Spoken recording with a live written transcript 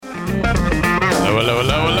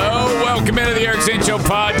Welcome into the Zane Show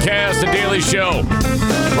Podcast, the daily show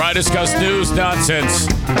where I discuss news, nonsense,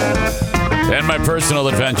 and my personal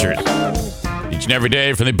adventures. Each and every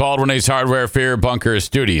day from the Baldwin Ace Hardware Fear Bunker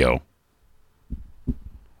studio.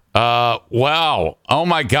 Wow. Oh,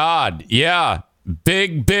 my God. Yeah.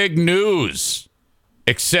 Big news.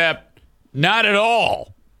 Except not at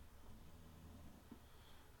all.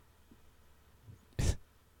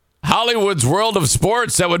 Hollywood's world of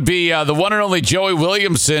sports, that would be the one and only Joey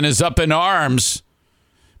Williamson, is up in arms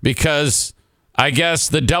because I guess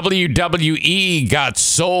the WWE got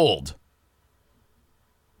sold.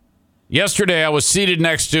 Yesterday, I was seated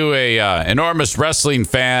next to a enormous wrestling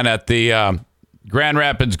fan at the Grand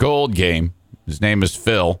Rapids Gold game. His name is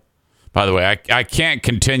Phil. By the way, I can't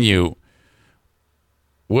continue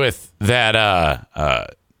with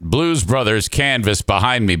that Blues Brothers canvas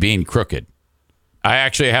behind me being crooked. I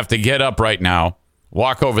actually have to get up right now,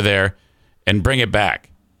 walk over there, and bring it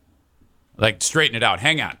back. Like, straighten it out.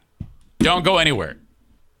 Hang on. Don't go anywhere.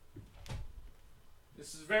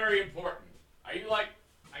 This is very important. Are you like,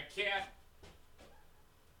 I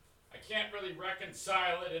can't really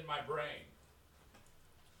reconcile it in my brain.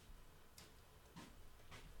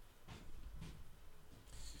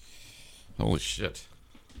 Holy shit.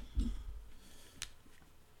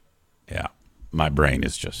 Yeah, my brain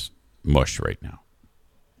is just mush right now.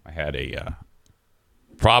 I had a,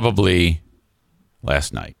 probably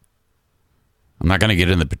last night. I'm not going to get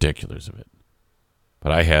into the particulars of it,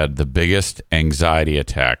 but I had the biggest anxiety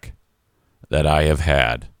attack that I have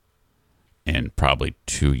had in probably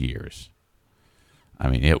 2 years. I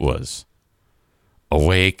mean, it was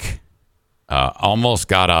awake, almost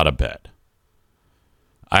got out of bed.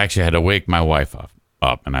 I actually had to wake my wife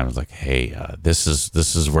up, and I was like, "Hey, this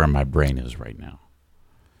is where my brain is right now,"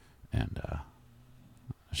 and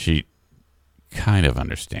she kind of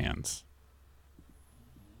understands.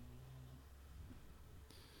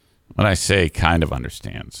 When I say kind of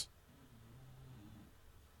understands,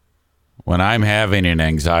 when I'm having an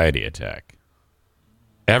anxiety attack,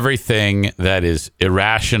 everything that is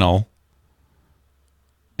irrational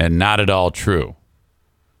and not at all true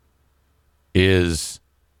is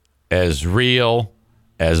as real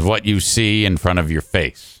as what you see in front of your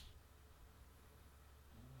face.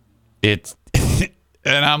 It's,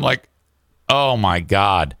 and I'm like, oh my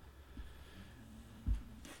God.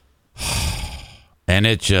 And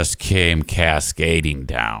it just came cascading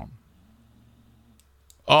down.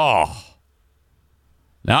 Oh.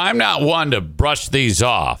 Now, I'm not one to brush these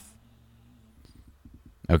off.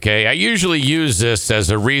 Okay? I usually use this as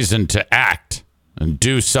a reason to act and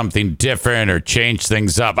do something different or change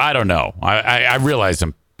things up. I don't know. I realize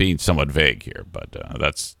I'm being somewhat vague here, but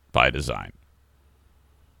that's by design.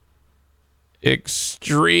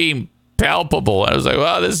 Extreme, palpable. I was like,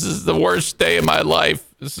 wow, this is the worst day of my life.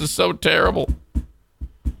 This is so terrible.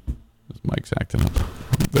 This mic's acting up.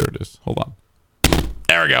 There it is. Hold on.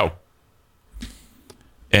 There we go.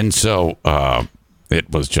 And so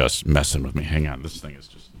it was just messing with me. Hang on. This thing is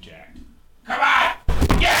just jacked. Come on.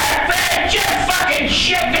 Yeah, bitch, you fucking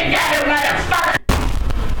shit together, motherfucker.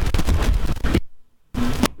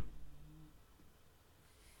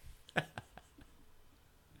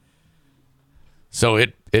 So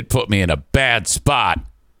it put me in a bad spot.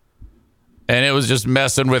 And it was just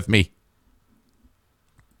messing with me.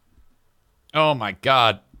 Oh, my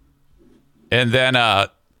God. And then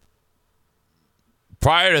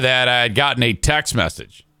prior to that, I had gotten a text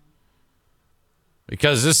message.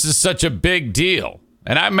 Because this is such a big deal.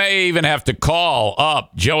 And I may even have to call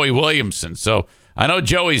up Joey Williamson. So I know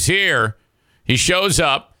Joey's here. He shows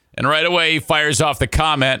up, and right away he fires off the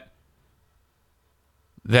comment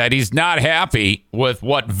that he's not happy with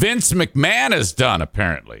what Vince McMahon has done,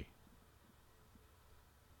 apparently.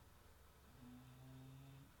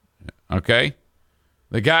 Okay?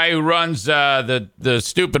 The guy who runs the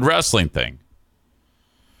stupid wrestling thing.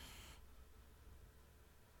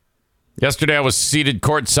 Yesterday, I was seated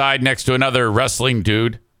courtside next to another wrestling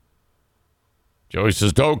dude. Joey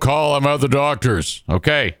says, don't call him other doctors.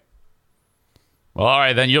 Okay. Well, all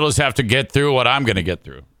right, then you'll just have to get through what I'm going to get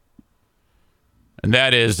through. And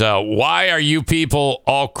that is, why are you people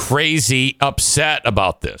all crazy upset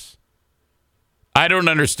about this? I don't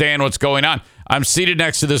understand what's going on. I'm seated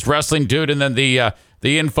next to this wrestling dude, and then the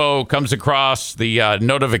info comes across, the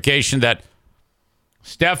notification that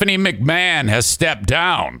Stephanie McMahon has stepped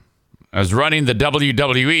down as running the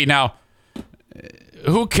WWE. Now,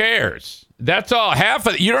 who cares? That's all. Half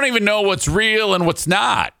of you don't even know what's real and what's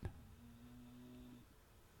not.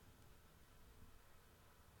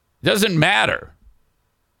 Doesn't matter.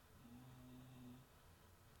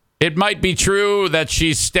 it might be true that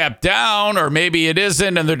she stepped down, or maybe it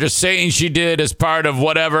isn't, and they're just saying she did as part of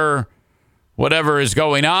whatever is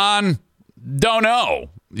going on. Don't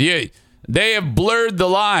know. They have blurred the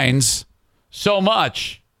lines so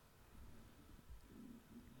much.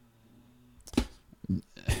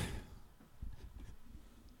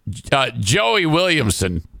 Joey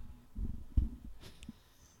Williamson,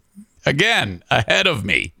 again, ahead of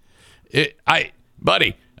me.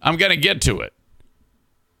 Buddy, I'm going to get to it.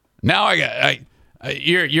 Now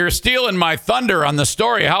you're stealing my thunder on the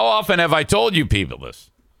story. How often have I told you people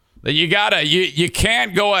this? That you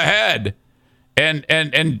can't go ahead and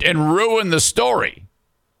ruin the story.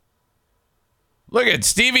 Look at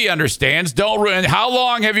Stevie understands. Don't ruin. How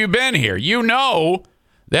long have you been here? You know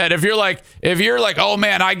that if you're like, oh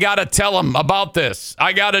man, I gotta tell him about this.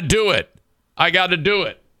 I gotta do it.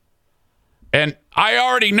 And I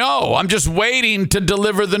already know. I'm just waiting to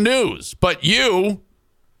deliver the news. But you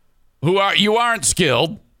aren't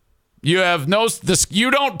skilled. You have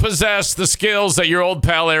you don't possess the skills that your old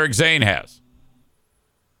pal Eric Zane has.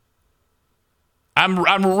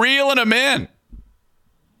 I'm reeling him in.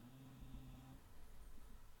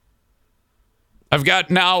 I've got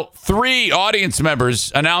now 3 audience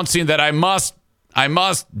members announcing that I must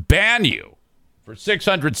ban you for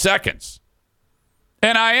 600 seconds.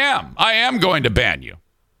 And I am going to ban you.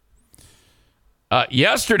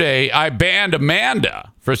 Yesterday, I banned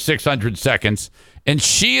Amanda for 600 seconds, and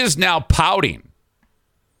she is now pouting.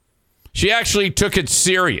 She actually took it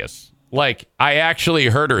serious. Like, I actually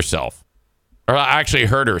hurt herself. Or I actually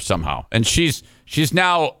hurt her somehow. And she's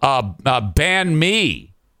now banned me.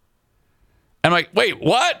 I'm like, wait,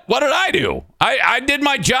 what? What did I do? I did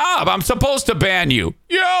my job. I'm supposed to ban you.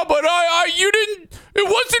 Yeah, but you didn't. It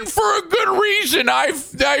wasn't for a good reason.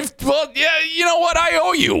 Well, yeah, you know what? I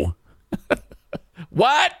owe you.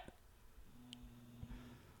 What?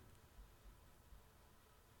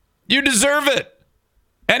 You deserve it.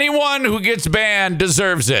 Anyone who gets banned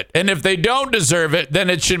deserves it. And if they don't deserve it, then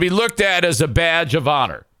it should be looked at as a badge of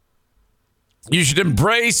honor. You should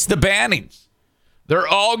embrace the bannings. They're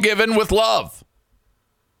all given with love.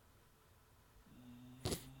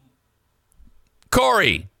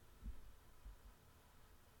 Corey,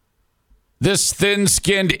 this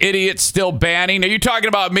thin-skinned idiot still banning. Are you talking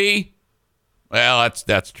about me? Well,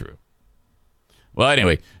 that's true. Well,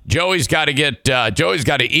 anyway, Joey's got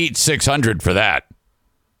to eat 600 for that.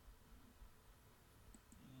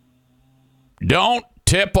 Don't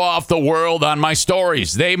tip off the world on my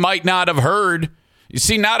stories. They might not have heard. You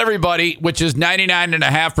see, not everybody, which is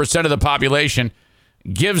 99.5% of the population,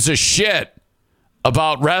 gives a shit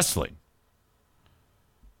about wrestling.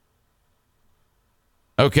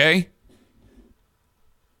 Okay?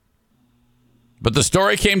 But the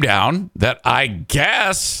story came down that I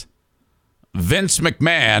guess Vince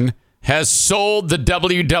McMahon has sold the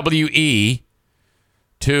WWE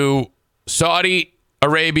to Saudi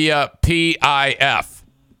Arabia PIF,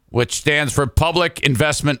 which stands for Public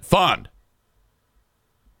Investment Fund.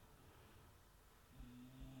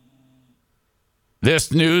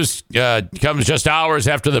 This news comes just hours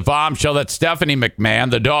after the bombshell that Stephanie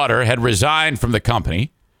McMahon, the daughter, had resigned from the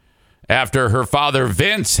company after her father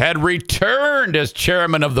Vince had returned as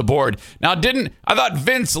chairman of the board. Now, I thought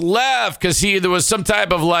Vince left because there was some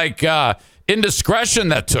type of indiscretion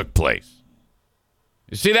that took place.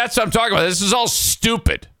 You see, that's what I'm talking about. This is all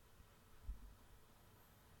stupid.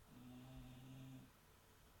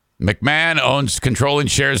 McMahon owns controlling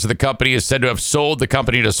shares of the company, is said to have sold the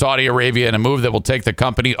company to Saudi Arabia in a move that will take the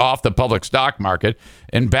company off the public stock market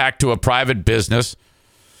and back to a private business.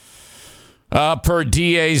 Per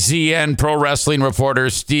DAZN pro wrestling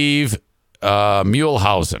reporter Steve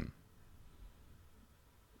Muehlhausen.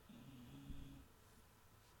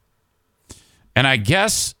 And I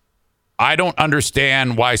guess I don't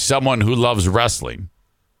understand why someone who loves wrestling,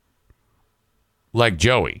 like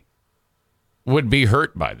Joey, would be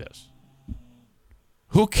hurt by this.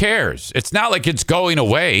 Who cares? It's not like it's going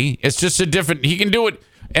away. It's just he can do it.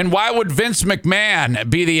 And why would Vince McMahon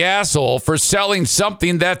be the asshole for selling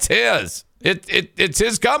something that's his? It's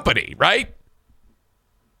his company, right?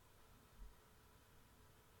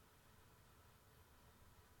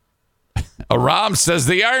 Aram says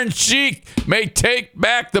the Iron Sheik may take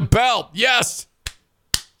back the belt. Yes.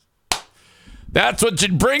 That's what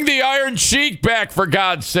should bring the Iron Sheik back, for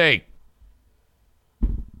God's sake.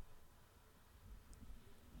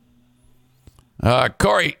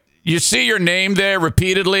 Corey, you see your name there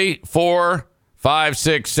repeatedly 4, 5,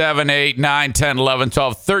 6, 7, 8, 9, 10, 11,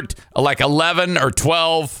 12, 13, like 11 or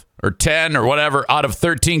 12 or 10 or whatever out of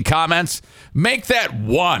 13 comments. Make that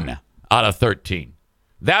 1 out of 13.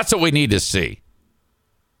 That's what we need to see.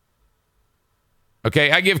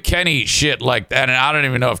 Okay, I give Kenny shit like that, and I don't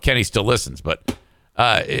even know if Kenny still listens, but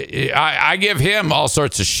I give him all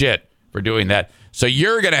sorts of shit for doing that. So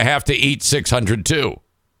you're going to have to eat 600 too.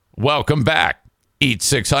 Welcome back. Eat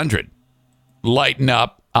 600. Lighten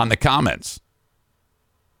up on the comments.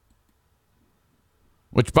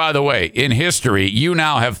 Which, by the way, in history, you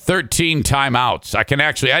now have 13 timeouts. I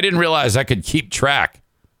didn't realize I could keep track.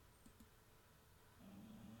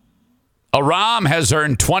 Aram has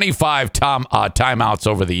earned 25 timeouts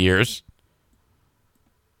over the years.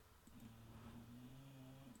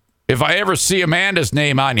 If I ever see Amanda's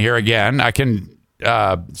name on here again, I can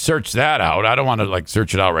search that out. I don't want to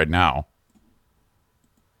search it out right now.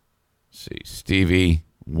 Let's see, Stevie,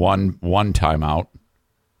 one timeout.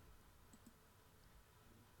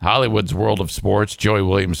 Hollywood's World of Sports, Joey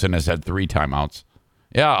Williamson has had 3 timeouts.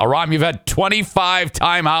 Yeah, Aram, you've had 25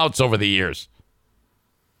 timeouts over the years.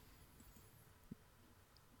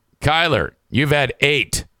 Kyler, you've had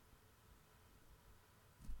 8.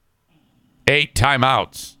 8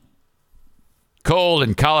 timeouts. Cole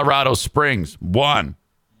in Colorado Springs, 1.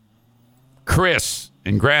 Chris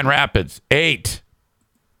in Grand Rapids, 8.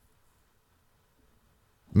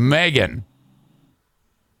 Megan,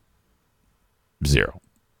 0.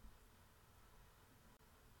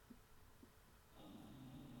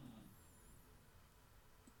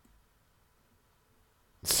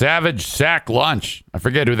 Savage Sack Lunch. I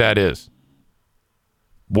forget who that is.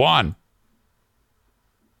 1.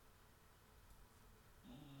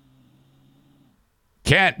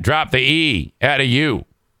 Can't drop the E. Add a U.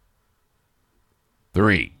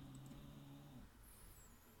 3.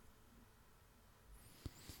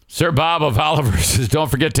 Sir Bob of Oliver says, don't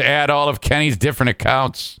forget to add all of Kenny's different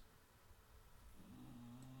accounts.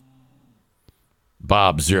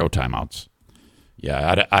 Bob, 0 timeouts.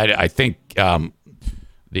 Yeah, I think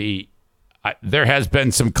there has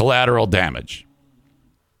been some collateral damage.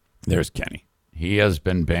 There's Kenny. He has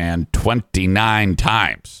been banned 29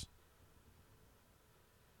 times.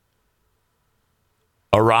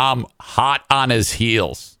 Aram hot on his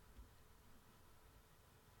heels.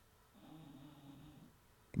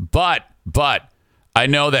 But I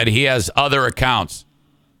know that he has other accounts.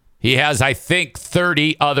 He has, I think,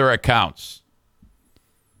 30 other accounts.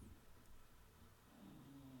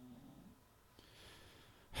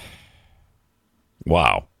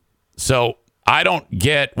 Wow. So I don't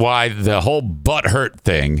get why the whole butthurt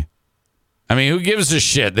thing. I mean, who gives a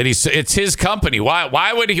shit that it's his company?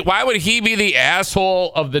 Why would he be the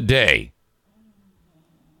asshole of the day?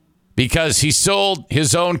 Because he sold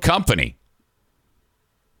his own company.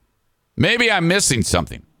 Maybe I'm missing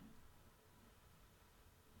something.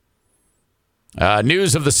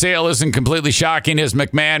 News of the sale isn't completely shocking, as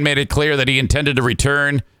McMahon made it clear that he intended to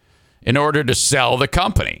return in order to sell the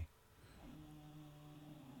company.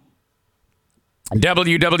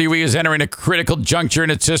 WWE is entering a critical juncture in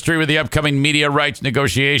its history with the upcoming media rights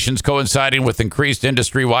negotiations coinciding with increased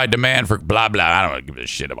industry-wide demand for blah, blah. I don't give a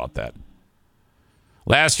shit about that.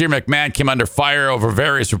 Last year, McMahon came under fire over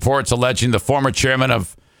various reports alleging the former chairman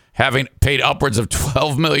of having paid upwards of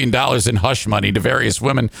 $12 million in hush money to various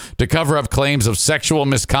women to cover up claims of sexual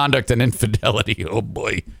misconduct and infidelity. Oh,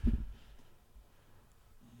 boy.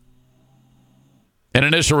 An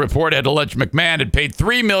initial report had alleged McMahon had paid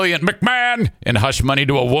 $3 million in hush money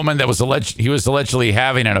to a woman that he was allegedly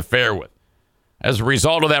having an affair with. As a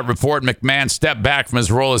result of that report, McMahon stepped back from his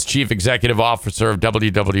role as chief executive officer of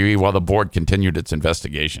WWE while the board continued its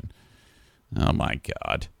investigation. Oh, my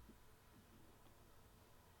God.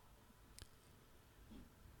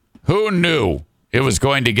 Who knew it was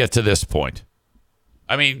going to get to this point?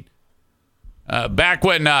 I mean, back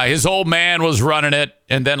when his old man was running it,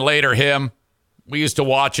 and then later him, we used to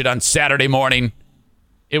watch it on Saturday morning.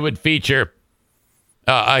 It would feature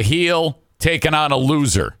a heel taking on a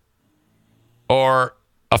loser or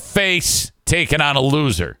a face taking on a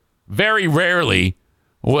loser. Very rarely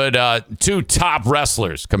would 2 top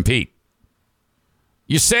wrestlers compete.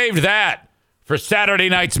 You saved that for Saturday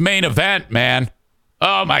night's main event, man.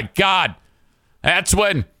 Oh, my God. That's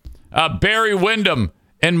when Barry Windham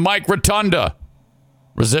and Mike Rotunda.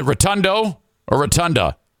 Was it Rotundo or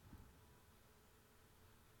Rotunda?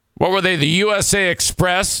 What were they? The USA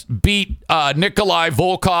Express beat Nikolai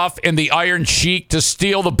Volkov and the Iron Sheik to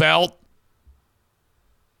steal the belt.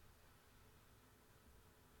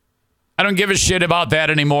 I don't give a shit about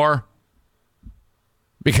that anymore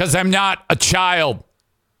because I'm not a child.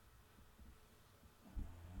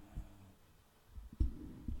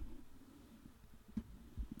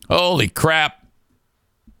 Holy crap.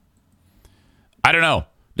 I don't know.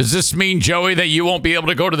 Does this mean, Joey, that you won't be able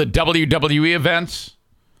to go to the WWE events?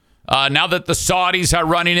 Now that the Saudis are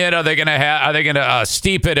running it, are they going to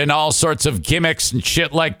steep it in all sorts of gimmicks and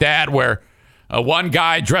shit like that, where one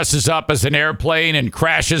guy dresses up as an airplane and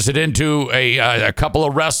crashes it into a couple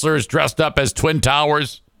of wrestlers dressed up as Twin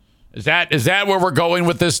Towers? Is that where we're going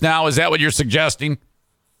with this now? Is that what you're suggesting?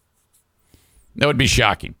 That would be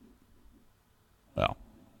shocking. Well,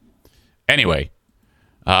 anyway,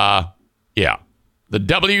 yeah, the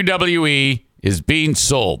WWE is being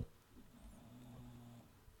sold.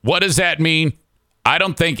 What does that mean? I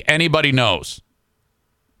don't think anybody knows.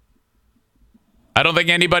 I don't think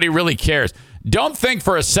anybody really cares. Don't think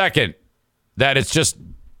for a second that it's just,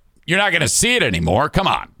 you're not going to see it anymore. Come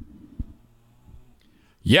on.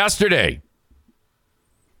 Yesterday,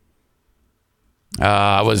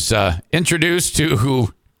 I was introduced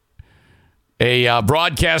to a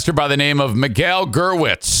broadcaster by the name of Miguel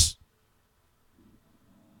Gurwitz.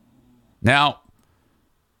 Now,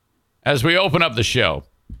 as we open up the show,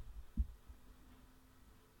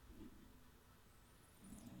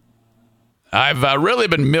 I've really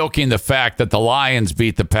been milking the fact that the Lions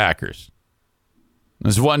beat the Packers.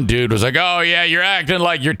 This one dude was like, oh, yeah, you're acting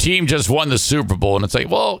like your team just won the Super Bowl. And it's like,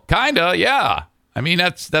 well, kind of, yeah. I mean,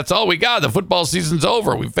 that's all we got. The football season's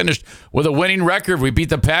over. We finished with a winning record. We beat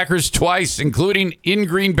the Packers twice, including in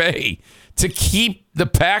Green Bay, to keep the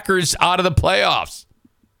Packers out of the playoffs.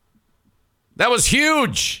 That was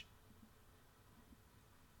huge.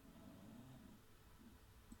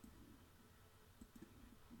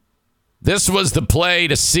 This was the play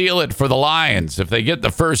to seal it for the Lions. If they get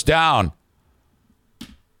the first down,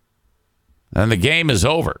 then the game is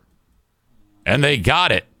over. And they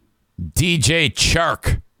got it. DJ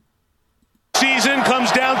Chark. Season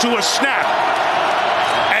comes down to a snap.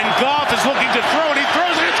 And Goff is looking to throw, and he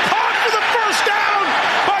throws it. It's caught for the first down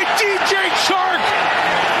by DJ Chark.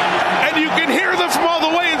 And you can hear them from all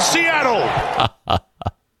the way in Seattle.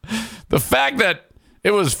 The fact that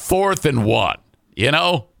it was 4th and 1, you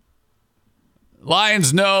know?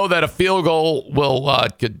 Lions know that a field goal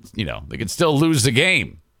they could still lose the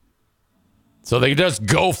game. So they just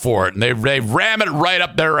go for it, and they ram it right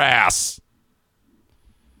up their ass.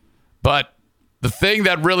 But the thing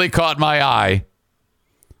that really caught my eye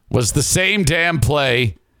was the same damn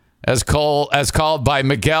play as called by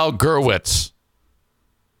Miguel Gurwitz.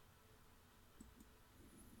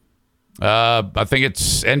 I think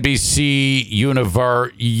it's NBC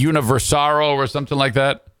Universaro or something like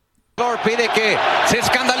that. Pide que se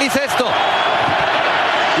escandalice esto.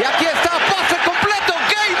 Y aquí está, pase completo.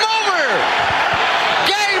 Game over.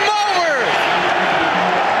 Game over.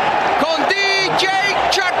 Con DJ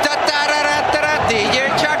Chark. DJ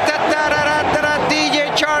Chark. DJ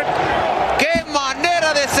Chark. Qué manera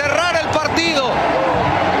de cerrar el partido.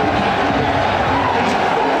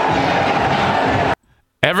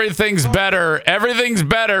 Everything's better. Everything's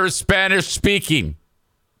better Spanish speaking.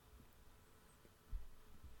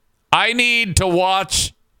 I need to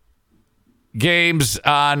watch games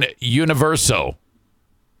on Universo.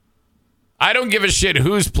 I don't give a shit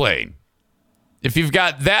who's playing. If you've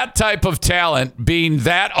got that type of talent being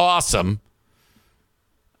that awesome,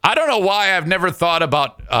 I don't know why I've never thought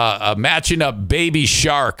about matching up Baby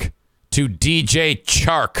Shark to DJ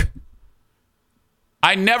Chark.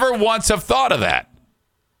 I never once have thought of that.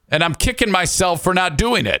 And I'm kicking myself for not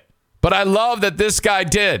doing it. But I love that this guy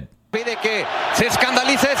did. Pide que se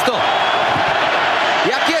escandalice esto. Y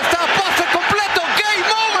aquí está, pase completo. Game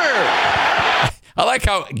over. I like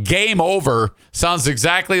how game over sounds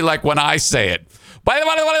exactly like when I say it. What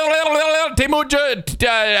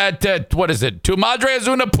is it? Tu madre es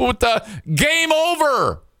una puta. Game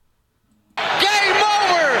over. Game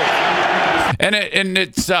over. And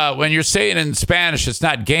it's when you're saying it in Spanish, it's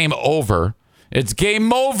not game over. It's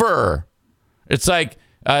game over. It's like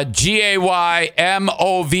Gaymover.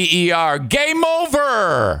 Game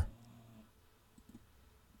over.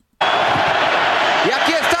 Y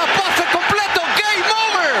aquí está, pase completo. Game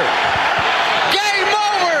over. Game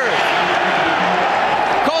over.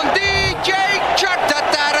 Con DJ Chark.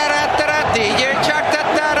 DJ Chark.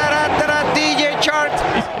 DJ Chark.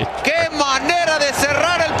 Qué manera de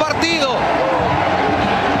cerrar el partido.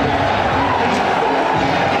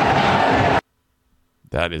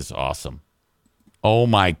 That is awesome. Oh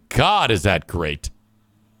my God, is that great?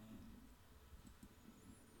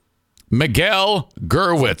 Miguel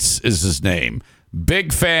Gurwitz is his name.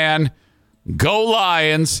 Big fan. Go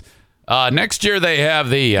Lions. Next year they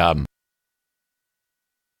have the, I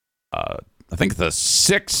think the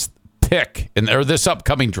 6th pick in this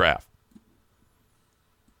upcoming draft.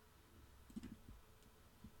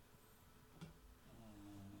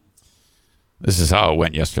 This is how it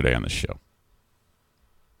went yesterday on the show.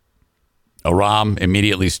 Aram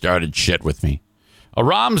immediately started shit with me.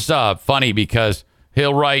 Aram's funny because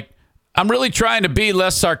he'll write, I'm really trying to be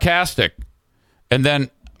less sarcastic. And then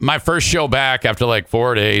my first show back after like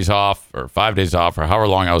 4 days off or 5 days off or however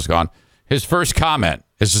long I was gone, his first comment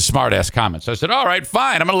is a smart-ass comment. So I said, all right,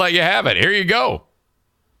 fine. I'm going to let you have it. Here you go.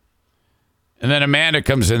 And then Amanda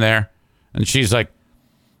comes in there and she's like,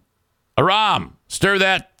 Aram, stir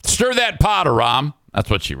that pot, Aram. That's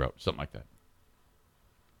what she wrote. Something like that.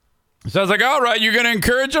 So I was like, all right, you're going to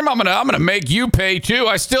encourage him? I'm gonna make you pay too.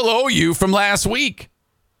 I still owe you from last week.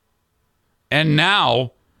 And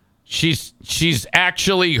now she's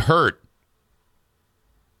actually hurt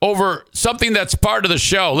over something that's part of the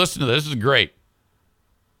show. Listen to this. This is great.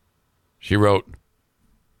 She wrote,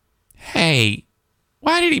 hey,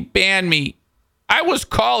 why did he ban me? I was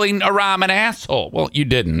calling Aram an asshole. Well, you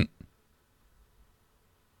didn't.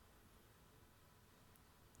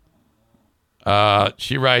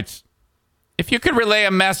 She writes, if you could relay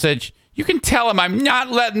a message, you can tell him I'm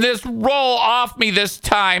not letting this roll off me this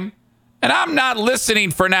time, and I'm not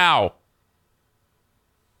listening for now.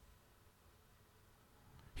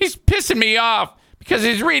 He's pissing me off because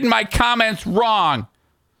he's reading my comments wrong.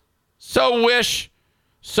 So wish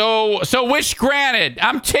granted.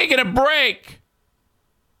 I'm taking a break.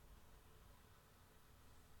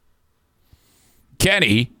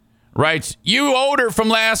 Kenny writes, you owed her from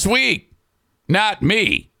last week, not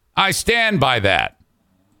me. I stand by that.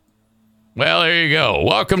 Well, there you go.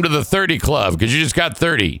 Welcome to the 30 Club, because you just got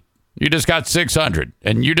 30. You just got 600,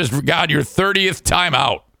 and you just got your 30th time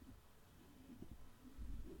out.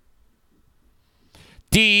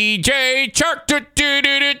 DJ Chark,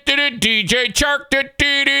 DJ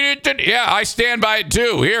Chark, yeah, I stand by it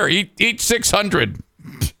too. Here, eat 600. All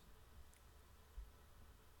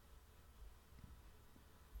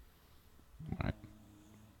right.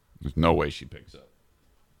 There's no way she picks up.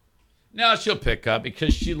 No, she'll pick up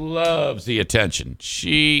because she loves the attention.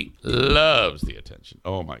 She loves the attention.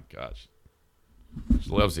 Oh, my gosh. She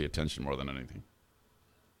loves the attention more than anything.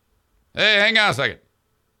 Hey, hang on a second.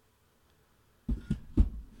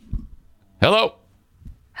 Hello.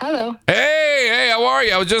 Hello. Hey, how are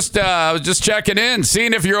you? I was just checking in,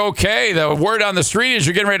 seeing if you're okay. The word on the street is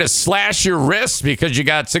you're getting ready to slash your wrists because you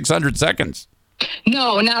got 600 seconds.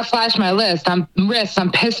 No, not slash my wrist. I'm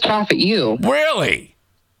pissed off at you. Really?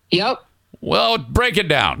 Yep. Well, break it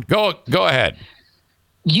down. Go ahead.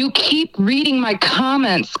 You keep reading my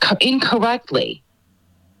comments incorrectly.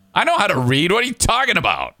 I know how to read. What are you talking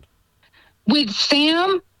about? With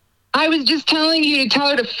Sam, I was just telling you to tell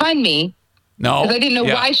her to friend me. No. Because I didn't know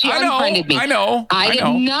why she unfriended me. I know. I did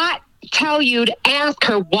not tell you to ask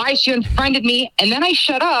her why she unfriended me. And then I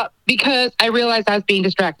shut up because I realized I was being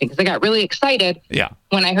distracting because I got really excited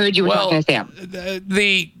when I heard you were talking to Sam.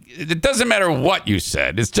 It doesn't matter what you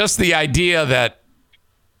said. It's just the idea that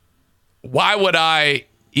why would I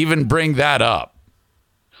even bring that up?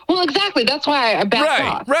 Well, exactly. That's why I backed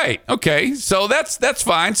off. Right. Okay. So that's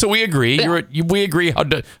fine. So we agree. We agree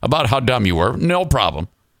about how dumb you were. No problem.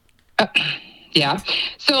 Yeah.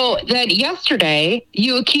 So then yesterday,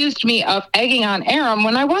 you accused me of egging on Aram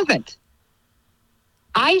when I wasn't.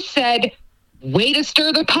 I said, way to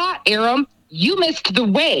stir the pot, Aram. You missed the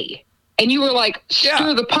way. And you were like,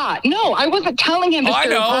 stir the pot. No, I wasn't telling him to stir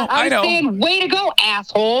the pot. I was saying, way to go,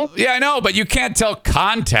 asshole. Yeah, I know, but you can't tell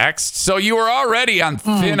context. So you were already on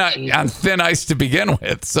thin ice to begin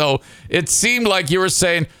with. So it seemed like you were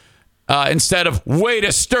saying, instead of way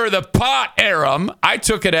to stir the pot, Aram, I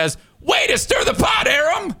took it as, way to stir the pot,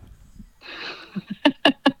 Aram.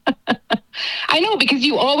 I know, because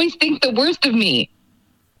you always think the worst of me.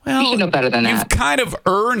 Well, you should know better than that. You've kind of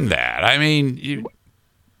earned that. I mean,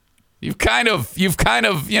 you've kind of,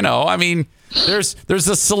 you know, I mean, there's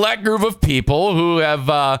a select group of people who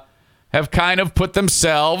have kind of put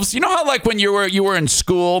themselves, you know how like when you were in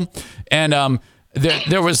school and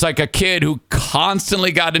there was like a kid who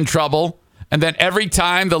constantly got in trouble, and then every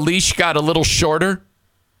time the leash got a little shorter.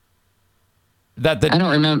 I don't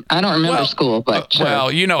remember school, but sure.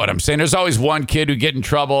 Well, you know what I'm saying. There's always one kid who get in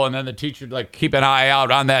trouble, and then the teacher would like keep an eye out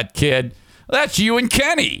on that kid. That's you and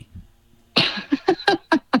Kenny.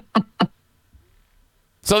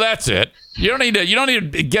 So that's it. You don't need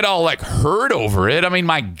to get all like hurt over it. I mean,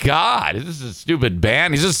 my God, this is a stupid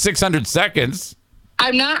ban. He's just 600 seconds.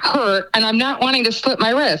 I'm not hurt, and I'm not wanting to slip my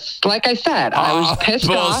wrist. Like I said, I was pissed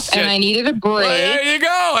off, and I needed a break. Well, there you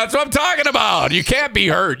go. That's what I'm talking about. You can't be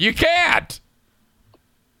hurt. You can't.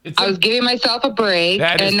 I was giving myself a break,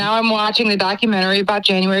 and now I'm watching the documentary about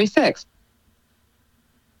January 6th.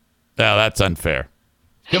 No, that's unfair.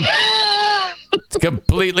 It's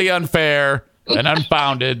completely unfair and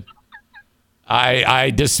unfounded.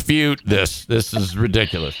 I dispute this. This is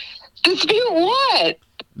ridiculous. Dispute what?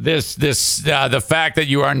 The fact that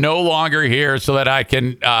you are no longer here so that I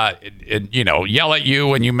can, yell at you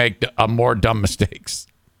when you make more dumb mistakes.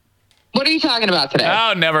 What are you talking about today?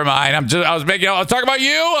 Oh, never mind. I was talking about you. I was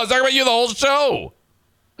talking about you the whole show.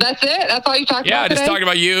 That's it? That's all you talked about today? Yeah, just talking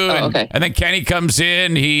about you. Okay. And then Kenny comes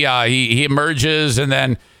in. He emerges, and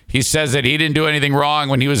then he says that he didn't do anything wrong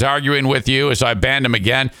when he was arguing with you, so I banned him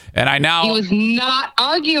again. And he was not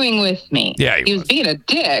arguing with me. Yeah, he was being a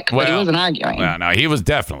dick, but he wasn't arguing. No, he was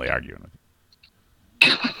definitely arguing with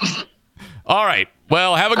you. All right.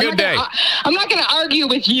 Well, have a good day. I'm not going to argue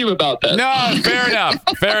with you about this. No, fair enough.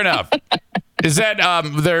 Fair enough. Is that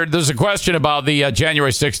there's a question about the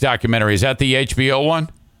January 6th documentary. Is that the HBO one?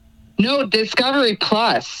 No, Discovery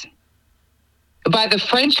Plus. By the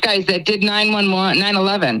French guys that did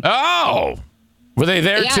 9/11. Oh, were they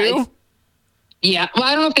there too? Yeah. Well,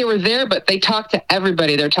 I don't know if they were there, but they talked to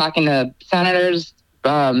everybody. They're talking to senators.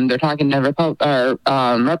 They're talking to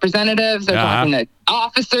representatives. They're talking to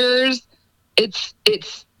officers.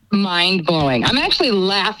 It's mind blowing. I'm actually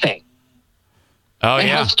laughing. Oh, at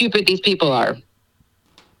how stupid these people are.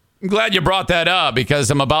 I'm glad you brought that up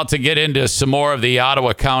because I'm about to get into some more of the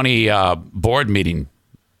Ottawa County board meeting.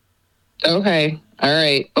 Okay. All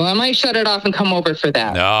right. Well, I might shut it off and come over for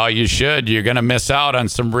that. No, you should. You're going to miss out on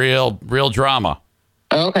some real drama.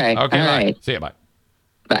 Okay. Okay. All right. See you. Bye.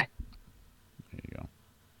 Bye. There you go.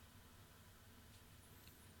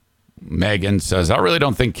 Megan says, I really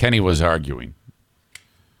don't think Kenny was arguing.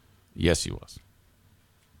 Yes, he was.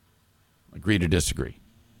 Agree to disagree.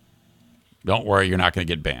 Don't worry, you're not going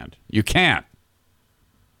to get banned. You can't.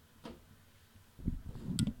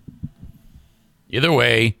 Either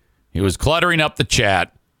way, he was cluttering up the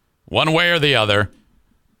chat. One way or the other.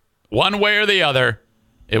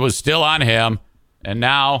 It was still on him. And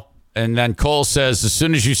then Cole says, as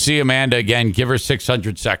soon as you see Amanda again, give her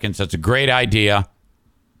 600 seconds. That's a great idea.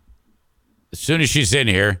 As soon as she's in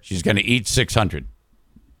here, she's going to eat 600.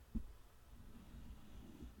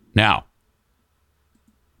 Now,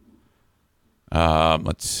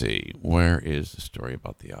 let's see. Where is the story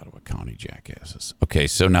about the Ottawa County jackasses? Okay,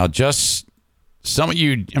 so now just some of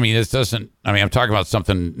you, I'm talking about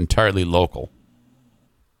something entirely local.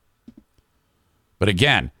 But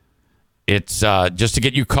again, it's just to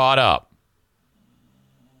get you caught up.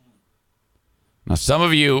 Now, some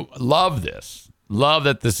of you love this. Love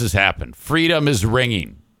that this has happened. Freedom is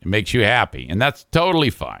ringing. It makes you happy, and that's totally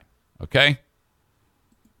fine. Okay?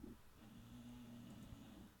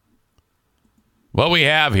 What we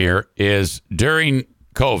have here is during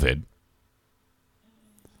COVID,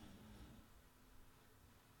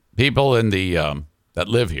 people in the that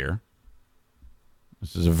live here,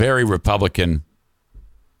 this is a very Republican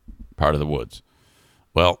part of the woods.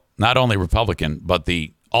 Well, not only Republican, but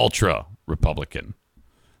the ultra-Republican.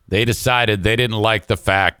 They decided they didn't like the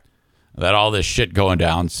fact that all this shit going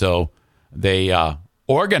down, so they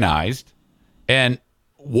organized and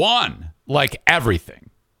won like everything.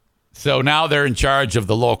 So now they're in charge of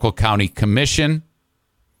the local county commission.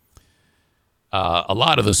 A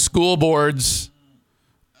lot of the school boards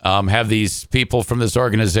have these people from this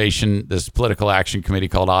organization, this political action committee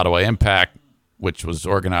called Ottawa Impact, which was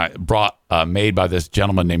made by this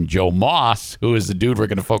gentleman named Joe Moss, who is the dude we're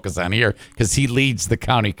going to focus on here because he leads the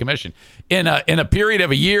county commission. In a period of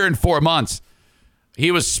a year and 4 months, he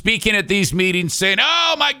was speaking at these meetings saying,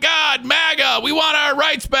 oh, my God, MAGA, we want our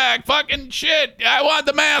rights back. Fucking shit. I want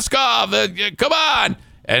the mask off. Come on.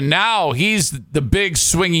 And now he's the big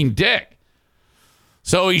swinging dick.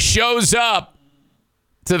 So he shows up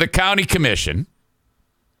to the county commission,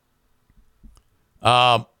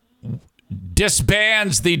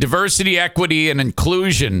 disbands the diversity, equity, and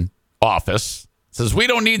inclusion office, says we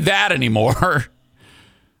don't need that anymore.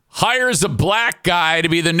 Hires a black guy to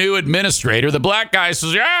be the new administrator. The black guy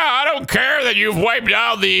says, yeah, I don't care that you've wiped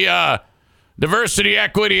out the diversity,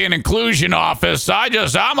 equity, and inclusion office.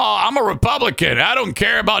 I'm a Republican. I don't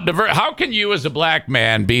care about How can you as a black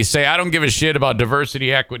man say, I don't give a shit about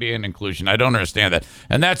diversity, equity, and inclusion? I don't understand that.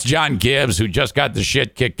 And that's John Gibbs, who just got the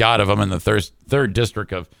shit kicked out of him in the third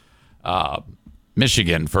district of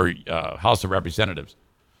Michigan for House of Representatives.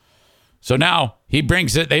 So now he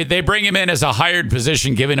brings it. They bring him in as a hired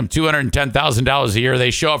position, giving him $210,000 a year.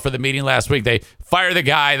 They show up for the meeting last week. They fire the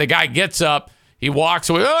guy. The guy gets up. He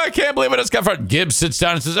walks away. Oh, I can't believe it. It's got from. Gibbs sits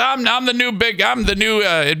down and says, I'm the new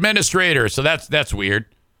administrator. So that's weird.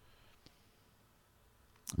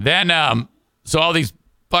 Then so all these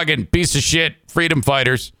fucking piece of shit freedom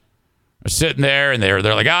fighters are sitting there, and they're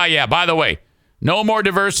like, oh yeah, by the way, no more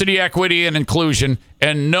diversity, equity, and inclusion,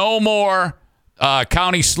 and no more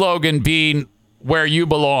county slogan being where you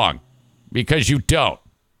belong, because you don't.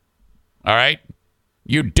 All right?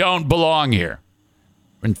 You don't belong here.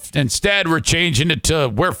 Instead, we're changing it to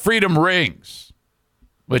where freedom rings,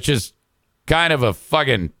 which is kind of a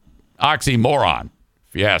fucking oxymoron,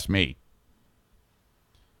 if you ask me.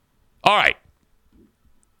 All right.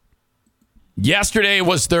 Yesterday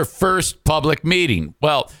was their first public meeting.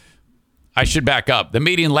 Well, I should back up. The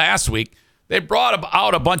meeting last week, they brought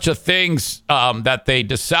out a bunch of things that they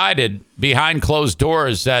decided behind closed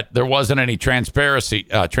doors that there wasn't any transparency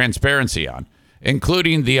on,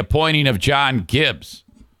 including the appointing of John Gibbs.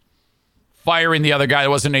 Firing the other guy. There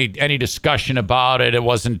wasn't any discussion about it. It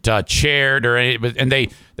wasn't chaired or any, and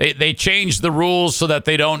they changed the rules so that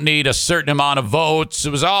they don't need a certain amount of votes. It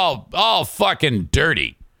was all fucking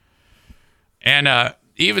dirty. And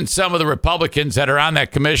even some of the Republicans that are on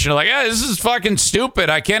that commission are like, "Yeah, this is fucking stupid.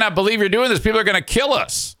 I cannot believe you're doing this. People are going to kill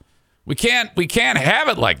us. We can't have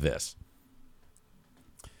it like this."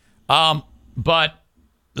 But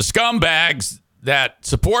the scumbags that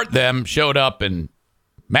support them showed up in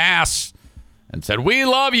mass and said, "We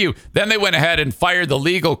love you." Then they went ahead and fired the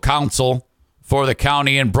legal counsel for the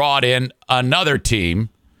county and brought in another team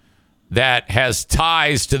that has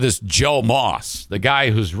ties to this Joe Moss, the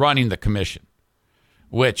guy who's running the commission,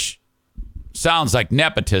 which sounds like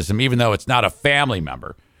nepotism, even though it's not a family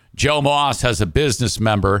member. Joe Moss has a business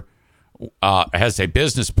partner,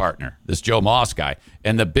 this Joe Moss guy,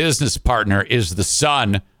 and the business partner is the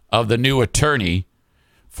son of the new attorney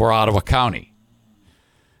for Ottawa County.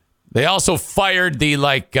 They also fired the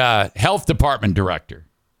health department director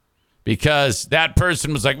because that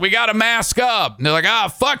person was like, "We got to mask up." And they're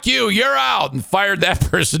like, "Fuck you, you're out," and fired that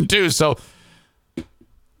person too. So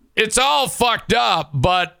it's all fucked up,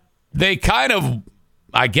 but they kind of,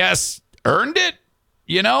 I guess, earned it,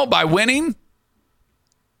 by winning.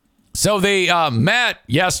 So they met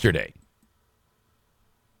yesterday.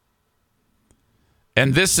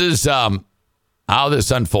 And this is how this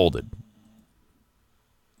unfolded.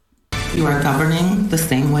 You are governing the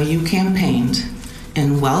same way you campaigned,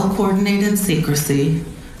 in well-coordinated secrecy,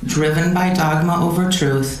 driven by dogma over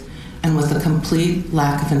truth, and with a complete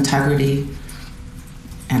lack of integrity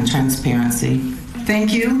and transparency.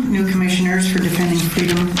 Thank you, new commissioners, for defending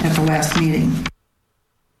freedom at the last meeting.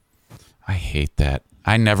 I hate that.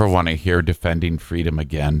 I never want to hear defending freedom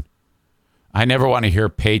again. I never want to hear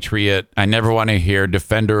patriot. I never want to hear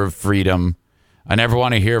defender of freedom. I never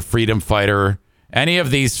want to hear freedom fighter. Any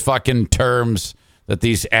of these fucking terms that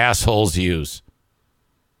these assholes use.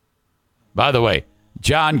 By the way,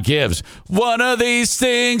 John Gibbs, one of these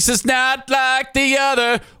things is not like the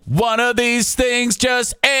other. One of these things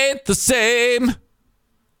just ain't the same.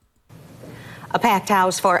 A packed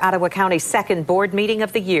house for Ottawa County's second board meeting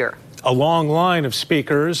of the year. A long line of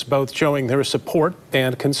speakers, both showing their support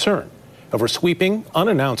and concern over sweeping,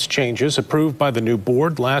 unannounced changes approved by the new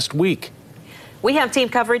board last week. We have team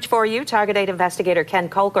coverage for you. Target 8 investigator Ken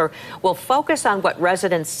Kolker will focus on what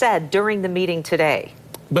residents said during the meeting today.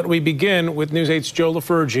 But we begin with News 8's Joe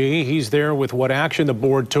LaFurgey. He's there with what action the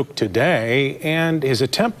board took today and his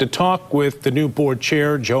attempt to talk with the new board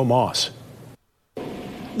chair, Joe Moss.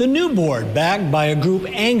 The new board, backed by a group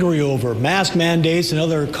angry over mask mandates and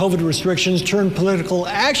other COVID restrictions turned political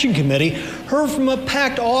action committee, heard from a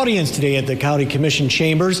packed audience today at the county commission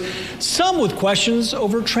chambers, some with questions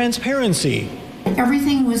over transparency.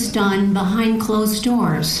 Everything was done behind closed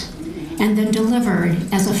doors and then delivered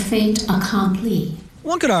as a fait accompli.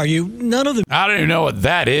 One could argue none of the I don't even know what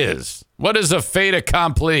that is. What is a fait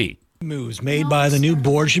accompli? Moves made by the new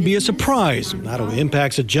board should be a surprise. Ottawa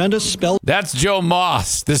Impact's agenda spells That's Joe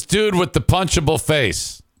Moss, this dude with the punchable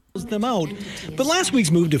face. Them out. But last week's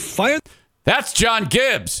move to fire That's John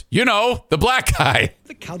Gibbs, the black guy.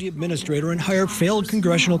 The county administrator and hire failed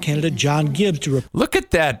congressional candidate John Gibbs to Look at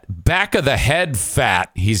that back of the head fat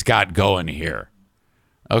he's got going here.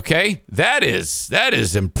 Okay? That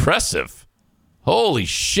is impressive. Holy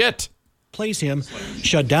shit. replace him,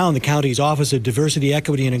 shut down the county's Office of Diversity,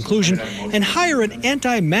 Equity, and Inclusion, and hire an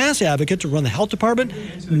anti-mask advocate to run the health department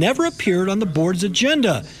never appeared on the board's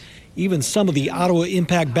agenda. Even some of the Ottawa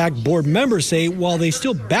Impact-backed board members say while they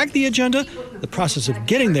still back the agenda, the process of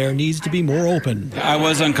getting there needs to be more open. I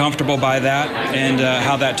was uncomfortable by that and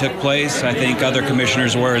how that took place. I think other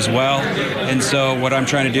commissioners were as well. And so what I'm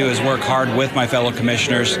trying to do is work hard with my fellow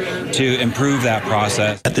commissioners to improve that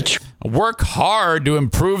process. Work hard to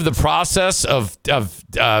improve the process of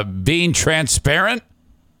being transparent?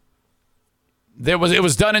 It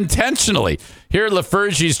was done intentionally. Here,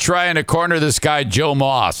 LaFurgey's trying to corner this guy, Joe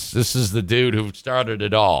Moss. This is the dude who started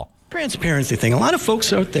it all. Transparency thing. A lot of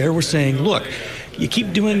folks out there were saying, look, You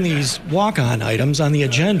keep doing these walk-on items on the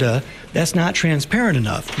agenda. That's not transparent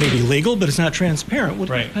enough. Maybe legal, but it's not transparent.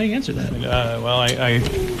 Right. How do you answer that?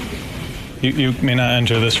 You may not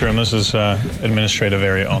enter this room. This is administrative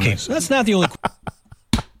area only. Okay, so that's not the only.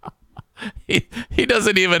 He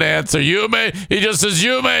doesn't even answer. He just says,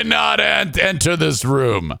 you may not enter this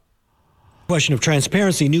room. Question of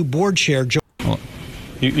transparency. New board chair Joe.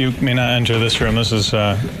 You may not enter this room. This is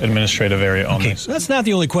administrative area only. Okay, so that's not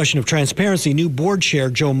the only question of transparency. New board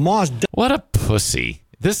chair Joe Moss. What a pussy.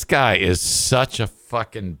 This guy is such a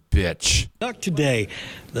fucking bitch. Today,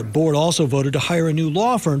 the board also voted to hire a new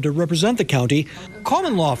law firm to represent the county.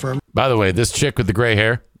 Common law firm. By the way, this chick with the gray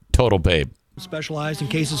hair, total babe. Specialized in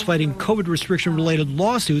cases fighting COVID restriction-related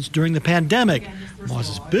lawsuits during the pandemic.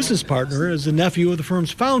 Moss's business partner is the nephew of the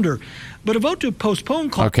firm's founder. But a vote to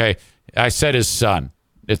postpone... Okay, I said his son.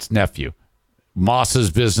 It's nephew.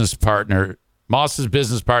 Moss's business partner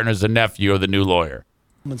is the nephew of the new lawyer.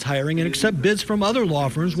 Coleman's hiring and accept bids from other law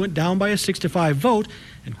firms went down by a 6-5 vote,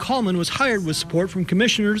 and Coleman was hired with support from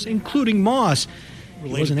commissioners, including Moss. He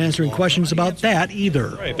wasn't answering questions about that either.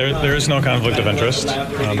 Right. There is no conflict of interest,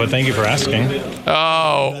 but thank you for asking.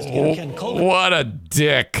 Oh, what a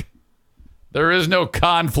dick. There is no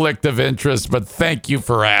conflict of interest, but thank you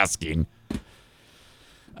for asking.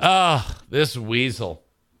 This weasel.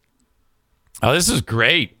 Oh, this is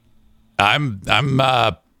great. Okay,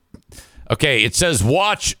 it says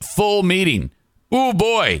watch full meeting. Ooh,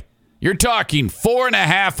 boy. You're talking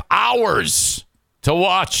 4.5 hours to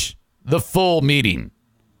watch the full meeting.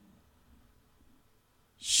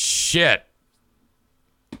 Shit.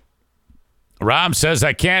 Ram says,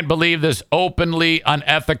 I can't believe this openly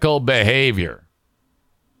unethical behavior.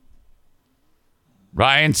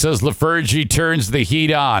 Ryan says, Lafergie turns the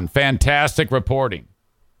heat on. Fantastic reporting.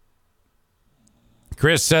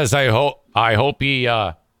 Chris says, I hope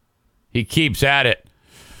he keeps at it.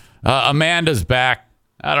 Amanda's back.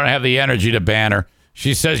 I don't have the energy to ban her.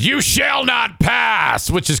 She says, you shall not pass,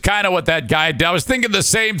 which is kind of what that guy did. I was thinking the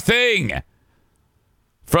same thing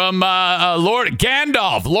from Lord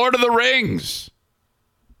Gandalf, Lord of the Rings.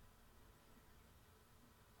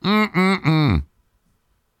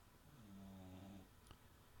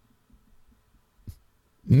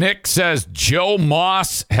 Nick says, Joe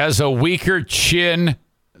Moss has a weaker chin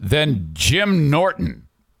than Jim Norton.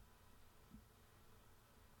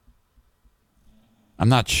 I'm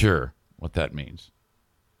not sure what that means.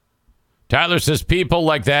 Tyler says, people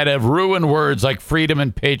like that have ruined words like freedom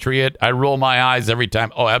and patriot. I roll my eyes every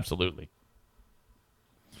time. Oh, absolutely.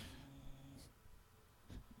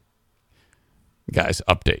 Guys,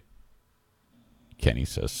 update. Kenny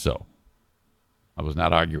says so. I was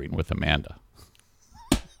not arguing with Amanda.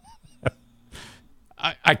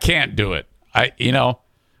 I can't do it. I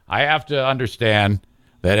have to understand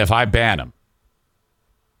that if I ban him,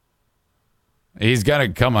 he's going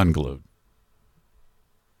to come unglued.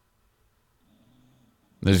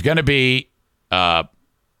 There's going to be,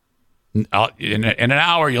 in an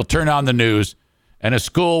hour, you'll turn on the news, and a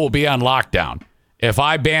school will be on lockdown. If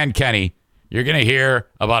I ban Kenny, you're going to hear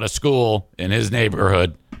about a school in his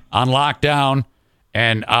neighborhood on lockdown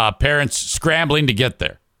and parents scrambling to get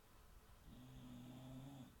there.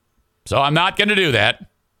 So I'm not going to do that.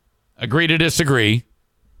 Agree to disagree.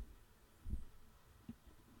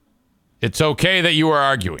 It's okay that you were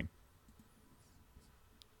arguing.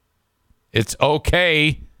 It's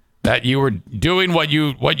okay that you were doing what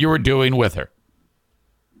you were doing with her.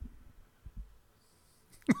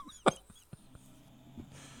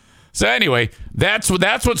 So anyway, that's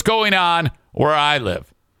what's going on where I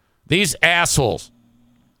live. These assholes.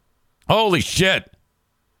 Holy shit.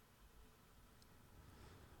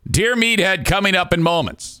 Dear Meathead coming up in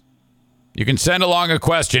moments. You can send along a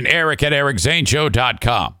question, Eric at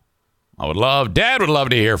ericzaneshow.com. Dad would love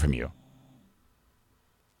to hear from you.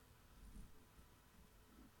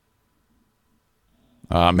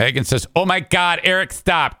 Megan says, oh my God, Eric,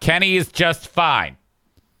 stop. Kenny is just fine.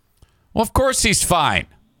 Well, of course he's fine.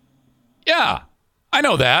 Yeah, I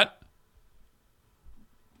know that.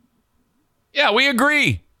 Yeah, we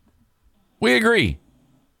agree. We agree.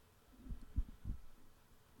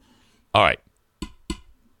 All right.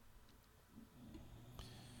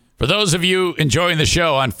 For those of you enjoying the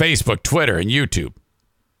show on Facebook, Twitter, and YouTube,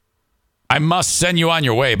 I must send you on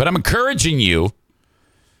your way, but I'm encouraging you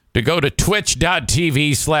to go to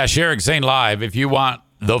twitch.tv/Eric Zane Live if you want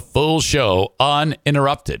the full show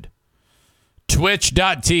uninterrupted.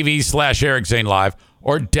 Twitch.tv/Eric Zane Live,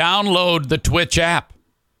 or download the Twitch app.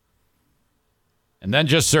 And then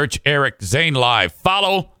just search Eric Zane Live.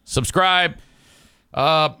 Follow, subscribe,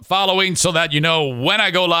 following so that you know when I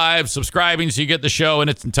go live, subscribing so you get the show in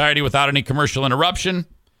its entirety without any commercial interruption.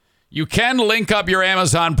 You can link up your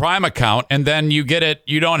Amazon Prime account, and then you get it.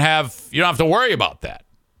 You don't have to worry about that.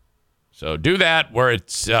 So do that where it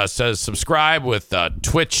says subscribe with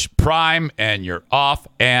Twitch Prime, and you're off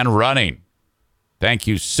and running. Thank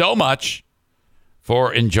you so much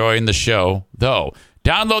for enjoying the show, though.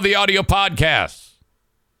 Download the audio podcasts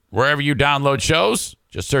wherever you download shows.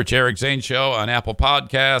 Just search Eric Zane Show on Apple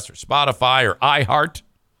Podcasts or Spotify or iHeart.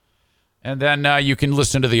 And then you can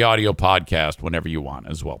listen to the audio podcast whenever you want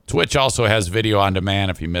as well. Twitch also has video on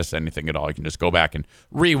demand. If you miss anything at all, you can just go back and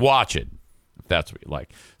rewatch it, if that's what you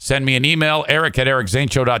like. Send me an email,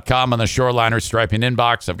 eric@ericzaneshow.com on the Shoreliner Striping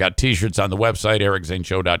inbox. I've got T-shirts on the website,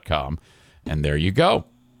 ericzaneshow.com. And there you go.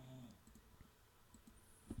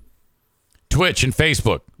 Twitch and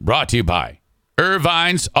Facebook brought to you by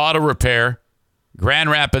Irvine's Auto Repair,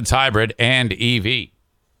 Grand Rapids Hybrid, and EV.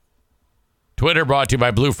 Twitter brought to you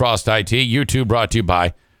by Blue Frost IT. YouTube brought to you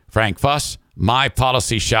by Frank Fuss, My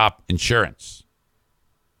Policy Shop Insurance.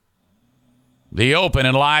 The open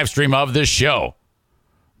and live stream of this show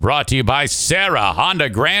brought to you by Sarah Honda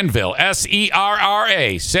Granville,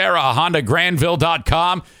 SERRA,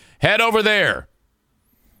 SarahHondaGranville.com. Head over there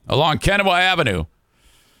along Kennewa Avenue,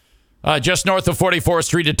 just north of 44th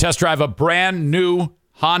Street, to test drive a brand new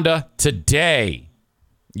Honda today.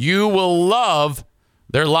 You will love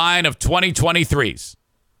their line of 2023s.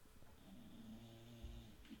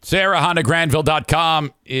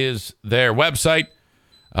 SarahHondaGranville.com is their website.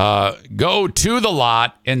 Go to the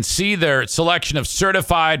lot and see their selection of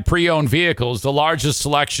certified pre-owned vehicles, the largest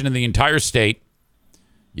selection in the entire state.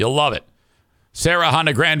 You'll love it. Sarah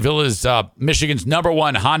Honda Granville is Michigan's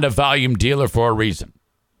 #1 Honda volume dealer for a reason,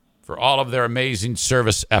 for all of their amazing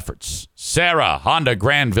service efforts.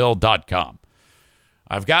 SarahHondaGranville.com.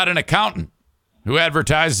 I've got an accountant who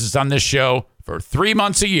advertises on this show for 3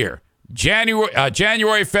 months a year.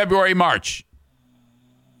 January, February, March.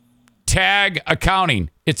 Tag Accounting.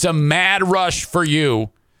 It's a mad rush for you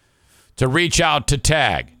to reach out to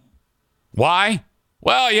Tag. Why?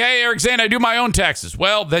 Well, yeah, Eric Zane, I do my own taxes.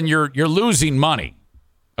 Well, then you're losing money.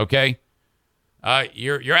 Okay?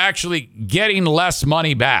 You're actually getting less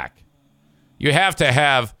money back. You have to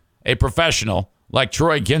have a professional like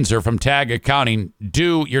Troy Ginzer from Tag Accounting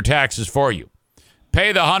do your taxes for you.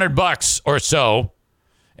 Pay the $100 or so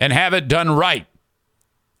and have it done right.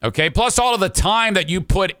 Okay? Plus all of the time that you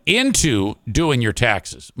put into doing your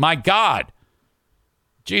taxes. My God.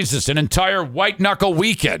 Jesus, an entire white knuckle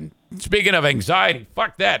weekend. Speaking of anxiety,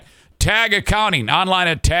 fuck that. Tag Accounting, online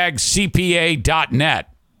at tagcpa.net.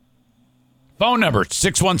 Phone number,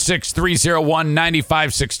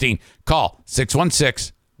 616-301-9516. Call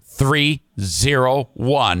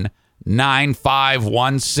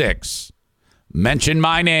 616-301-9516. Mention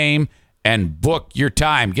my name and book your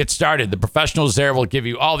time. Get started. The professionals there will give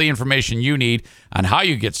you all the information you need on how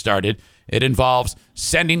you get started. It involves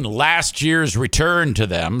sending last year's return to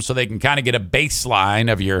them so they can kind of get a baseline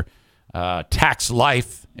of your tax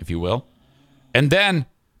life, if you will. And then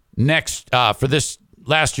next, for this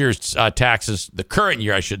last year's taxes, the current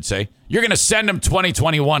year, I should say, you're going to send them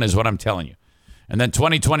 2021 is what I'm telling you. And then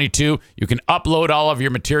 2022, you can upload all of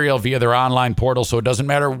your material via their online portal, so it doesn't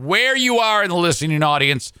matter where you are in the listening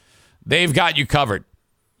audience. They've got you covered.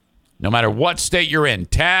 No matter what state you're in.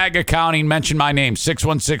 Tag Accounting, mention my name,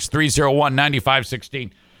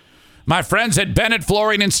 616-301-9516. My friends at Bennett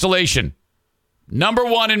Flooring Installation,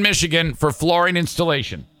 #1 in Michigan for flooring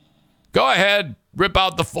installation. Go ahead, rip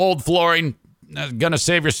out the old flooring. Going to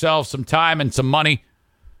save yourself some time and some money.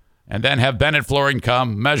 And then have Bennett Flooring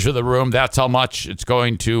come, measure the room. That's how much it's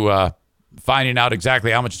going to, finding out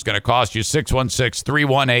exactly how much it's going to cost you.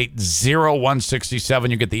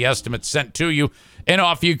 616-318-0167. You get the estimate sent to you, and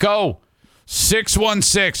off you go.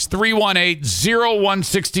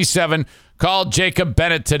 616-318-0167. Call Jacob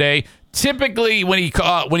Bennett today. Typically, when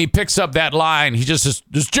he picks up that line, he just says,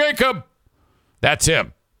 "This Jacob." That's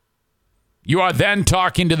him. You are then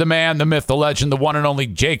talking to the man, the myth, the legend, the one and only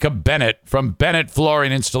Jacob Bennett from Bennett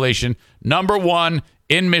Flooring Installation, #1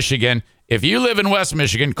 in Michigan. If you live in West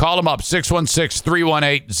Michigan, call him up,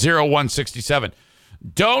 616-318-0167.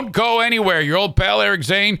 Don't go anywhere. Your old pal Eric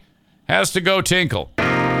Zane has to go tinkle.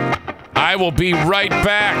 I will be right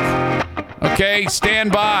back. Okay,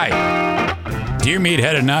 stand by. Dear Meat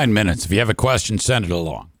headed 9 minutes. If you have a question, send it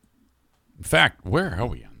along. In fact, where are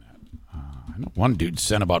we on that? I know one dude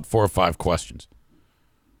sent about 4 or 5 questions.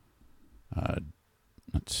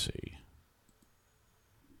 Let's see.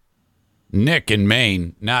 Nick in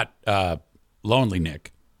Maine, not Lonely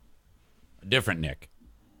Nick, a different Nick,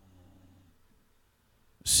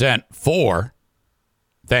 sent 4.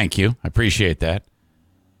 Thank you. I appreciate that.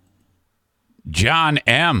 John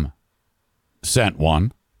M. sent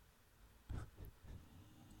one,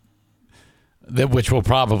 which will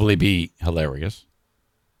probably be hilarious.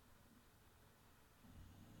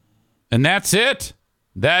 And that's it.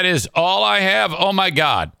 That is all I have. Oh, my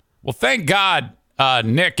God. Well, thank God,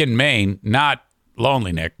 Nick in Maine, not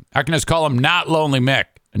Lonely Nick. I can just call him not Lonely Mick.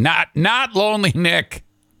 Not Lonely Nick.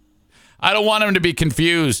 I don't want him to be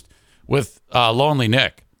confused with Lonely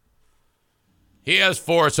Nick. He has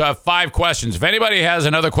 4, so I have 5 questions. If anybody has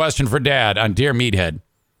another question for Dad on Dear Meathead,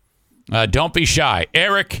 don't be shy.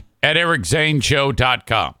 Eric at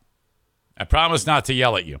ericzaneshow.com. I promise not to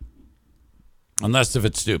yell at you. Unless if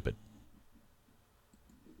it's stupid.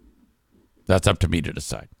 That's up to me to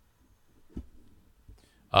decide.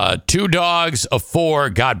 2 dogs of 4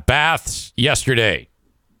 got baths yesterday.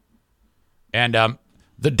 And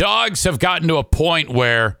the dogs have gotten to a point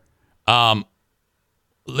where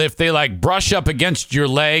if they like brush up against your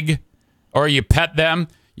leg or you pet them,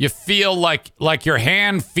 you feel like your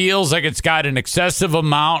hand feels like it's got an excessive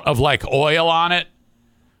amount of like oil on it.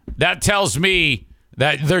 That tells me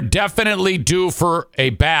that they're definitely due for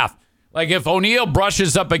a bath. Like if O'Neill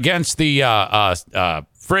brushes up against the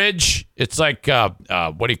fridge, it's like,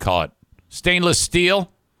 what do you call it? Stainless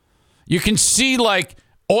steel. You can see like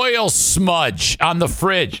oil smudge on the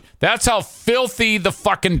fridge. That's how filthy the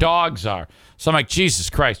fucking dogs are. So I'm like, Jesus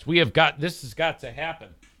Christ, this has got to happen.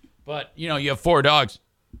 But, you have 4 dogs.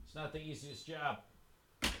 It's not the easiest job.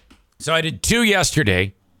 So I did 2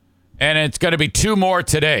 yesterday, and it's going to be 2 more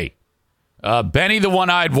today. Benny, the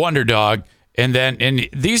one-eyed wonder dog. And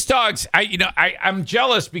these dogs, I'm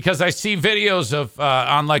jealous because I see videos of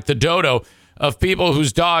on like the Dodo of people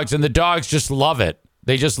whose dogs, and the dogs just love it.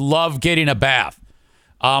 They just love getting a bath.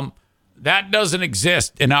 That doesn't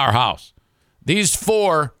exist in our house. These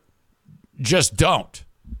 4 just don't.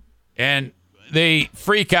 And they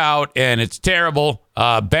freak out, and it's terrible.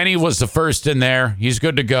 Benny was the first in there. He's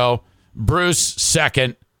good to go. Bruce,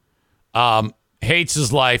 second. Hates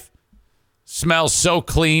his life. Smells so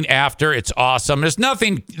clean after. It's awesome. There's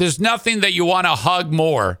nothing that you want to hug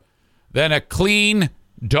more than a clean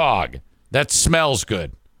dog that smells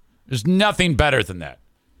good. There's nothing better than that.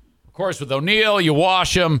 Of course, with O'Neill, you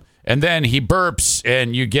wash him, and then he burps,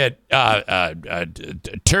 and you get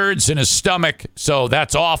turds in his stomach. So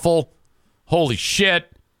that's awful. Holy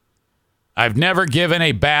shit. I've never given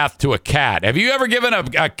a bath to a cat. Have you ever given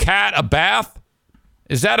a cat a bath?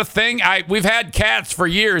 Is that a thing? We've had cats for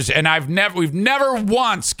years, and we've never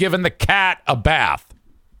once given the cat a bath.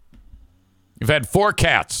 We've had 4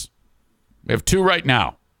 cats. We have 2 right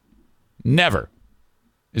now. Never.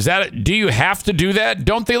 Do you have to do that?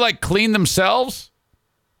 Don't they like clean themselves?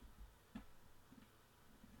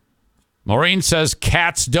 Maureen says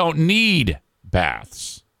cats don't need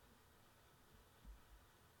baths.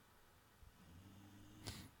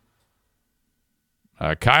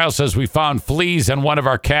 Kyle says we found fleas on one of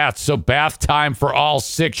our cats, so bath time for all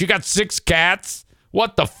 6. You got 6 cats?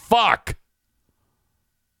 What the fuck?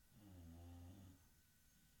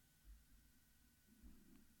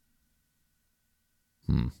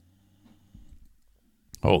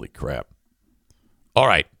 Holy crap. All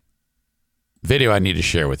right. Video I need to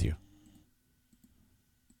share with you.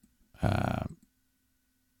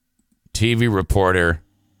 TV reporter,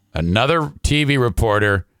 another TV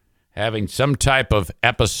reporter having some type of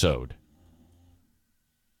episode.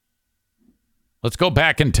 Let's go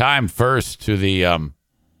back in time first to the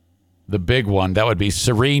big one. That would be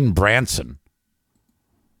Serene Branson.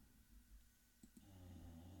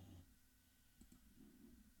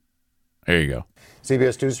 There you go.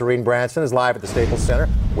 CBS 2's Serene Branson is live at the Staples Center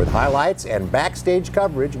with highlights and backstage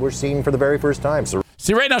coverage we're seeing for the very first time.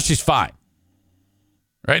 See, right now she's fine.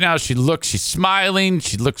 Right now she's smiling.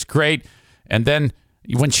 She looks great. And then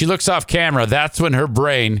when she looks off camera, that's when her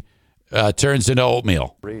brain turns into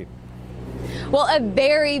oatmeal. Well, a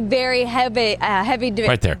very, very heavy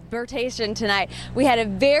right there. Rotation tonight. We had a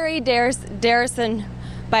very Darrison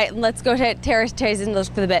bite. Let's go to Terry's and look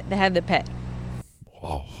for the head of the pit.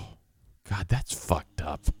 Whoa. God, that's fucked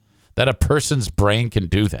up. That a person's brain can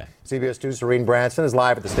do that. CBS 2's Serene Branson is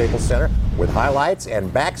live at the Staples Center with highlights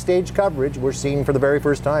and backstage coverage we're seeing for the very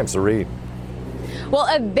first time. Serene. Well,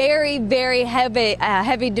 a very, very heavy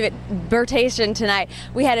rotation tonight.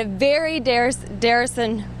 We had a very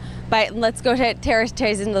Darrison bite. Let's go to Terry's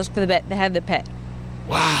and look for the head of the pit.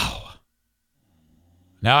 Wow.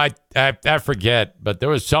 Now I forget, but there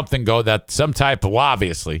was something some type of,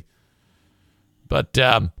 obviously. But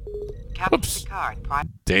whoops. Picard.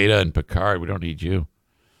 Data and Picard, we don't need you.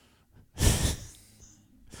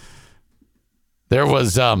 There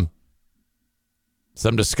was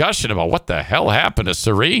some discussion about what the hell happened to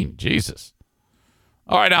Serene. Jesus.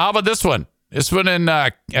 All right, now how about this one? This one in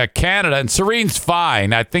Canada, and Serene's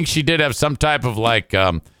fine. I think she did have some type of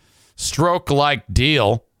stroke-like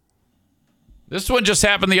deal. This one just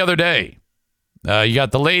happened the other day. You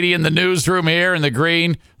got the lady in the newsroom here in the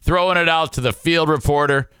green throwing it out to the field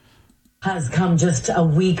reporter. Has come just a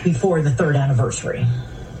week before the 3rd anniversary.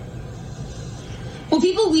 Well,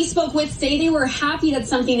 people we spoke with say they were happy that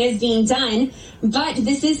something is being done, but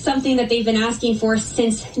this is something that they've been asking for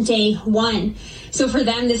since day one. So for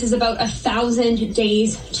them, this is about 1,000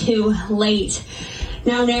 days too late.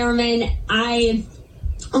 Now, Nariman, I'm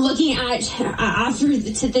looking at after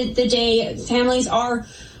the day, families are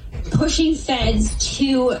pushing the feds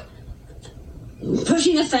to.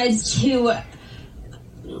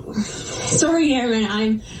 Sorry,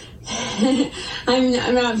 Nariman, I'm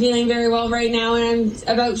not feeling very well right now, and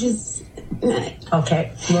I'm about to.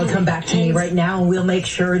 Okay, well, come back to me right now, and we'll make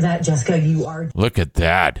sure that, Jessica, you are. Look at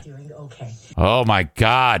that. Doing okay. Oh, my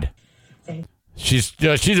God. She's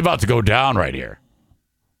about to go down right here.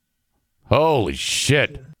 Holy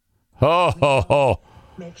shit. Oh.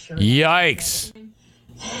 Yikes.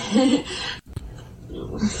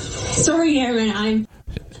 Sorry, Airman, I'm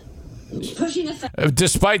pushing the.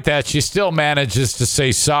 Despite that, she still manages to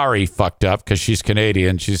say sorry, fucked up, because she's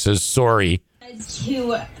Canadian. She says sorry.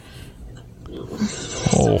 Sorry,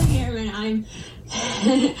 Airman,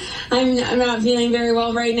 I'm not feeling very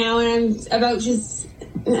well right now, and I'm about to.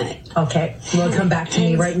 Okay, well, come back to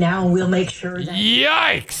me right now, and we'll make sure that.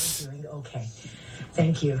 Yikes! Doing okay.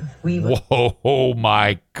 Thank you. Whoa, oh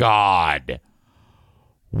my God.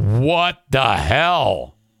 What the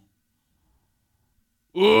hell?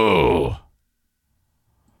 Ooh.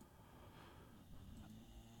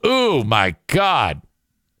 Ooh, my God.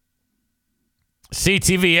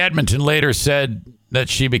 CTV Edmonton later said that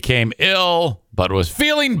she became ill, but was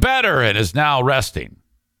feeling better and is now resting.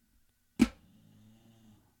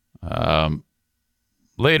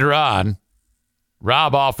 Later on,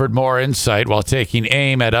 Rob offered more insight while taking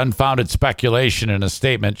aim at unfounded speculation in a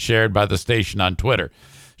statement shared by the station on Twitter.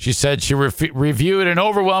 She said she reviewed an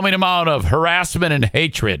overwhelming amount of harassment and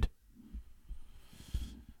hatred.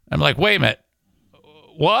 I'm like, wait a minute.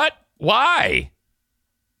 What? Why?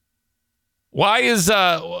 Why is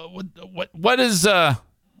why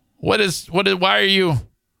are you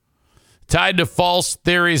tied to false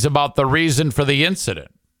theories about the reason for the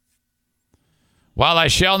incident? While I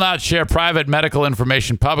shall not share private medical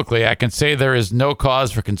information publicly, I can say there is no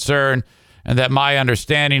cause for concern and that my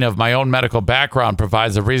understanding of my own medical background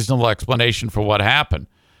provides a reasonable explanation for what happened.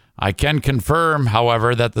 I can confirm,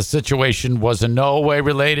 however, that the situation was in no way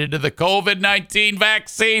related to the COVID-19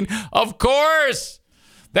 vaccine. Of course,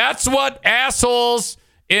 that's what assholes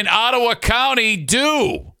in Ottawa County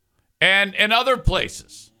do and in other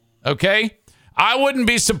places, okay? I wouldn't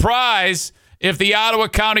be surprised if the Ottawa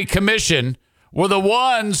County Commission were the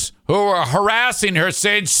ones who were harassing her,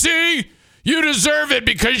 saying, see, you deserve it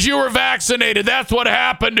because you were vaccinated. That's what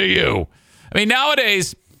happened to you. I mean,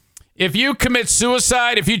 nowadays, if you commit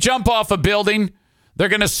suicide, if you jump off a building, they're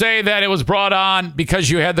going to say that it was brought on because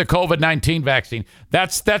you had the COVID-19 vaccine.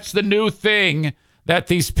 That's the new thing that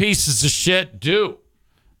these pieces of shit do.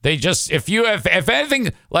 They just, if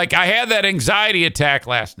anything, like I had that anxiety attack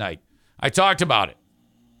last night. I talked about it.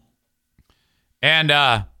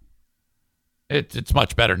 And it's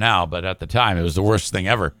much better now, but at the time, it was the worst thing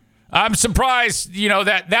ever. I'm surprised,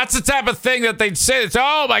 that's the type of thing that they'd say. It's,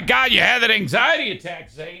 oh, my God, you had that anxiety attack,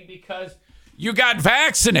 Zane, because you got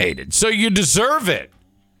vaccinated, so you deserve it.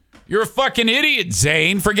 You're a fucking idiot,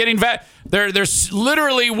 Zane, for getting They're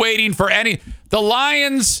literally waiting for The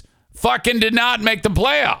Lions fucking did not make the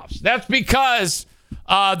playoffs. That's because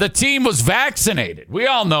the team was vaccinated. We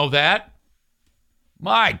all know that.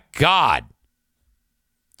 My God.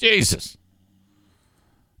 Jesus.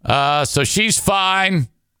 So she's fine.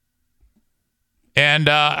 And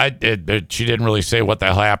she didn't really say what the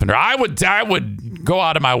hell happened to her. I would go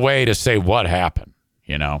out of my way to say what happened,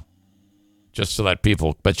 just so that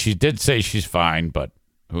people. But she did say she's fine, but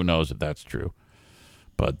who knows if that's true.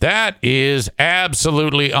 But that is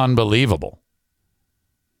absolutely unbelievable.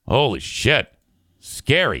 Holy shit.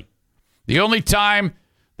 Scary. The only time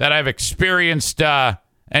that I've experienced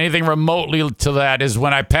anything remotely to that is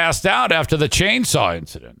when I passed out after the chainsaw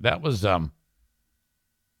incident. That was,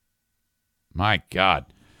 my God.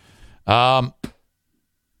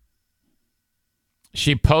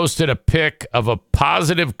 She posted a pic of a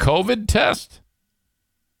positive COVID test.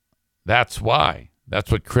 That's why.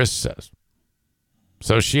 That's what Chris says.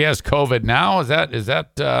 So she has COVID now. Is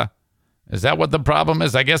that what the problem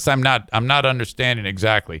is? I guess I'm not understanding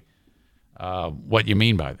exactly what you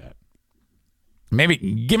mean by that.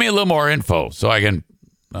 Maybe give me a little more info so I can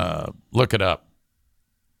look it up.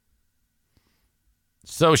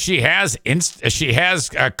 So she has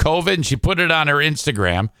COVID and she put it on her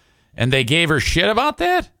Instagram and they gave her shit about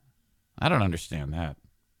that? I don't understand that.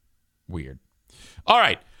 Weird. All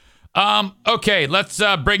right. Okay, let's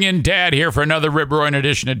bring in Dad here for another rip-roaring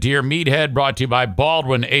edition of Dear Meathead, brought to you by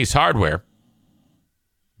Baldwin Ace Hardware.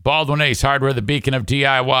 Baldwin Ace Hardware, the beacon of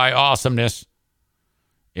DIY awesomeness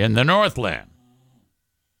in the Northland.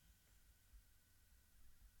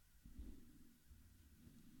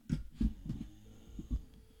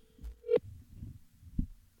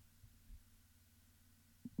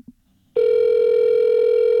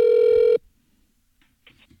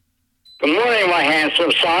 Good morning, my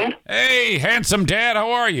handsome son. Hey, handsome Dad,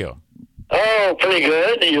 how are you? Oh, pretty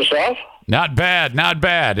good. And yourself? Not bad, not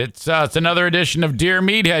bad. It's another edition of Dear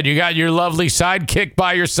Meathead. You got your lovely sidekick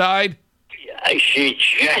by your side? She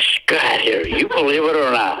just got here. You believe it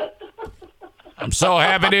or not? I'm so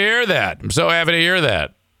happy to hear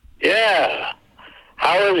that. Yeah.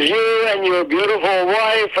 How is you and your beautiful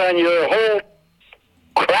wife and your whole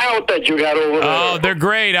crowd that you got over there? Oh, they're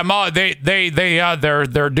great.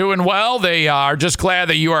 They're doing well. They are just glad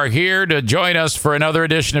that you are here to join us for another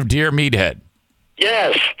edition of Dear Meathead.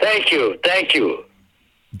 Yes, thank you.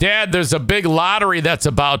 Dad, there's a big lottery that's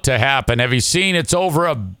about to happen. Have you seen? It's over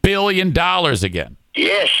 $1 billion again.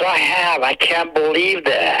 Yes, I have. I can't believe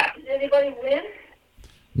that. Did anybody win?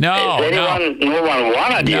 No, no one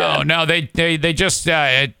won it yet. No, they just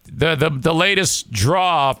the latest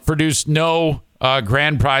draw produced no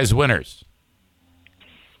grand prize winners.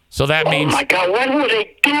 So that means, oh my God, what will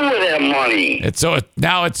they do with that money?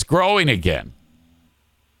 Now it's growing again.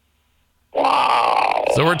 Wow.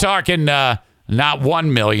 So we're talking not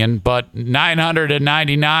 1 million, but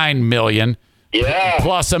 999 million. Yeah.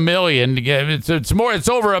 Plus $1 million. It's more. It's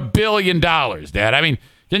over $1 billion, Dad. I mean,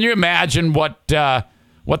 can you imagine what the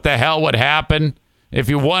hell would happen if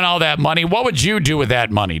you won all that money? What would you do with that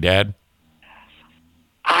money, Dad?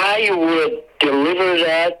 I would deliver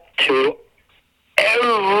that to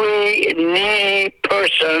every needy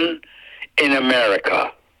person in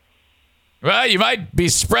America. Well, you might be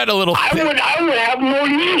spread a little thin. I would have no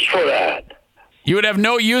use for that. You would have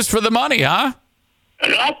no use for the money, huh?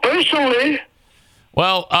 Not personally.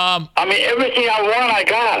 Well, I mean, everything I want, I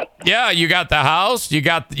got. Yeah, you got the house, you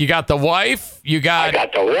got the wife, I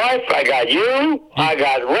got the wife, I got you, I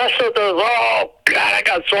got rest of the. Oh God, I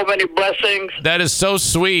got so many blessings. That is so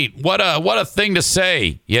sweet. What a thing to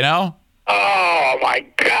say, you know? Oh my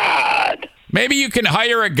God. Maybe you can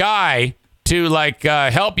hire a guy to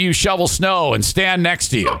help you shovel snow and stand next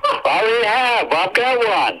to you. I already have. I've got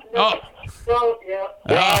one. Oh. Well, yeah.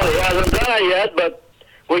 Well, he hasn't done it yet, but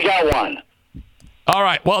we got one. All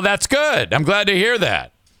right. Well, that's good. I'm glad to hear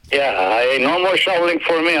that. Yeah, no more shoveling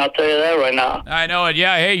for me. I'll tell you that right now. I know it.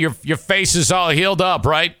 Yeah. Hey, your face is all healed up,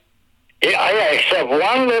 right? Yeah, except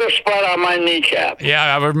one little spot on my kneecap. Yeah,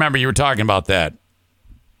 I remember you were talking about that.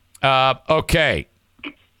 Okay.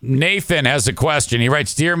 Nathan has a question. He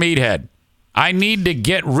writes, Dear Meathead, I need to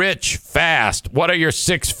get rich fast. What are your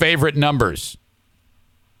 6 favorite numbers?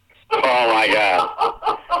 Oh, my God.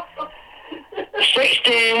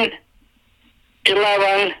 16,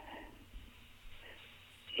 11,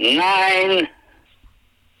 9,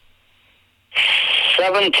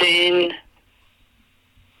 17.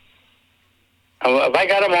 Have I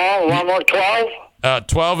got them all? One more, 12?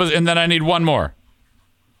 12 is, and then I need one more.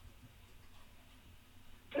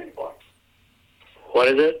 34. What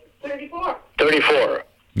is it? 34. 34.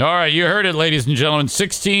 All right, you heard it, ladies and gentlemen.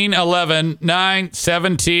 16, 11, 9,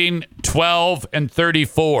 17, 12, and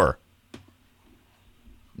 34.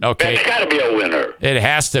 Okay. That's got to be a winner. It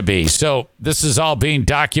has to be. So this is all being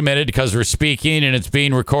documented because we're speaking and it's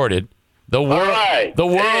being recorded. The world, right.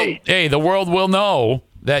 The world will know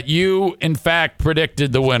that you, in fact,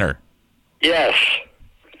 predicted the winner. Yes.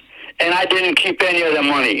 And I didn't keep any of the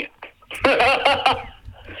money. Well,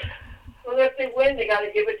 if they win, they got to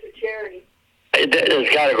give it to charity.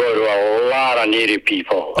 It's got to go to a lot of needy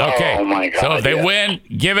people. Okay. Oh, my God. So if they win,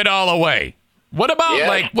 give it all away. What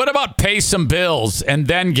about pay some bills and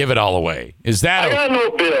then give it all away? Is that? I got no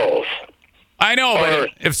bills. I know,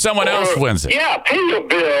 but if someone else wins it. Yeah, pay your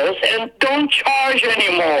bills and don't charge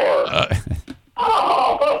anymore.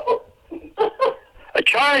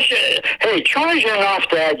 Charge enough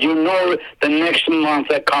that you know the next month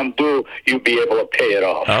that come due, you'll be able to pay it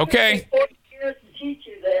off. Okay. 40 years to teach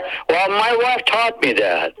you that. Well, my wife taught me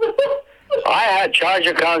that. I had charge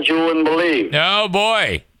accounts you wouldn't believe. Oh,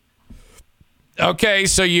 boy. Okay,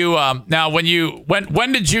 so you now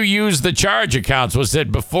when did you use the charge accounts? Was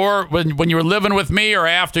it before when you were living with me, or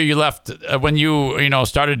after you left when you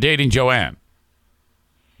started dating Joanne?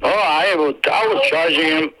 Oh, I was charging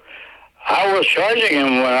him. I was charging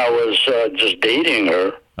him when I was just dating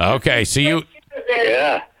her. Okay, so you.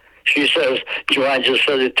 Yeah. She says, Joanne just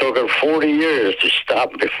says it took her 40 years to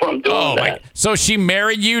stop me from doing that. So she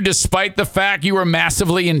married you despite the fact you were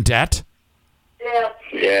massively in debt?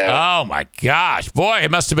 Yeah. Oh, my gosh. Boy,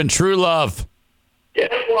 it must have been true love. Yeah.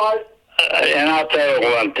 And I'll tell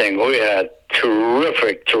you one thing. We had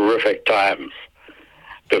terrific times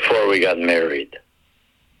before we got married.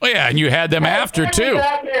 Oh, yeah, and you had them after, too.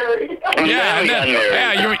 Yeah,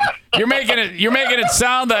 you're making it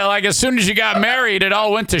sound like as soon as you got married, it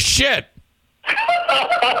all went to shit. Hey,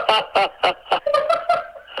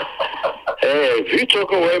 if you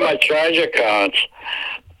took away my charge accounts,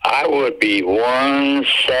 I would be one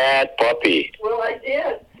sad puppy. Well, I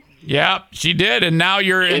did. Yeah, she did, and now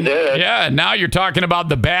you're now you're talking about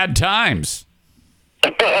the bad times.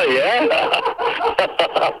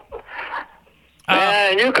 Yeah.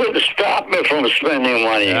 Man, you couldn't stop me from spending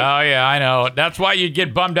money. Oh, yeah, I know. That's why you'd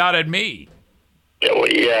get bummed out at me.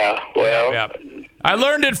 Yeah, well. Yeah. I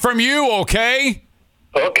learned it from you, okay?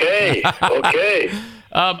 Okay.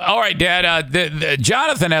 All right, Dad.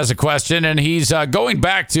 Jonathan has a question, and he's going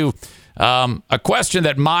back to a question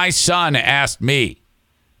that my son asked me.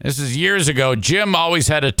 This is years ago. Jim always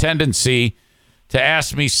had a tendency to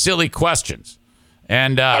ask me silly questions.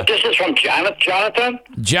 And this is from Jonathan?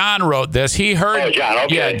 John wrote this. He heard. Oh, John,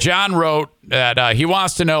 okay. Yeah, John wrote that he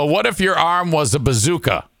wants to know, what if your arm was a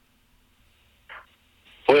bazooka?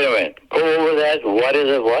 Wait a minute. Go over that. What is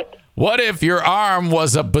it? What? What if your arm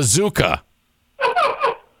was a bazooka?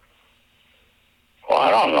 Well,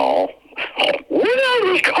 I don't know. When are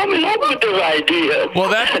we coming up with this idea? Well,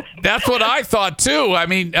 that's what I thought, too. I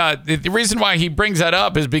mean, the reason why he brings that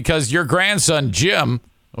up is because your grandson, Jim,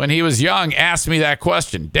 when he was young, asked me that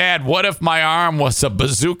question. Dad, what if my arm was a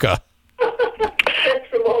bazooka? That's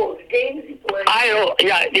the old games he played.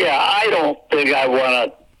 I don't think I want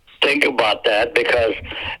to think about that because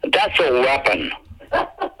that's a weapon.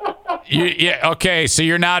 Okay, so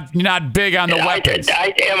you're not big on the weapons.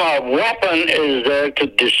 A weapon is there to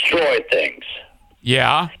destroy things.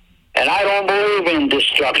 Yeah. And I don't believe in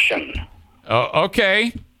destruction. Oh,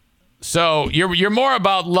 okay. So you're more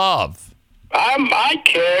about love. I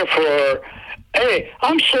care for. Hey,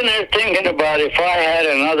 I'm sitting there thinking about if I had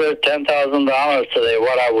another $10,000 today,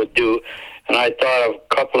 what I would do, and I thought of a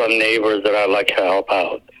couple of neighbors that I'd like to help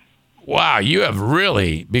out. Wow, you have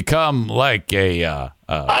really become like a.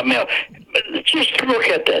 I mean, just look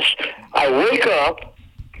at this. I wake up.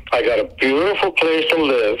 I got a beautiful place to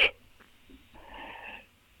live.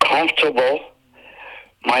 Comfortable.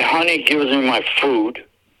 My honey gives me my food.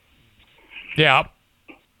 Yeah.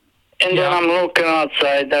 And then I'm looking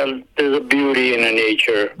outside. There's a beauty in the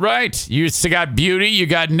nature. Right. You still got beauty. You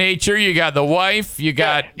got nature. You got the wife. You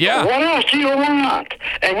got, yeah. What else do you want?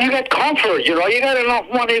 And you got comfort. You got enough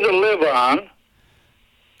money to live on.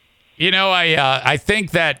 I think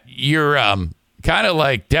that you're kind of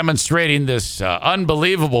like demonstrating this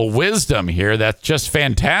unbelievable wisdom here. That's just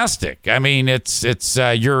fantastic. I mean, it's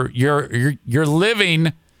you're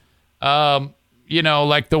living,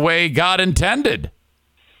 like the way God intended.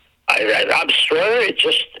 I'm sure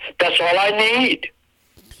that's all I need.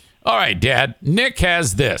 All right, Dad. Nick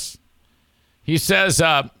has this. He says,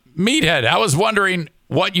 Meathead, I was wondering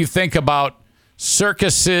what you think about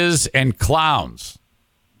circuses and clowns.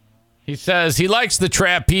 He says he likes the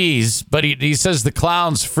trapeze, but he says the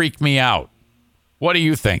clowns freak me out. What do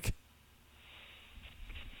you think?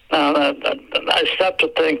 I start to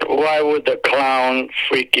think, why would the clown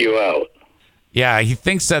freak you out? Yeah, he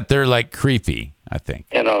thinks that they're like creepy, I think.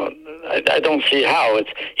 I don't see how.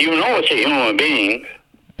 It's a human being.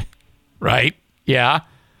 Right, yeah.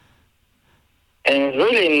 And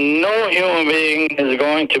really, no human being is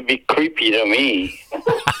going to be creepy to me.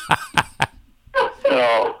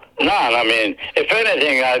 None. I mean, if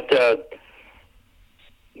anything, I'd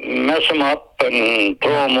mess them up and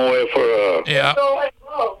throw them away for a... Yeah. No,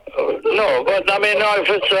 but I mean, no. If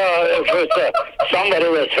it's somebody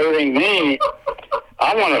that's hurting me,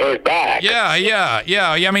 I want to hurt back. Yeah.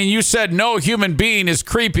 I mean, you said no human being is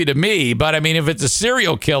creepy to me, but I mean, if it's a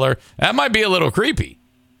serial killer, that might be a little creepy.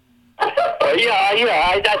 I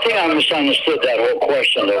think I misunderstood that whole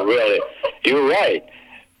question. Though, really, you're right.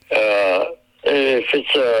 If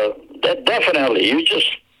it's definitely, you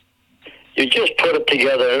just put it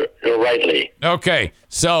together rightly. Okay,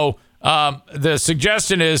 so The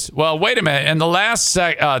suggestion is, well, wait a minute. In the last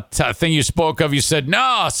thing you spoke of, you said,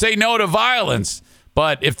 no, say no to violence.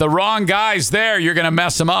 But if the wrong guy's there, you're going to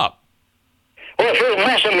mess him up. Well, if you're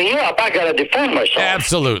messing me up, I got to defend myself.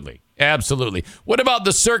 Absolutely. Absolutely. What about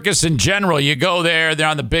the circus in general? You go there, they're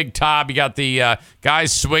on the big top. You got the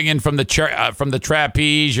guys swinging from the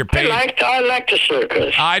trapeze. You're paid. I like the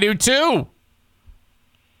circus. I do too.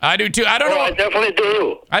 I don't know. I definitely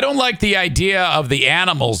do. I don't like the idea of the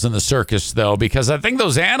animals in the circus, though, because I think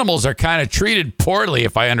those animals are kind of treated poorly,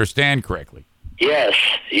 if I understand correctly. Yes,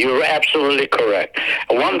 you're absolutely correct.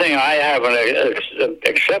 One thing, I have an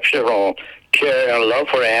exceptional care and love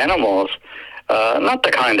for animals. Not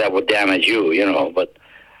the kind that would damage you, but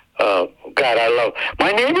God, I love.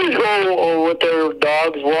 My neighbors go with their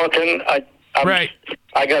dogs walking.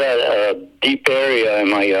 I got a deep area in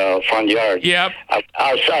my front yard. Yep.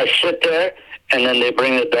 I sit there, and then they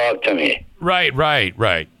bring the dog to me. Right.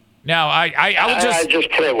 Now, I just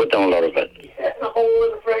play with them a little bit. Set in a hole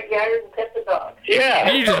in the front yard and pet the dog.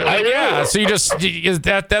 Yeah. So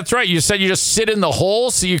that's right. You said you just sit in the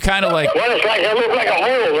hole, so you kind of like. Well, it looks like a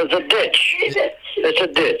hole. It's a ditch. It's a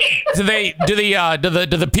ditch. Do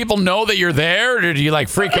the people know that you're there, or do you like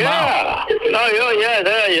freak them out?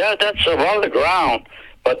 Yeah. That's above the ground,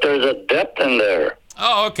 but there's a depth in there.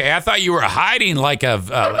 Oh, okay. I thought you were hiding like a.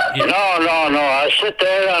 No. I sit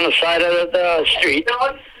there on the side of the street.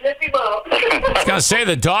 I was gonna say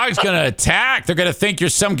the dog's gonna attack. They're gonna think you're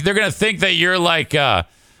They're gonna think that you're like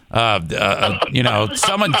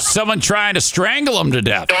someone trying to strangle them to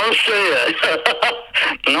death. Don't say it.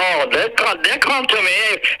 No, they come to me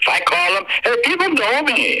if I call them. Hey, people know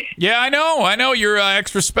me. Yeah, I know. You're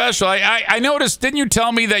extra special. I noticed. Didn't you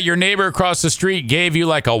tell me that your neighbor across the street gave you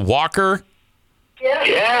like a walker?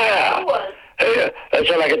 Yeah. That's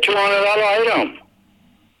like a $200 item.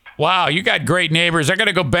 Wow, you got great neighbors. I got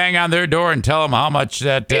to go bang on their door and tell them how much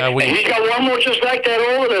that we. He's got one more just like that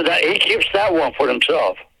over there. He keeps that one for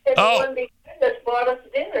himself. And the one that bought us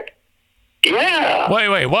dinner. Yeah.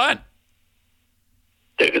 Wait, what?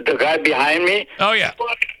 The guy behind me? Oh, yeah.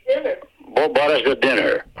 Bought us dinner. Bought us the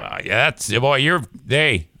dinner. Yeah,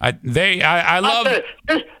 I love. This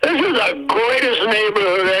is the greatest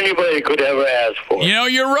neighborhood anybody could ever ask for.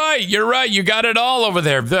 You're right. You got it all over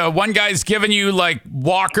there. The one guy's giving you like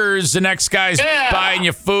walkers. The next guy's buying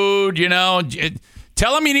you food.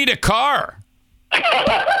 Tell him you need a car.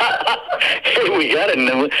 Hey, we got a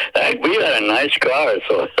nice car,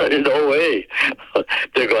 so there's no way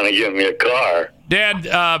they're going to give me a car.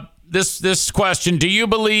 Dad, this question: do you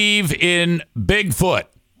believe in Bigfoot?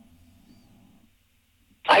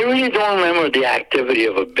 I really don't remember the activity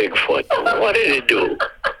of a Bigfoot. What did it do?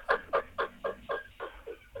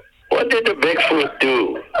 What did the Bigfoot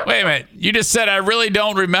do? Wait a minute. You just said I really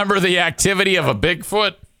don't remember the activity of a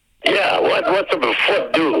Bigfoot? Yeah, what's a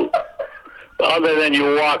Bigfoot do? Other than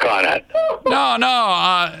you walk on it. No.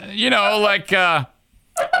 You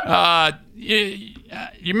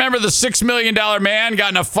remember the $6 million man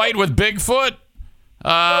got in a fight with Bigfoot?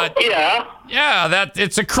 Yeah. Yeah,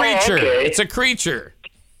 it's a creature. Oh, okay. It's a creature.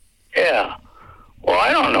 Yeah. Well,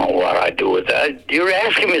 I don't know what I do with that. You're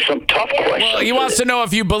asking me some tough questions. Well, he wants to know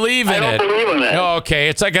if you believe in it. I don't believe in it. Oh, okay.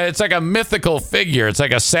 It's like a mythical figure. It's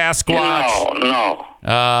like a Sasquatch. No.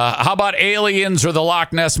 How about aliens or the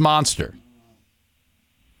Loch Ness Monster?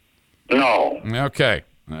 No. Okay.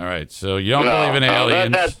 All right. So you don't believe in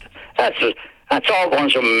aliens. That's all a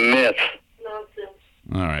bunch of myth. Nonsense.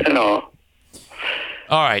 All right.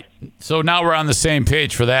 All right. So now we're on the same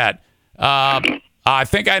page for that. I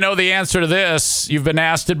think I know the answer to this. You've been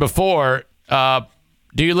asked it before. Do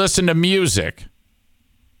you listen to music?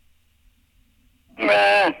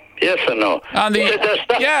 Yes and no. I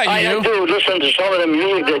do listen to some of the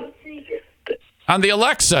music on the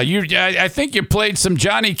Alexa. I think you played some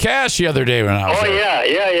Johnny Cash the other day when I was there.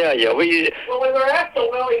 Yeah. We were after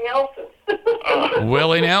Willie Nelson.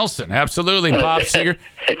 Willie Nelson, absolutely. Bob Seger.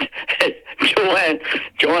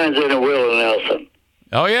 Joanne's in a Willie Nelson.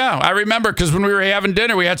 Oh, yeah. I remember because when we were having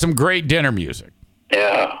dinner, we had some great dinner music.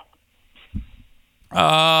 Yeah.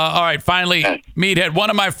 All right. Finally, Meathead, one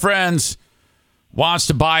of my friends wants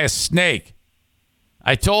to buy a snake.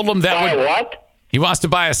 I told him that Buy what? He wants to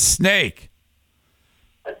buy a snake.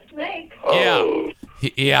 A snake? Oh.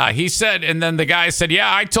 Yeah. He said, and then the guy said,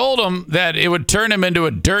 yeah, I told him that it would turn him into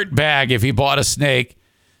a dirt bag if he bought a snake.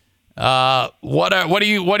 What do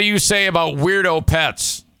you say about weirdo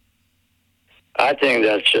pets? I think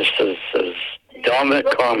that's just as dumb a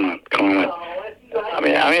comment. I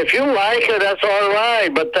mean, if you like it, that's all right.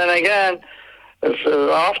 But then again, it's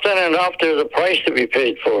often enough there's a price to be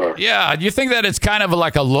paid for. Yeah. Do you think that it's kind of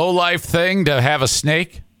like a low-life thing to have a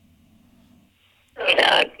snake?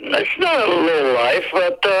 It's not a low life,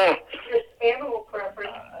 but Just animal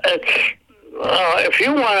preference. it's if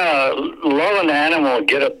you want to love an animal,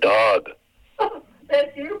 get a dog.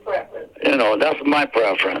 That's your preference. That's my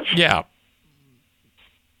preference. Yeah.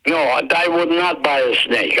 No, I would not buy a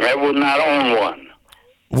snake. I would not own one.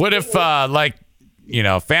 What if, a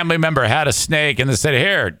family member had a snake and they said,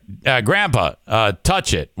 "Here, Grandpa,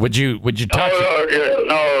 touch it." Would you touch it?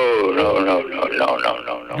 No.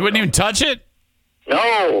 You wouldn't even touch it?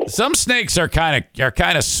 No. Some snakes are kind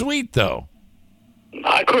of sweet, though.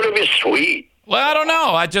 How could it be sweet? Well, I don't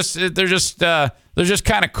know. They're just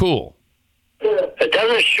kind of cool. It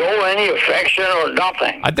doesn't show any affection or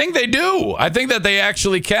nothing. I think they do. I think that they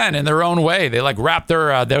actually can in their own way. They wrap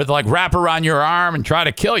wrap around your arm and try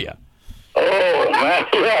to kill you. Oh, man,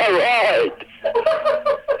 right.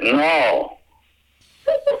 No.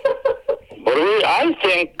 But I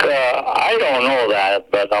think, I don't know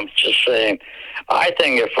that, but I'm just saying, I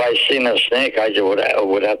think if I seen a snake, I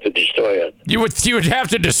would have to destroy it. You would have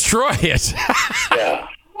to destroy it. Yeah.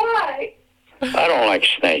 Why? I don't like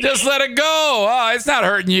snakes. Just let it go. Oh, it's not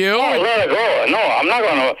hurting you. Oh, let it go. No, I'm not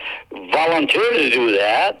going to volunteer to do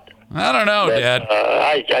that. I don't know, Dad.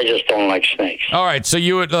 I just don't like snakes. All right, so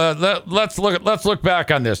you would let's look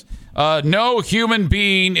back on this. No human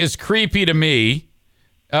being is creepy to me.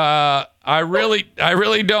 I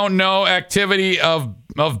really don't know activity of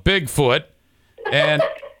Bigfoot, and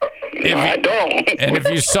I don't. And if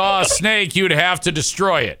you saw a snake, you'd have to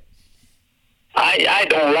destroy it. I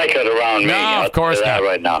don't like it around me. No, of course not.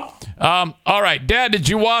 Right now. All right, Dad, did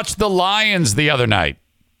you watch the Lions the other night?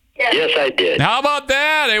 Yes, I did. How about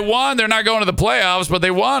that? They won. They're not going to the playoffs, but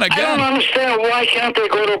they won again. I don't understand why can't they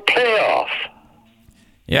go to playoff?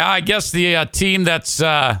 Yeah, I guess the team that's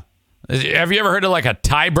have you ever heard of like a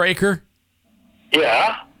tiebreaker?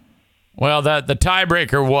 Yeah. Well, the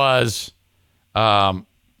tiebreaker was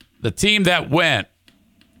the team that went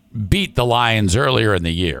beat the Lions earlier in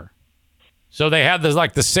the year. So they had this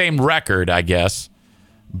like the same record, I guess.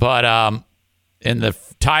 But in the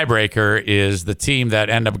tiebreaker is the team that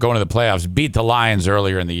ended up going to the playoffs beat the Lions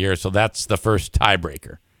earlier in the year. So that's the first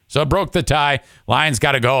tiebreaker. So it broke the tie. Lions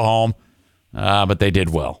got to go home, but they did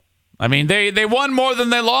well. I mean, they won more than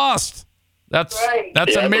they lost. That's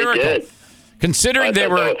a miracle. They did. Considering they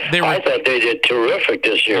were. I thought they did terrific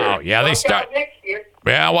this year. Oh yeah, they start next year.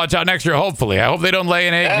 Yeah, watch out next year. Hopefully, I hope they don't lay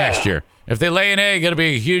an egg next year. If they lay an egg, it'll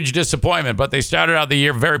be a huge disappointment. But they started out the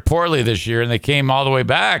year very poorly this year, and they came all the way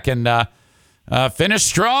back and finished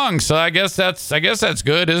strong. So I guess that's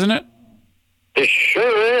good, isn't it? It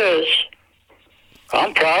sure is.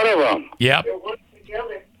 I'm proud of them. Yep. They're working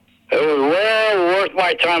together. It was well worth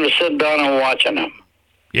my time to sit down and watching them.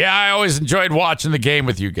 Yeah, I always enjoyed watching the game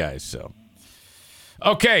with you guys. So.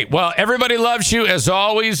 Okay, well, everybody loves you as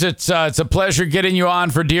always. It's a pleasure getting you on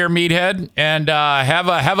for Dear Meathead, and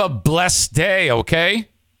have a blessed day. Okay?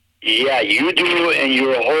 Yeah, you do, and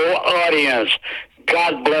your whole audience.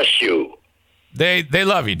 God bless you. They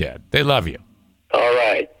love you, Dad. They love you. All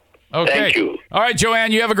right. Okay. Thank you. All right,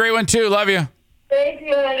 Joanne, you have a great one too. Love you. Thank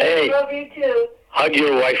you, and Hey. I love you too. Hug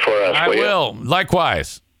your wife for us. I will.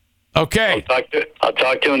 Likewise. Okay. I'll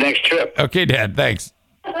talk to you next trip. Okay, Dad. Thanks.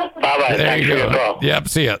 Bye-bye. There Thanks you for your go. call. Yep,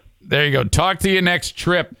 see ya. There you go. Talk to you next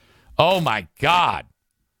trip. Oh, my God.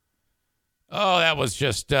 Oh, that was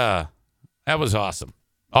just, that was awesome.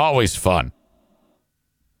 Always fun.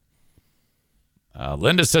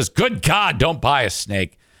 Linda says, good God, don't buy a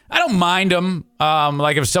snake. I don't mind them.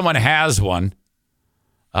 Like if someone has one,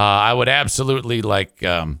 I would absolutely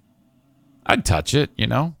I'd touch it, you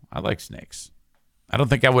know? I like snakes. I don't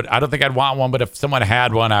think I'd want one, but if someone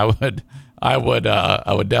had one, I would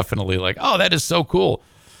definitely oh, that is so cool.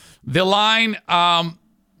 The line,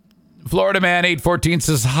 Florida Man 814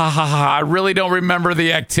 says, ha ha ha, I really don't remember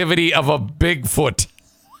the activity of a Bigfoot.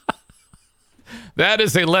 That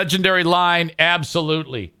is a legendary line.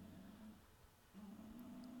 Absolutely.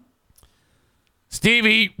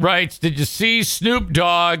 Stevie writes, did you see Snoop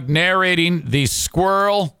Dogg narrating the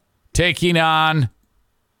squirrel taking on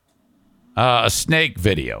a snake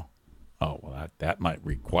video? Oh, well, that might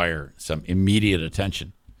require some immediate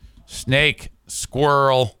attention. Snake,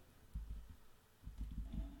 squirrel,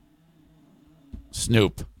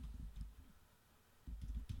 Snoop.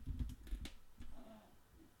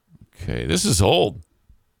 Okay, this is old.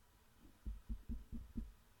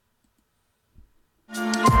 Give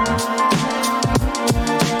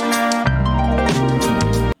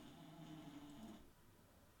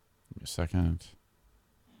me a second.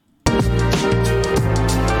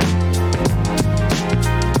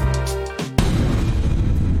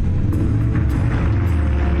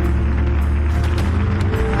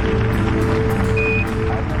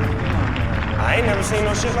 seen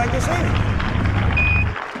no shit like this either.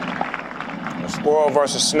 A squirrel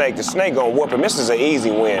versus snake. The snake gonna whoop him. This is an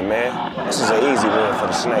easy win, man. This is an easy win for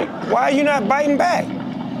the snake. Why are you not biting back?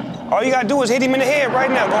 All you gotta do is hit him in the head right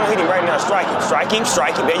now. Go on, hit him right now. Strike him. Strike him.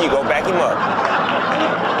 Strike him. There you go. Back him up.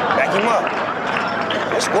 Back him up.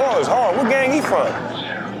 That squirrel is hard. What gang he from?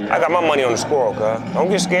 I got my money on the squirrel, cuz. Don't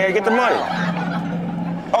get scared. Get the money.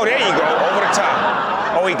 Oh, there you go. Over the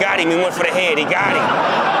top. Oh, he got him. He went for the head. He got him.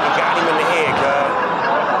 He got him in the head, cuz.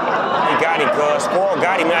 He got him, cuz. Squirrel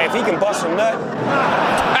got him. Now, if he can bust a nut, he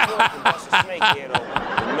can bust a snake head open.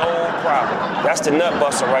 No problem. That's the nut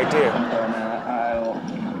buster right there.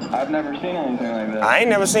 I've never seen anything like that. I ain't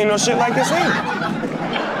never seen no shit like this either.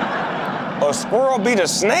 A squirrel beat a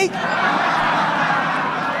snake?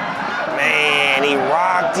 Man, he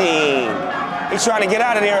rocked him. He's trying to get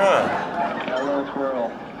out of there, huh? That little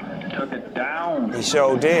squirrel took it down. He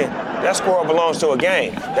sure did. That squirrel belongs to a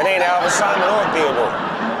gang. That ain't Alvin Simon or Theodore.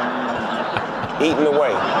 Eating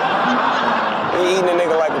away. He eating a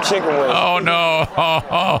nigga like a chicken wing. Oh, no.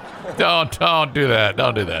 Oh. Don't do that.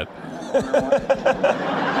 Don't do that.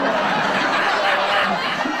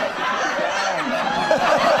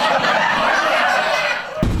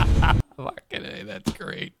 Fucking A, that's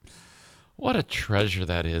great. What a treasure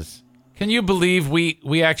that is. Can you believe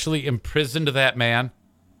we actually imprisoned that man?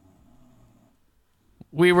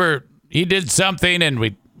 He did something and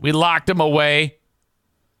we locked him away.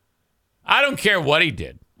 I don't care what he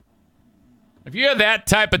did. If you have that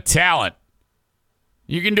type of talent,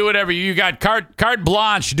 you can do whatever. You got carte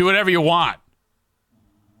blanche, do whatever you want.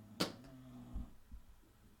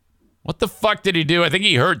 What the fuck did he do? I think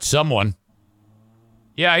he hurt someone.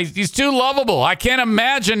 Yeah, he's too lovable. I can't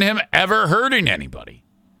imagine him ever hurting anybody.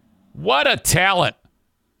 What a talent.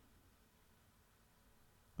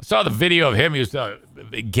 I saw the video of him. He was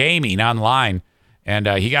gaming online, and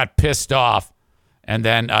he got pissed off and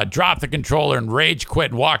then dropped the controller and rage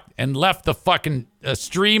quit and walked and left the fucking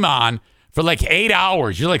stream on for like 8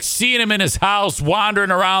 hours. You're like seeing him in his house,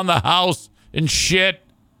 wandering around the house and shit.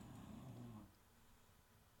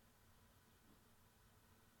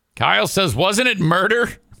 Kyle says, wasn't it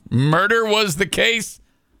murder? Murder was the case?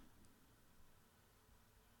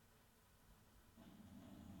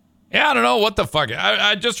 Yeah, I don't know what the fuck.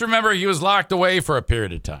 I just remember he was locked away for a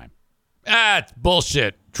period of time. It's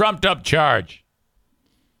bullshit. Trumped up charge.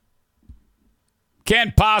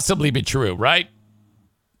 Can't possibly be true, right?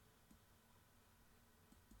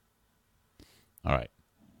 All right.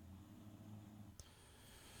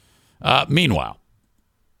 Meanwhile,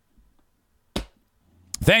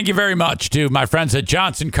 thank you very much to my friends at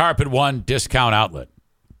Johnson Carpet One Discount Outlet.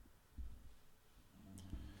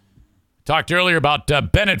 Talked earlier about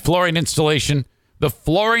Bennett flooring installation. The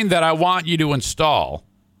flooring that I want you to install,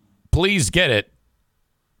 please get it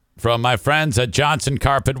from my friends at Johnson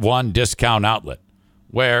Carpet One Discount Outlet,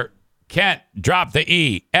 where Kent, drop the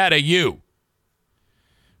E, add a U,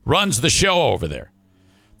 runs the show over there.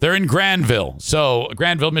 They're in Granville,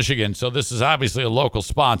 Michigan. So this is obviously a local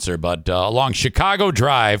sponsor, but along Chicago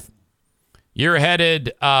Drive, you're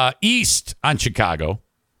headed east on Chicago.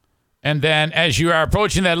 And then as you are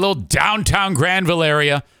approaching that little downtown Granville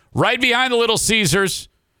area, right behind the Little Caesars,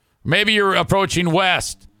 maybe you're approaching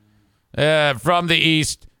west from the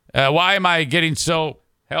east. Why am I getting so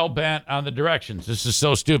hell-bent on the directions? This is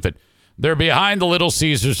so stupid. They're behind the Little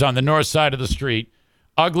Caesars on the north side of the street.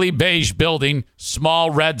 Ugly beige building, small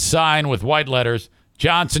red sign with white letters.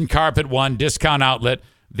 Johnson Carpet One Discount Outlet,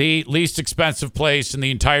 the least expensive place in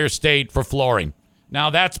the entire state for flooring. Now,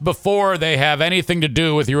 that's before they have anything to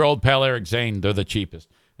do with your old pal Eric Zane. They're the cheapest.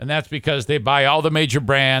 And that's because they buy all the major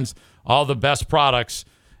brands, all the best products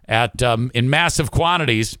at in massive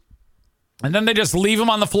quantities. And then they just leave them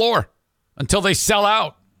on the floor until they sell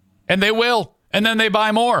out. And they will. And then they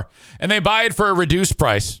buy more. And they buy it for a reduced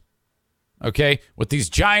price. Okay, with these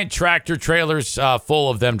giant tractor trailers full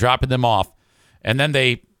of them, dropping them off. And then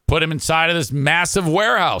they put them inside of this massive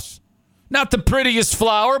warehouse. Not the prettiest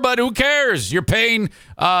flower, but who cares? You're paying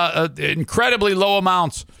incredibly low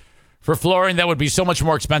amounts for flooring that would be so much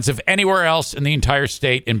more expensive anywhere else in the entire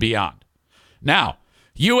state and beyond. Now,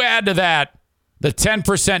 you add to that the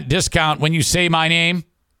 10% discount when you say my name,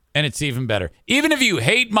 and it's even better. Even if you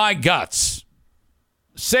hate my guts,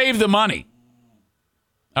 save the money.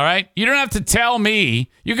 All right? You don't have to tell me.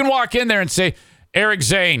 You can walk in there and say, Eric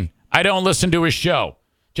Zane, I don't listen to his show.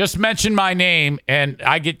 Just mention my name, and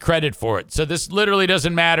I get credit for it. So this literally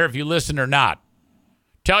doesn't matter if you listen or not.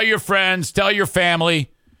 Tell your friends, tell your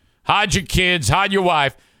family, hide your kids, hide your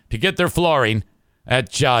wife to get their flooring at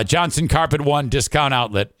Johnson Carpet One Discount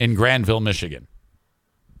Outlet in Granville, Michigan.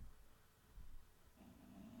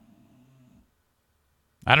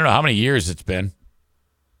 I don't know how many years it's been.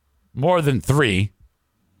 More than 3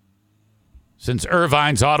 since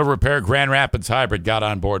Irvine's Auto Repair Grand Rapids Hybrid got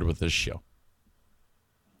on board with this show.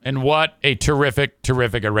 And what a terrific,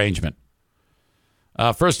 terrific arrangement.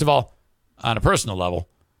 First of all, on a personal level,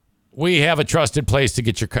 we have a trusted place to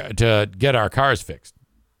get our cars fixed.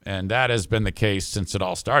 And that has been the case since it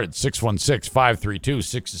all started.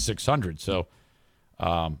 616-532-6600. So,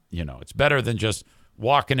 it's better than just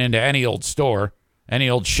walking into any old store, any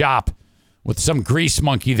old shop with some grease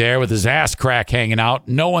monkey there with his ass crack hanging out.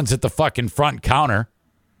 No one's at the fucking front counter.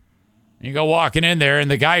 You go walking in there, and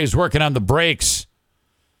the guy who's working on the brakes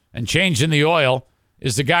and changing the oil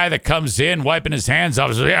is the guy that comes in wiping his hands off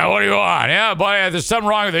and says, yeah, what do you want? Yeah, boy, there's something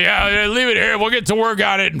wrong with it. Yeah, leave it here. We'll get to work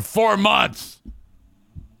on it in 4 months.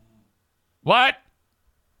 What?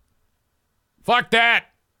 Fuck that.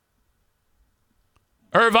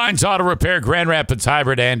 Irvine's Auto Repair, Grand Rapids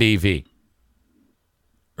Hybrid and EV.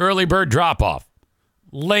 Early bird drop-off.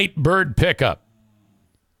 Late bird pickup.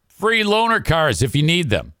 Free loaner cars if you need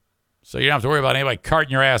them. So you don't have to worry about anybody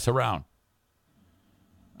carting your ass around.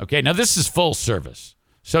 Okay, now this is full service.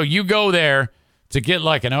 So you go there to get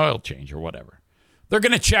like an oil change or whatever. They're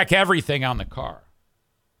going to check everything on the car.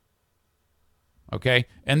 Okay?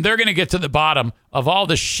 And they're going to get to the bottom of all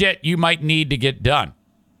the shit you might need to get done.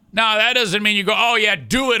 Now, that doesn't mean you go, oh, yeah,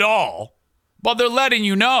 do it all. Well, they're letting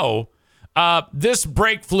you know this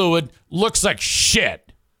brake fluid looks like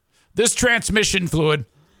shit. This transmission fluid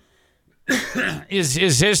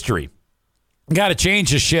is history. You got to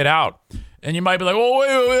change this shit out. And you might be like, oh, wait,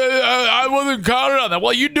 I wasn't counting on that.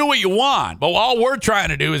 Well, you do what you want. But all we're trying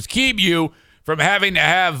to do is keep you from having to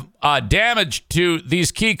have damage to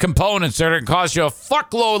these key components that are going to cost you a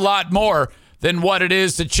fuckload lot more than what it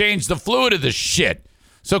is to change the fluid of this shit.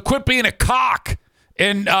 So quit being a cock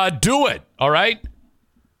and do it, all right?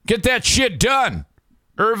 Get that shit done.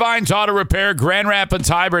 Irvine's Auto Repair, Grand Rapids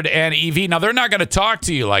Hybrid, and EV. Now, they're not going to talk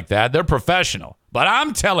to you like that. They're professional. But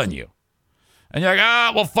I'm telling you. And you're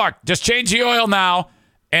like, well, fuck. Just change the oil now,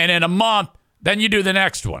 and in a month, then you do the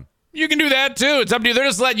next one. You can do that, too. It's up to you. They're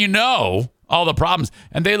just letting you know all the problems.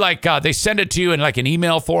 And they they send it to you in like an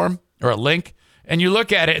email form or a link, and you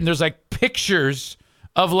look at it, and there's like pictures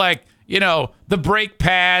of the brake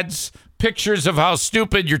pads, pictures of how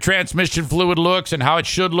stupid your transmission fluid looks and how it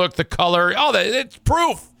should look, the color. Oh, it's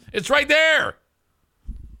proof. It's right there.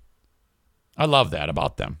 I love that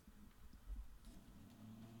about them.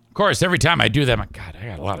 Of course, every time I do that, I'm like, God, I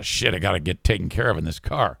got a lot of shit I got to get taken care of in this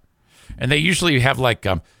car. And they usually have like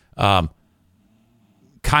kind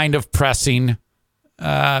of pressing.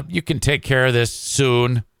 You can take care of this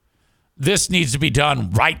soon. This needs to be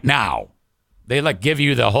done right now. They give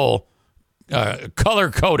you the whole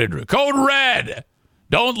color-coded. Code red.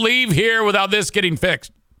 Don't leave here without this getting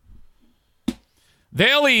fixed.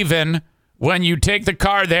 They'll even, when you take the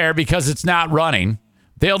car there because it's not running,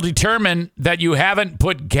 they'll determine that you haven't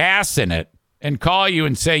put gas in it and call you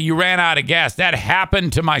and say, you ran out of gas. That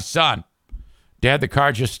happened to my son. Dad, the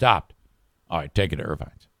car just stopped. All right, take it to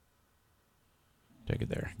Irvine's. Take it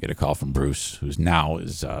there. Get a call from Bruce, who's now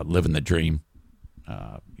is living the dream.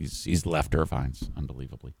 He's left Irvine's,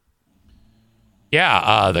 unbelievably.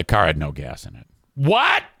 Yeah, the car had no gas in it.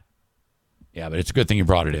 What? Yeah, but it's a good thing you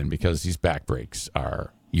brought it in because these back brakes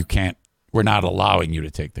we're not allowing you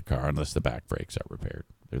to take the car unless the back brakes are repaired.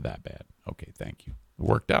 They're that bad. Okay, thank you. It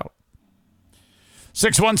worked out.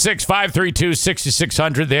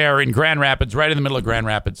 616-532-6600. They are in Grand Rapids, right in the middle of Grand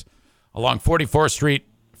Rapids, along 44th Street,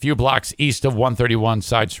 a few blocks east of 131,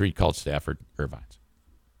 side street called Stafford, Irvine's.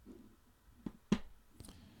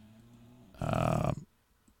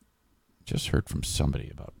 Just heard from somebody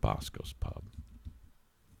about Bosco's Pub.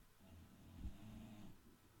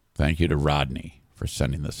 Thank you to Rodney for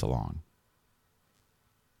sending this along.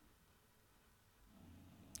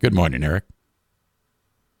 Good morning, Eric.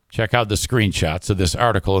 Check out the screenshots of this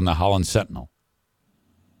article in the Holland Sentinel.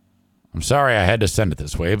 I'm sorry I had to send it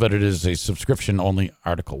this way, but it is a subscription-only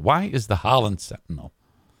article. Why is the Holland Sentinel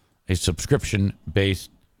a subscription-based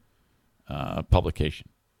publication?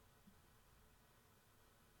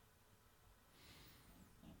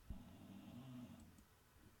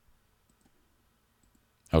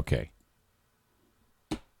 Okay.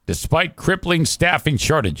 Despite crippling staffing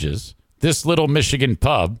shortages, this little Michigan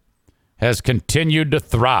pub has continued to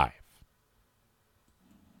thrive.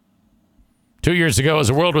 2 years ago, as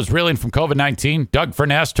the world was reeling from COVID-19, Doug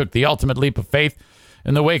Furness took the ultimate leap of faith.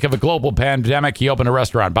 In the wake of a global pandemic, he opened a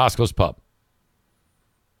restaurant, Bosco's Pub.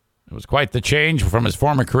 It was quite the change from his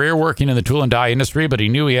former career working in the tool and die industry, but he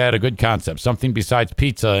knew he had a good concept, something besides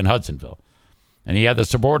pizza in Hudsonville. And he had the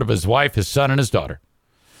support of his wife, his son, and his daughter.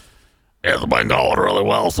 It's been going really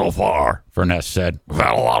well so far, Furness said. We've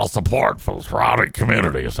had a lot of support from the surrounding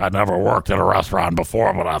communities. I never worked at a restaurant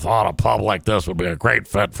before, but I thought a pub like this would be a great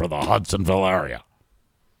fit for the Hudsonville area.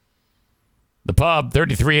 The pub,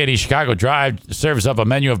 3380 Chicago Drive, serves up a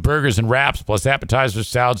menu of burgers and wraps, plus appetizers,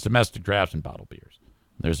 salads, domestic drafts, and bottled beers.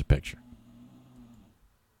 There's a picture.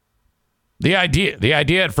 The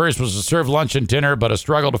idea at first was to serve lunch and dinner, but a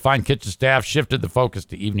struggle to find kitchen staff shifted the focus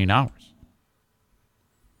to evening hours.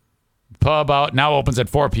 The pub now opens at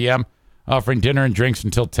 4 p.m., offering dinner and drinks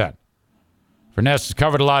until 10. Furness has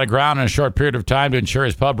covered a lot of ground in a short period of time to ensure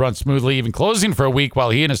his pub runs smoothly, even closing for a week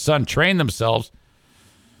while he and his son train themselves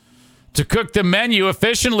to cook the menu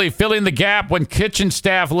efficiently, filling the gap when kitchen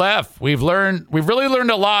staff left. We've really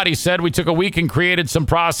learned a lot, he said. We took a week and created some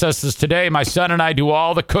processes today. My son and I do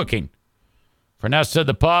all the cooking. Furness said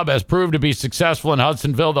the pub has proved to be successful in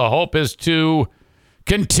Hudsonville. The hope is to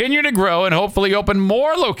continue to grow and hopefully open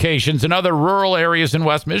more locations in other rural areas in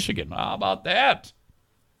West Michigan. How about that?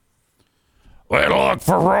 We look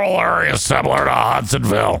for rural areas similar to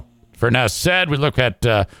Hudsonville, Furness said. We look at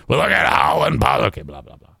Holland. Okay, blah,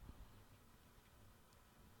 blah, blah.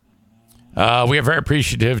 We are very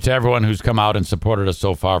appreciative to everyone who's come out and supported us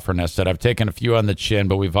so far, Furness said. I've taken a few on the chin,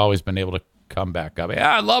 but we've always been able to come back up.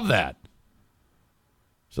 Yeah, I love that.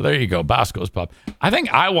 So there you go, Bosco's Pub. I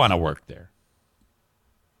think I want to work there.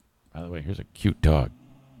 By the way, here's a cute dog.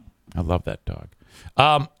 I love that dog.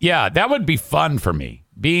 Yeah, that would be fun for me,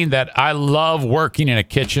 being that I love working in a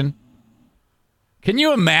kitchen. Can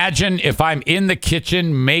you imagine if I'm in the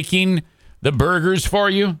kitchen making the burgers for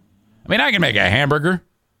you? I mean, I can make a hamburger.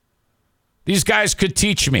 These guys could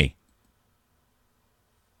teach me.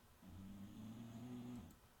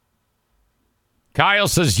 Kyle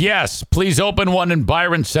says, yes, please open one in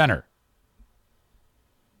Byron Center.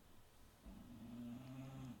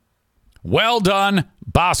 Well done,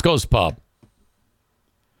 Bosco's Pub.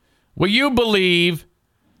 Will you believe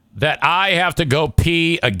that I have to go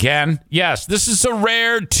pee again? Yes, this is a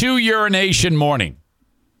rare 2-urination morning.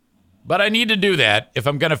 But I need to do that if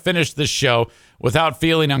I'm going to finish this show without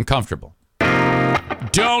feeling uncomfortable.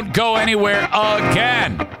 Don't go anywhere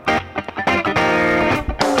again.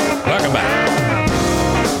 Welcome back.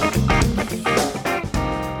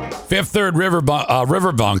 Fifth Third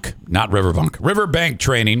Riverbank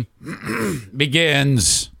training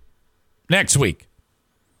begins next week.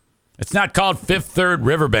 It's not called Fifth Third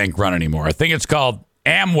Riverbank Run anymore. I think it's called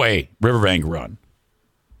Amway Riverbank Run.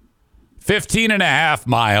 15.5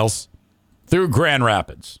 miles through Grand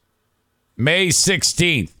Rapids. May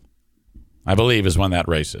 16th, I believe, is when that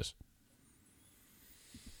race is.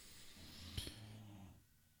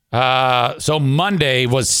 So Monday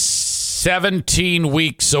was 17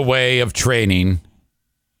 weeks away of training.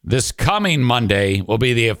 This coming Monday will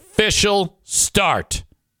be the official start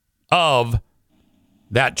of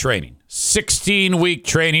that training. 16-week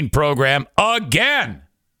training program again.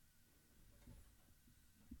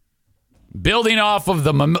 Building off of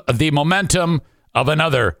the momentum of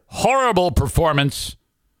another horrible performance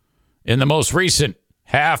in the most recent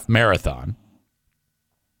half marathon.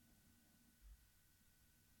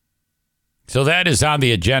 So that is on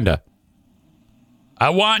the agenda. I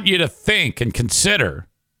want you to think and consider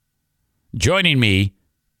joining me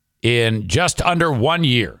in just under 1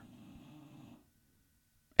 year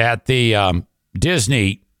at the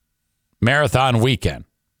Disney Marathon weekend.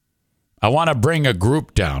 I want to bring a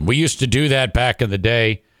group down. We used to do that back in the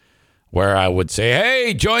day where I would say,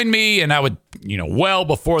 hey, join me. And I would, well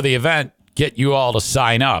before the event, get you all to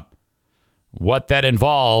sign up. What that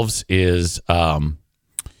involves is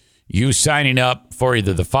you signing up for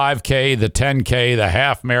either the 5K, the 10K, the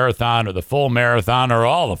half marathon, or the full marathon, or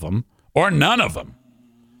all of them, or none of them.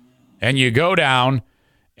 And you go down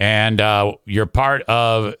and you're part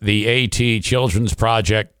of the AT Children's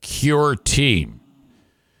Project Cure team.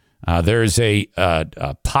 There's a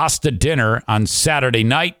pasta dinner on Saturday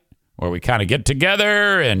night where we kind of get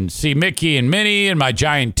together and see Mickey and Minnie, and my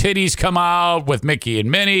giant titties come out with Mickey and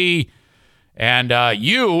Minnie. And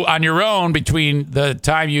you, on your own, between the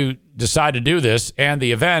time you decide to do this and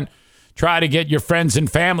the event, try to get your friends and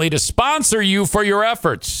family to sponsor you for your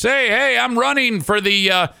efforts. Say, hey, I'm running for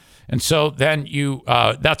the... and so then you...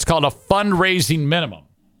 that's called a fundraising minimum.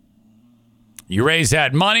 You raise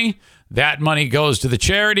that money goes to the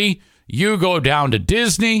charity. You go down to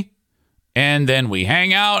Disney, and then we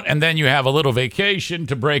hang out, and then you have a little vacation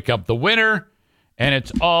to break up the winter, and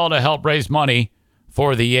it's all to help raise money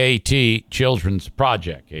for the AT Children's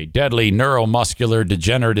Project, a deadly neuromuscular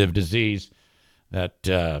degenerative disease that,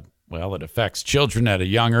 it affects children at a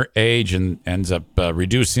younger age and ends up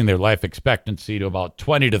reducing their life expectancy to about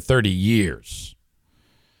 20 to 30 years.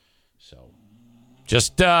 So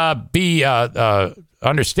Just be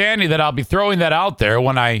understanding that I'll be throwing that out there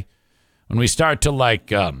when we start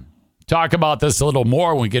to talk about this a little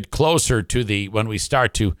more when we get closer to when we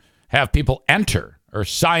start to have people enter or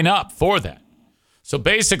sign up for that. So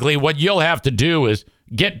basically what you'll have to do is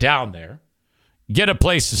get down there, get a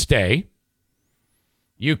place to stay.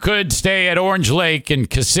 You could stay at Orange Lake in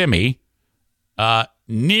Kissimmee,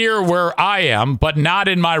 near where I am, but not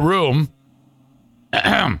in my room.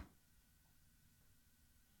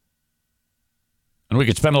 And we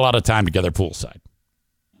could spend a lot of time together poolside.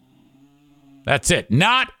 That's it.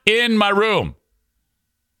 Not in my room.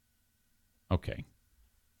 Okay.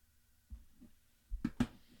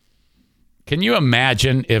 Can you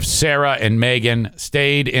imagine if Sarah and Megan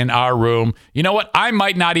stayed in our room? You know what? I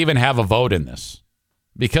might not even have a vote in this.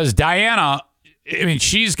 Because Diana, I mean,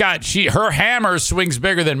 her hammer swings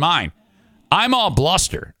bigger than mine. I'm all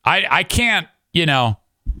bluster. I can't,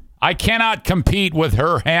 I cannot compete with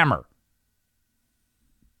her hammer.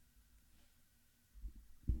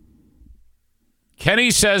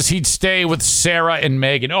 Kenny says he'd stay with Sarah and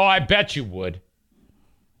Megan. Oh, I bet you would.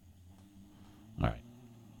 All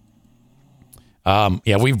right.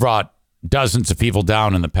 Yeah, we've brought dozens of people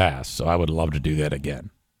down in the past, so I would love to do that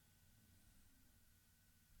again.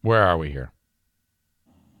 Where are we here?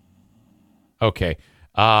 Okay.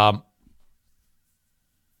 We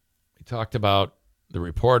talked about the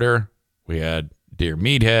reporter. We had Dear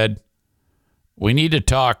Meathead. We need to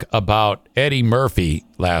talk about Eddie Murphy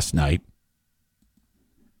last night.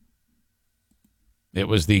 It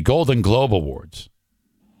was the Golden Globe Awards.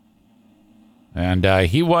 And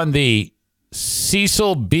he won the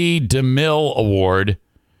Cecil B. DeMille Award.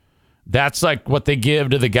 That's like what they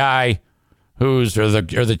give to the guy or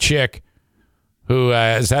the chick who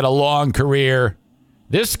has had a long career.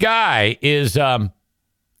 This guy is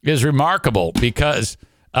remarkable because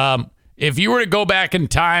if you were to go back in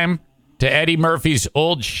time to Eddie Murphy's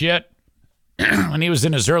old shit when he was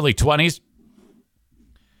in his early 20s,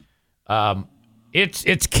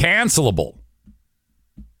 it's cancelable.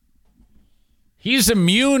 He's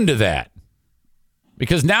immune to that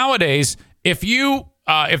because nowadays, if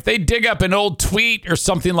they dig up an old tweet or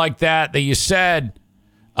something like that you said,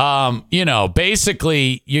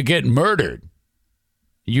 basically you get murdered.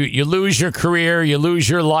 You lose your career, you lose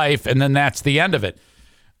your life, and then that's the end of it.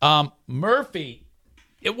 Murphy,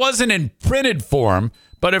 it wasn't in printed form,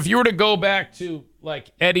 but if you were to go back to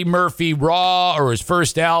like Eddie Murphy Raw or his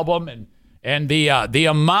first album and the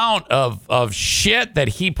amount of shit that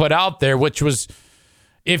he put out there, which was,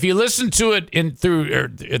 if you listen to it through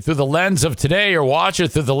the lens of today or watch it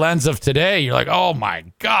through the lens of today, you're like, oh my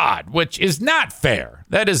God, which is not fair.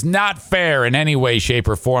 That is not fair in any way, shape,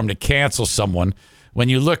 or form to cancel someone when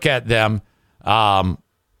you look at them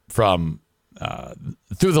from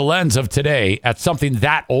through the lens of today at something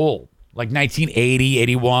that old, like 1980,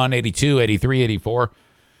 81, 82, 83, 84.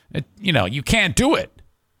 You can't do it.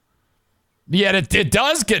 Yet it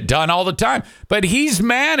does get done all the time. But he's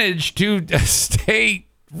managed to stay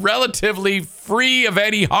relatively free of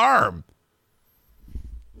any harm.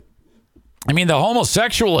 I mean, the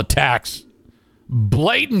homosexual attacks,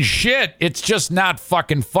 blatant shit. It's just not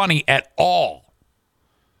fucking funny at all.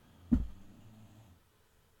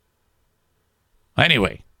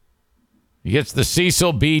 Anyway, he gets the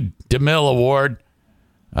Cecil B. DeMille Award.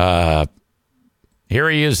 Here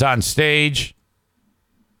he is on stage,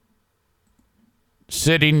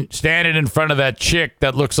 standing in front of that chick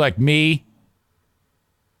that looks like me.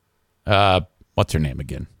 What's her name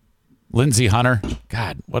again? Lindsay Hunter.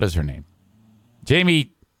 God, what is her name?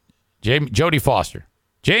 Jodie Foster.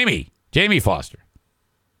 Jamie Foster.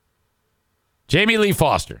 Jamie Lee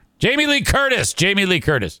Foster. Jamie Lee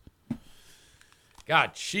Curtis.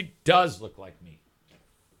 God, she does look like me.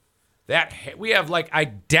 We have like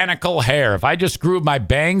identical hair. If I just grew my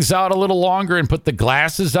bangs out a little longer and put the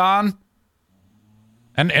glasses on,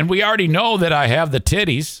 and we already know that I have the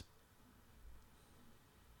titties.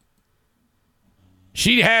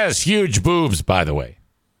 She has huge boobs, by the way.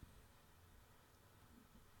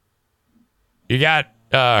 You got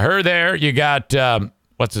her there. You got,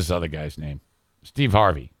 what's this other guy's name? Steve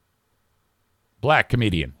Harvey. Black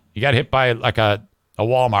comedian. You got hit by like a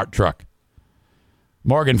Walmart truck.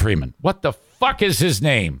 Morgan Freeman. What the fuck is his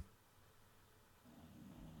name?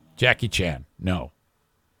 Jackie Chan. No.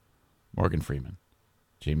 Morgan Freeman.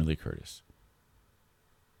 Jamie Lee Curtis.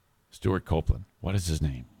 Stuart Copeland. What is his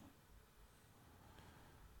name?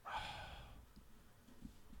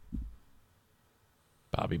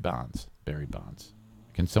 Bobby Bonds. Barry Bonds.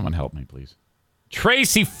 Can someone help me, please?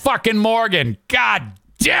 Tracy fucking Morgan. God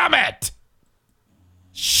damn it.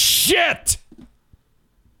 Shit.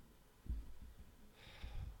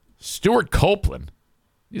 Stuart Copeland.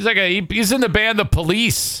 He's like he's in the band The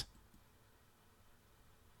Police.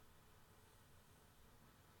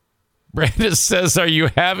 Brandon says, "Are you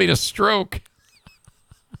having a stroke?"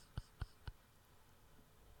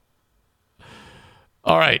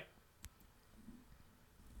 All right.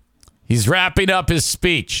 He's wrapping up his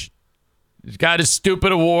speech. He's got his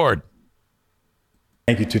stupid award.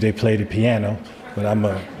 Thank you. Today played the piano, but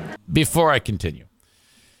Before I continue,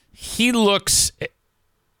 he looks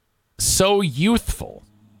so youthful.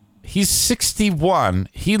 He's 61.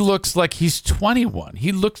 He looks like he's 21.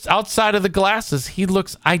 He looks, outside of the glasses, he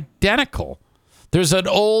looks identical. There's an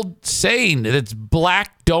old saying that it's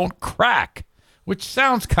black don't crack, which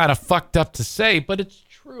sounds kind of fucked up to say, but it's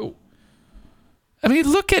true. I mean,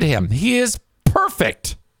 look at him. He is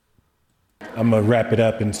perfect. I'm going to wrap it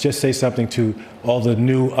up and just say something to all the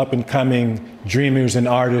new up-and-coming dreamers and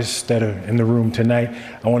artists that are in the room tonight.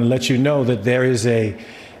 I want to let you know that there is a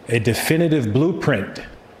definitive blueprint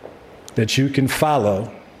that you can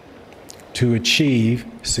follow to achieve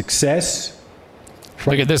success.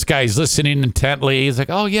 Look at this guy. He's listening intently. He's like,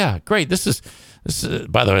 oh, yeah, great. This is,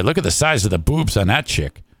 by the way, look at the size of the boobs on that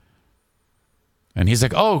chick. And he's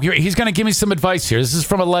like, oh, he's going to give me some advice here. This is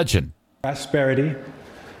from a legend. Prosperity,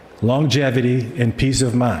 longevity, and peace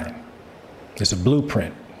of mind. It's a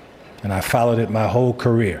blueprint, and I followed it my whole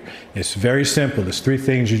career. It's very simple. There's three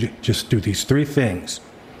things. You just do these three things.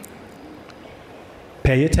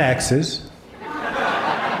 Pay your taxes,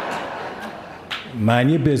 mind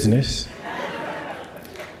your business,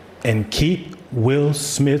 and keep Will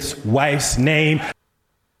Smith's wife's name.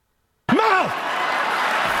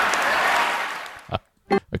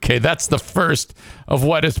 Okay, that's the first of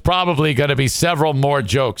what is probably going to be several more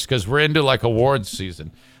jokes because we're into like awards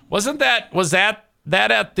season. Was that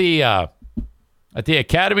at the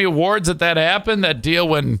Academy Awards that happened? That deal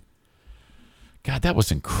when, God, that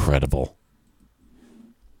was incredible.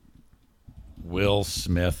 Will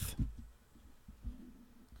Smith.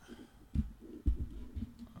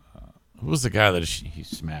 Who was the guy that he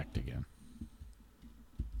smacked again?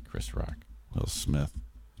 Chris Rock. Will Smith.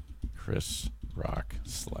 Chris Rock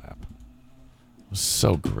slap. It was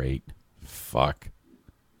so great. Fuck.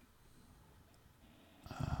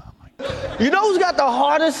 Oh my God. You know who's got the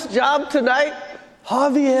hardest job tonight?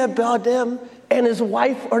 Javier Bardem and his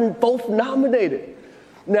wife are both nominated.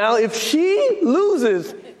 Now, if she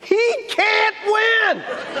loses, he can't win.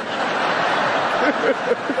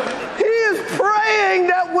 He is praying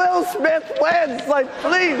that Will Smith wins. Like,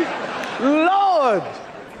 please, Lord.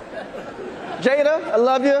 Jada, I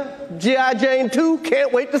love you. G.I. Jane 2,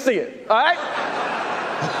 can't wait to see it. All right?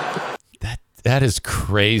 That is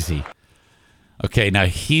crazy. Okay, now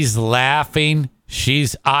he's laughing.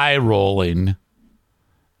 She's eye rolling.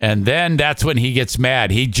 And then that's when he gets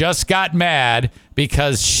mad. He just got mad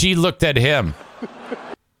because she looked at him.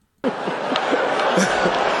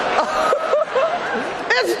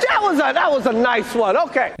 That was a nice one.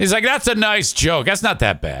 Okay. He's like, that's a nice joke. That's not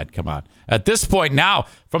that bad. Come on. At this point now,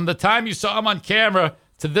 from the time you saw him on camera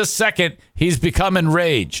to this second, he's become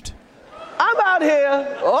enraged. I'm out here.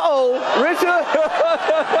 Richard.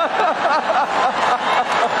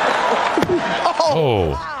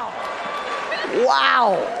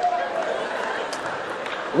 Wow.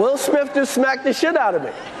 Will Smith just smacked the shit out of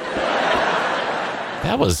me.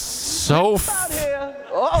 That was so...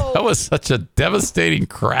 That was such a devastating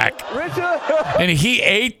crack. Richard. And he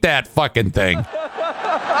ate that fucking thing.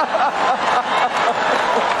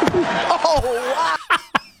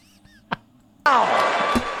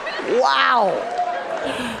 Wow.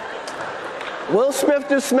 Will Smith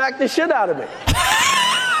just smacked the shit out of me.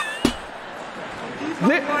 Keep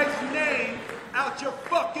my wife's name out your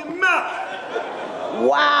fucking mouth.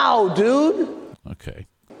 Wow, dude. Okay.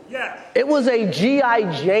 Yes. It was a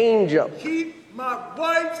G.I. Jane joke. Keep my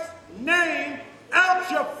wife's name out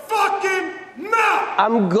your fucking mouth.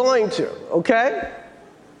 I'm going to, okay?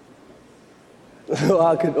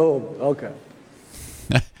 Okay.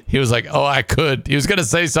 He was like, I could. He was going to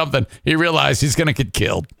say something. He realized he's going to get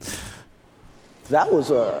killed. That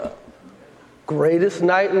was a greatest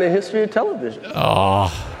night in the history of television. Oh,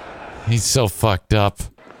 he's so fucked up.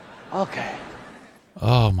 Okay.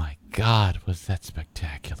 Oh, my God. Was that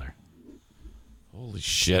spectacular? Holy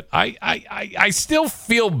shit. I still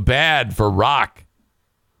feel bad for Rock.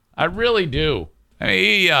 I really do. I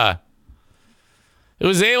mean, he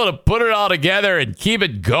was able to put it all together and keep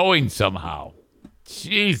it going somehow.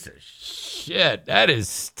 Jesus shit. That is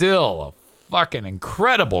still a fucking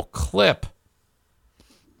incredible clip.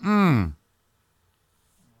 Damn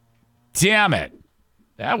it.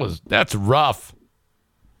 That's rough.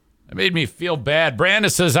 It made me feel bad. Brandon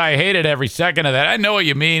says I hated every second of that. I know what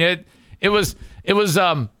you mean. It was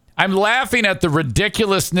I'm laughing at the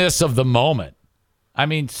ridiculousness of the moment. I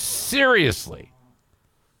mean, seriously.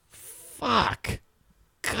 Fuck.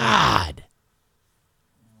 God.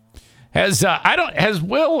 Has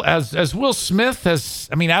Will Smith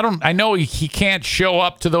I know he can't show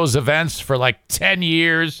up to those events for like 10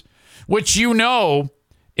 years, which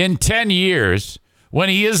in 10 years when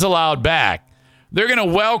he is allowed back, they're going to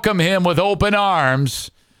welcome him with open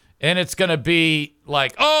arms, and it's going to be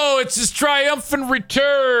like, oh, it's his triumphant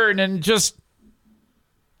return, and just,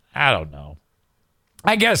 I don't know.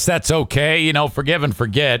 I guess that's okay, forgive and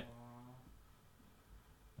forget.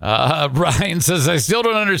 Ryan says, I still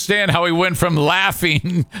don't understand how he went from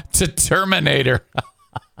laughing to Terminator.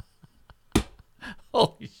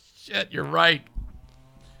 Holy shit, you're right.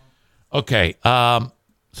 Okay, so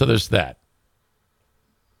there's that.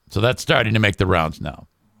 So that's starting to make the rounds now.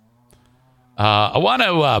 I want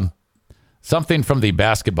to, something from the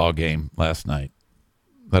basketball game last night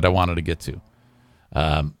that I wanted to get to.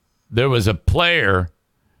 There was a player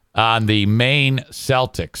on the Maine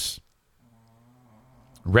Celtics,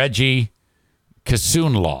 Reggie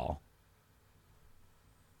Kasunlaw.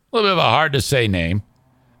 A little bit of a hard to say name,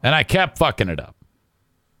 and I kept fucking it up.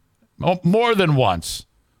 More than once,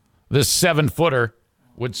 this 7-footer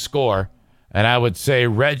would score, and I would say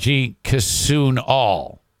Reggie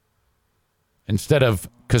Kasunlaw instead of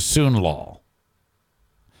Kasunlaw.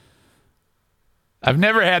 I've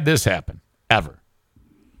never had this happen, ever.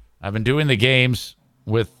 I've been doing the games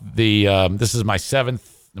with the, this is my 7th,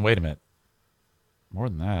 wait a minute. More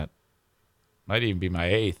than that. Might even be my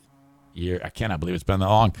 8th year. I cannot believe it's been that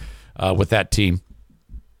long with that team.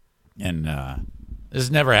 And this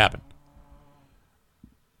has never happened.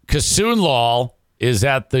 Kasunlaw is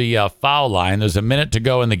at the foul line. There's a minute to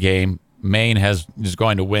go in the game. Maine is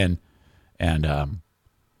going to win. And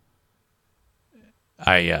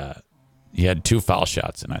he had 2 foul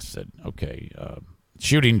shots. And I said, okay,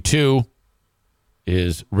 shooting 2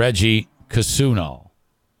 is Reggie Kasunlaw.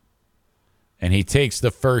 And he takes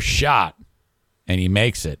the first shot, and he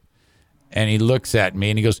makes it. And he looks at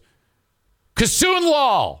me, and he goes,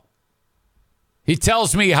 Kasunlaw! He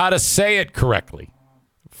tells me how to say it correctly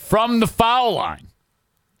from the foul line.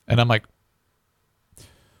 And I'm like,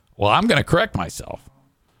 well, I'm going to correct myself.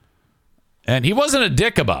 And he wasn't a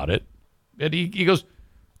dick about it. And he goes,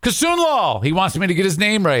 Kasunlaw! He wants me to get his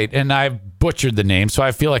name right. And I butchered the name, so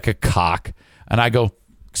I feel like a cock. And I go,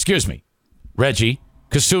 excuse me, Reggie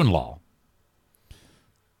Kasunlaw.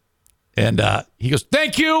 And he goes,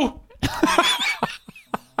 thank you.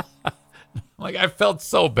 Like, I felt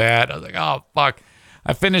so bad. I was like, oh, fuck.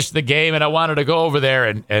 I finished the game, and I wanted to go over there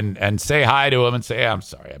and say hi to him and say, hey, I'm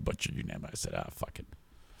sorry, I butchered your name. I said, fuck it.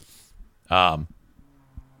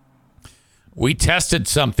 We tested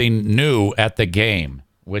something new at the game,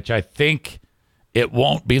 which I think it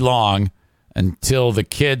won't be long until the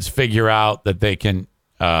kids figure out that they can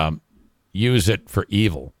use it for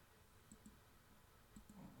evil.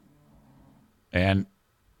 And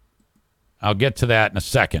I'll get to that in a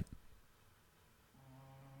second.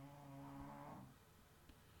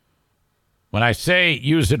 When I say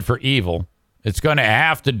use it for evil, it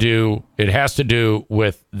has to do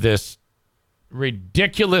with this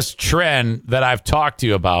ridiculous trend that I've talked to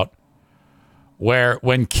you about, where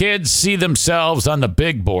when kids see themselves on the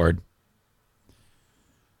big board,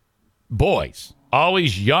 boys,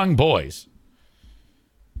 always young boys,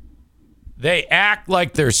 they act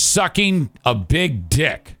like they're sucking a big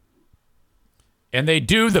dick. And they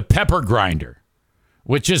do the Peppergrinder,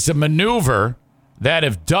 which is a maneuver that,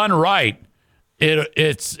 if done right,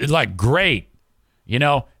 it's like great,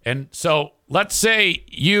 And so let's say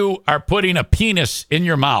you are putting a penis in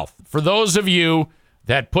your mouth. For those of you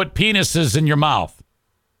that put penises in your mouth,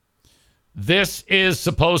 this is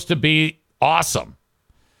supposed to be awesome.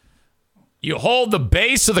 You hold the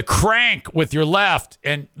base of the crank with your left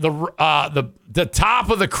and the top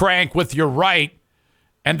of the crank with your right,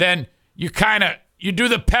 and then you do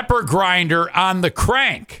the Peppergrinder on the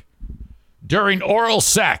crank during oral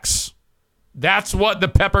sex. That's what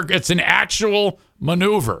it's an actual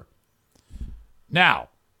maneuver. Now,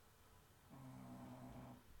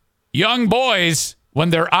 young boys, when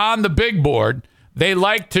they're on the big board, they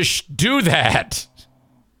like to do that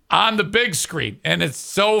on the big screen. And it's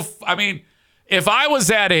so, if I was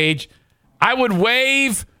that age, I would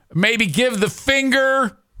wave, maybe give the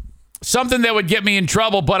finger, something that would get me in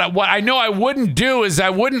trouble. But what I know I wouldn't do is I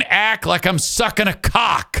wouldn't act like I'm sucking a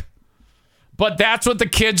cock. But that's what the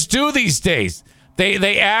kids do these days.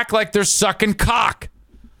 They act like they're sucking cock.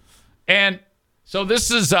 And so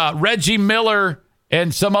this is Reggie Miller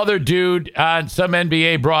and some other dude on some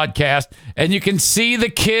NBA broadcast, and you can see the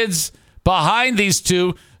kids behind these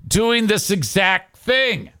two doing this exact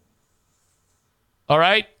thing. All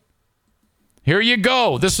right? Here you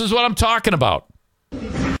go. This is what I'm talking about.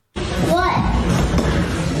 What?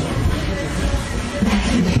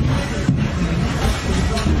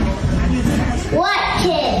 What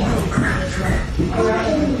kid?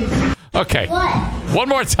 Okay. What? One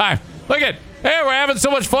more time. Look at, hey, we're having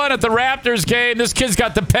so much fun at the Raptors game. This kid's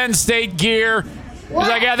got the Penn State gear. He's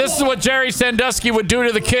like, yeah, this is what Jerry Sandusky would do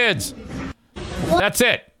to the kids. That's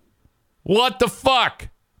it. What the fuck?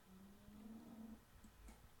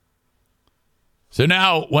 So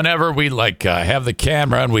now, whenever we have the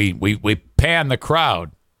camera and we pan the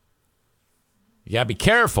crowd, you gotta be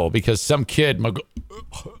careful because some kid might go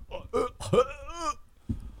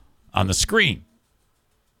on the screen.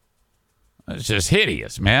 It's just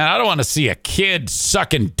hideous, man. I don't want to see a kid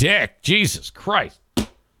sucking dick. Jesus Christ. So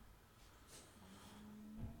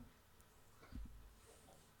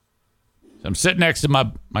I'm sitting next to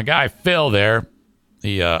my guy Phil there,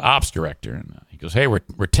 the ops director, and he goes, hey, we're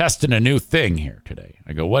testing a new thing here today.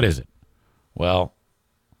 I go, what is it? Well,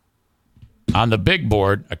 on the big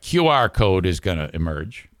board, a QR code is going to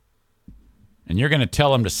emerge, and you're going to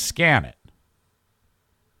tell them to scan it.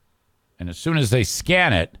 And as soon as they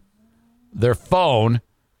scan it, their phone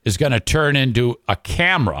is going to turn into a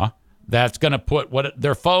camera that's going to put what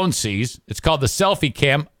their phone sees. It's called the selfie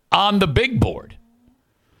cam on the big board.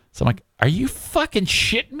 So I'm like, are you fucking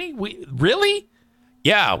shitting me? Really?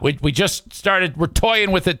 Yeah, we just started. We're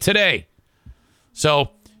toying with it today.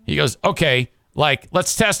 So he goes, okay,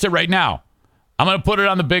 let's test it right now. I'm going to put it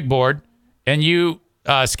on the big board, and you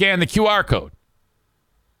scan the QR code.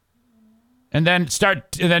 And then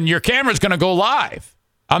your camera's going to go live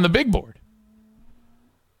on the big board.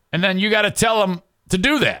 And then you got to tell them to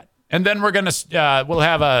do that. And then we'll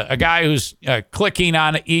have a guy who's clicking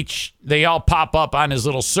on each. They all pop up on his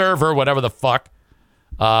little server, whatever the fuck.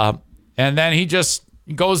 And then he just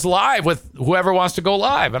goes live with whoever wants to go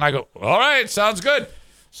live. And I go, all right, sounds good.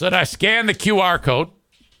 So then I scan the QR code.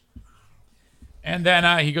 And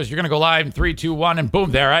then he goes, you're going to go live in 3, 2, 1. And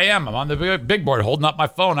boom, there I am. I'm on the big board holding up my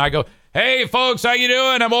phone. I go, hey, folks, how you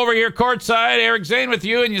doing? I'm over here courtside, Eric Zane with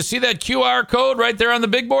you. And you see that QR code right there on the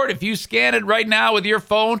big board? If you scan it right now with your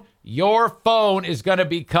phone is going to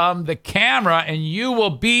become the camera, and you will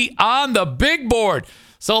be on the big board.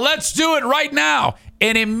 So let's do it right now.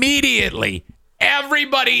 And immediately,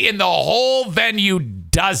 everybody in the whole venue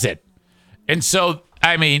does it. And so,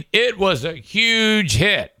 I mean, it was a huge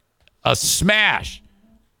hit, a smash.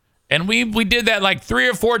 And we did that like 3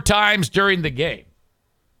 or 4 times during the game.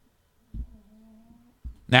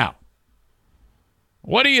 Now,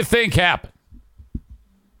 what do you think happened?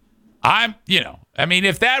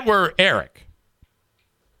 If that were Eric,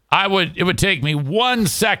 it would take me 1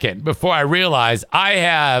 second before I realize I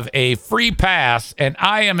have a free pass and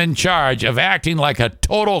I am in charge of acting like a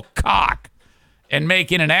total cock and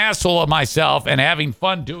making an asshole of myself and having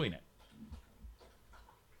fun doing it.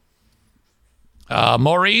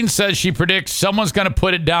 Maureen says she predicts someone's going to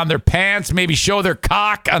put it down their pants, maybe show their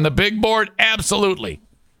cock on the big board. Absolutely.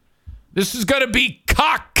 This is going to be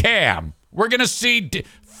cock cam. We're going to see...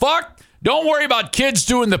 Don't worry about kids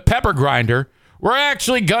doing the Peppergrinder. We're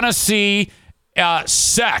actually going to see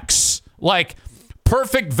sex, like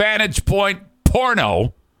perfect vantage point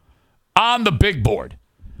porno on the big board.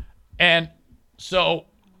 And so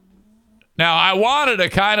now I wanted to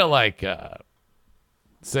kind of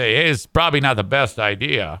say, hey, it's probably not the best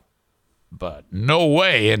idea, but no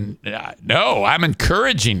way. And no, I'm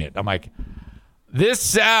encouraging it. I'm like, this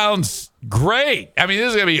sounds great. I mean, this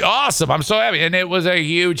is going to be awesome. I'm so happy. And it was a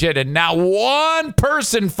huge hit. And now one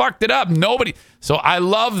person fucked it up. Nobody. So I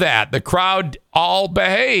love that. The crowd all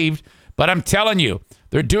behaved. But I'm telling you,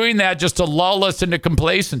 they're doing that just to lull us into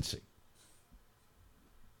complacency.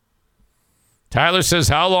 Tyler says,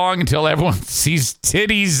 how long until everyone sees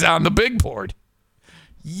titties on the big board?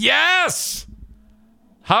 Yes!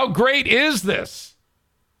 How great is this?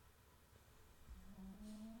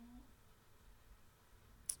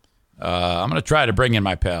 I'm going to try to bring in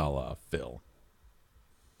my pal, Phil,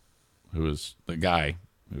 who is the guy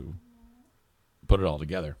who put it all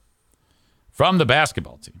together from the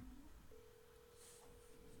basketball team.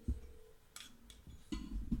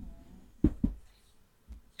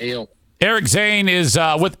 Hey, Eric Zane is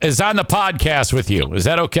on the podcast with you. Is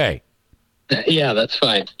that okay? Yeah, that's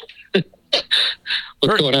fine.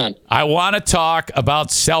 What's going on? I want to talk about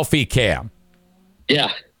selfie cam.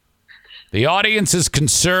 Yeah. The audience is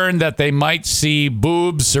concerned that they might see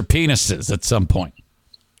boobs or penises at some point.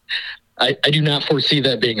 I do not foresee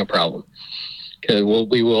that being a problem.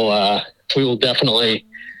 We will definitely.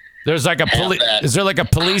 There's like is there like a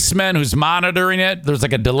policeman who's monitoring it? There's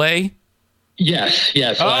like a delay? Yes.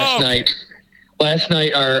 Oh. Last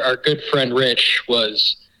night our good friend Rich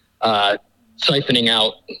was siphoning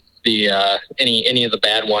out the any of the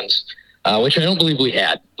bad ones, which I don't believe we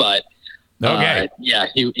had, but okay.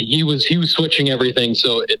 He was switching everything,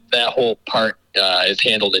 so that whole part is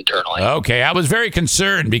handled internally. Okay, I was very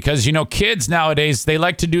concerned because kids nowadays, they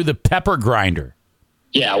like to do the Peppergrinder.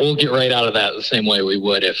 Yeah, we'll get right out of that the same way we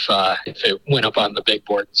would if it went up on the big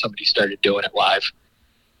board and somebody started doing it live.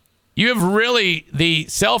 You have really, the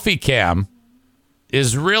selfie cam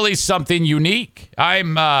is really something unique. We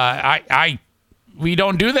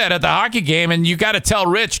don't do that at the hockey game, and you got to tell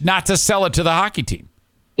Rich not to sell it to the hockey team.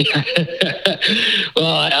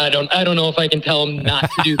 Well, I don't know if I can tell him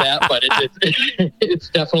not to do that, but it's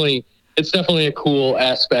definitely a cool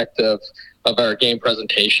aspect of our game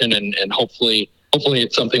presentation, and hopefully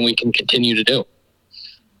it's something we can continue to do.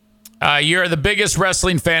 You're the biggest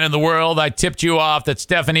wrestling fan in the world. I tipped you off that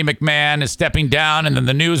Stephanie McMahon is stepping down, and then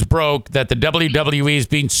the news broke that the WWE is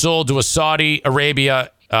being sold to a Saudi Arabian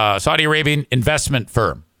investment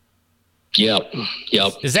firm. Yep.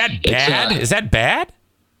 Is that bad? Is that bad?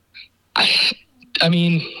 I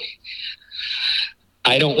mean,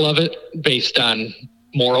 I don't love it based on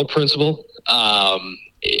moral principle.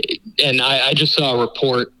 And I just saw a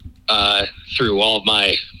report through all of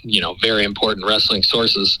my, very important wrestling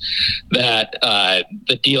sources that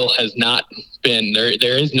the deal has not been there.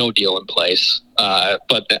 There is no deal in place,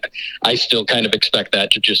 but I still kind of expect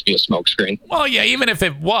that to just be a smokescreen. Well, yeah, even if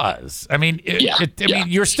it was, I mean,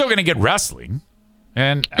 you're still going to get wrestling,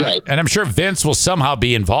 and right. And I'm sure Vince will somehow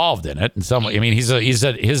be involved in it in some way. I mean,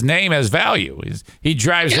 his name has value. He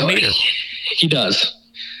drives the meter. He does.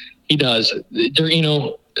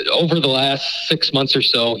 Over the last 6 months or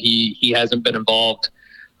so, he hasn't been involved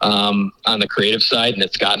on the creative side, and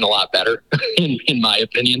it's gotten a lot better in my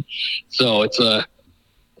opinion. So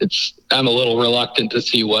I'm a little reluctant to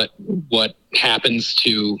see what happens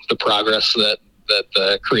to the progress that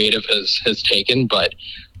the creative has taken, but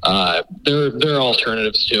there are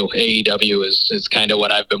alternatives too. AEW is kind of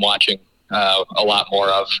what I've been watching a lot more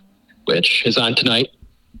of, which is on tonight.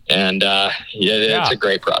 And it's a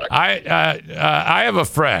great product. I have a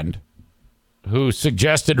friend who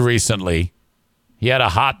suggested recently he had a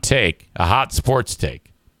hot sports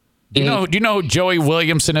take. Do you know who Joey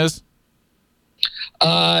Williamson is?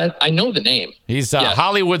 I know the name. He's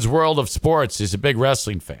Hollywood's World of Sports. He's a big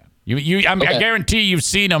wrestling fan. I guarantee you've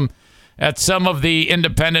seen him at some of the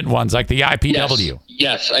independent ones, like the IPW.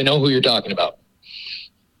 Yes, I know who you're talking about.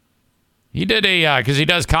 He did because he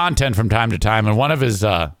does content from time to time, and one of his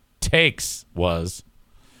takes was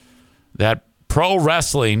that pro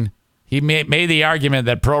wrestling, he made the argument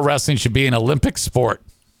that pro wrestling should be an Olympic sport.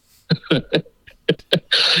 I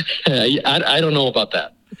don't know about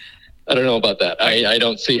that. I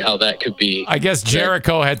don't see how that could be. I guess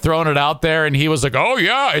Jericho had thrown it out there, and he was like, oh,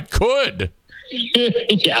 yeah, it could.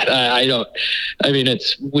 I don't. I mean,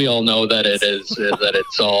 we all know that it is, that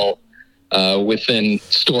it's all within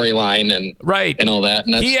storyline and all that.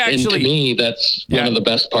 And to me, that's one of the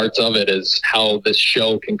best parts of it is how this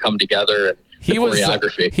show can come together and the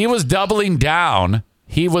choreography. He was doubling down.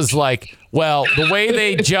 He was like, well, the way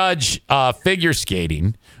they judge figure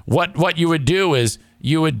skating, what you would do is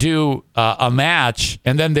you would do a match,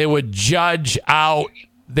 and then they would judge out.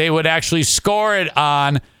 They would actually score it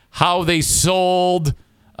on how they sold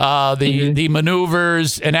the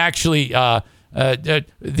maneuvers and actually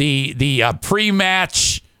the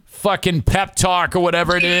pre-match fucking pep talk or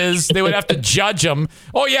whatever it is. They would have to judge them.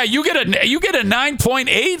 Oh yeah, you get a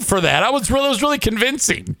 9.8 for that. It was really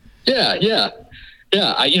convincing. Yeah.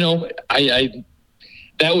 I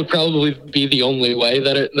that would probably be the only way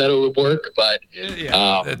that it would work. But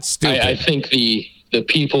that's stupid. I think the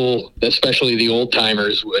people, especially the old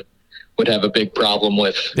timers, would have a big problem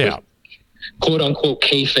with quote unquote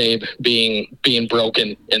kayfabe being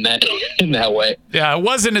broken in that way. Yeah, it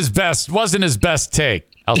wasn't his best take.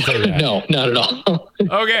 I'll say that. No, not at all.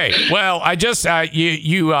 Okay, well, I just I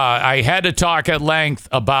had to talk at length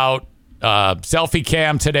about selfie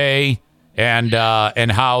cam today and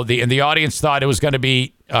how the audience thought it was going to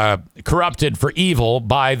be corrupted for evil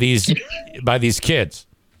by these kids.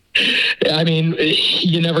 I mean,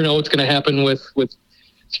 you never know what's going to happen with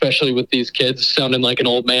especially with these kids sounding like an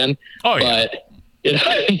old man. Oh yeah.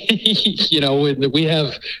 But we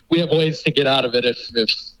have ways to get out of it if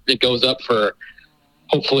it goes up for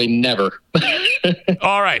hopefully never.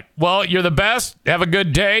 All right. Well, you're the best. Have a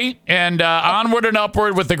good day, and onward and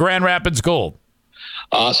upward with the Grand Rapids Gold.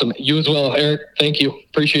 Awesome. You as well, Eric. Thank you.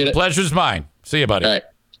 Appreciate it. Pleasure's mine. See you, buddy. All right.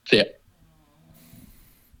 See ya.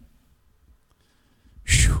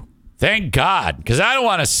 Whew. Thank God, because I don't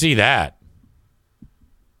want to see that.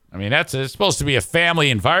 I mean, it's supposed to be a family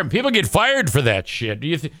environment. People get fired for that shit.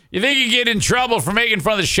 You think you get in trouble for making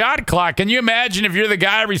fun of the shot clock? Can you imagine if you're the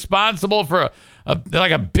guy responsible for a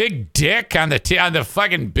big dick on the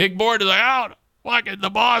fucking big board? It's like, oh, fucking the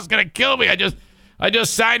boss is gonna kill me. I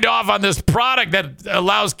just signed off on this product that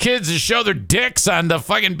allows kids to show their dicks on the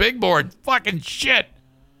fucking big board. Fucking shit.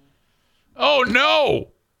 Oh no.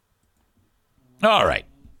 All right.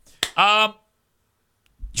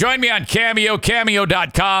 Join me on Cameo,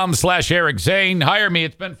 cameo.com/Eric Zane. Hire me.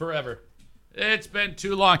 It's been forever. It's been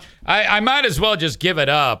too long. I might as well just give it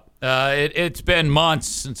up. It's been months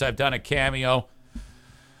since I've done a Cameo.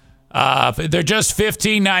 They're just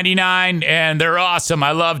 $15.99, and they're awesome.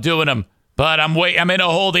 I love doing them. But I'm in a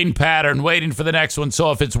holding pattern, waiting for the next one.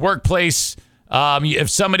 So if it's workplace, if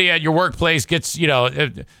somebody at your workplace gets,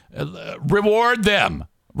 reward them.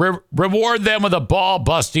 Reward them with a ball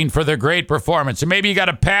busting for their great performance. Or maybe you got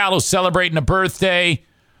a pal who's celebrating a birthday,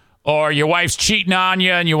 or your wife's cheating on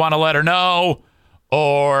you and you want to let her know,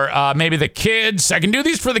 or maybe the kids. I can do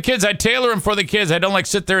these for the kids. I tailor them for the kids. I don't like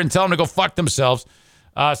sit there and tell them to go fuck themselves.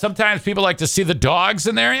 Sometimes people like to see the dogs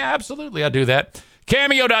in there. Yeah, absolutely. I'll do that.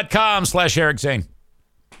 Cameo.com/Eric Zane.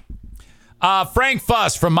 Frank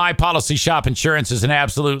Fuss from My Policy Shop Insurance is an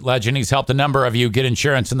absolute legend. He's helped a number of you get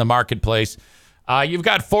insurance in the marketplace. You've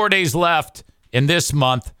got 4 days left in this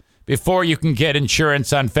month before you can get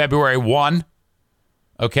insurance on February 1.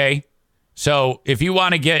 Okay? So if you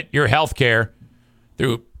want to get your health care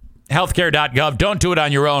through healthcare.gov, don't do it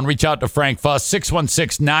on your own. Reach out to Frank Fuss,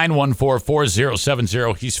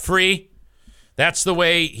 616-914-4070. He's free. That's the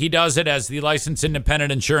way he does it as the licensed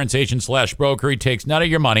independent insurance agent / broker. He takes none of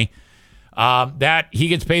your money. That he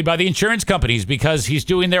gets paid by the insurance companies because he's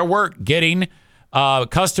doing their work, getting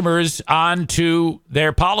customers onto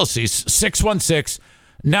their policies.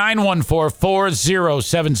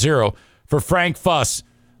 616-914-4070 for Frank Fuss,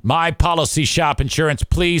 My Policy Shop Insurance.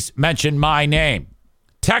 Please mention my name.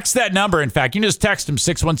 Text that number. In fact, you can just text him,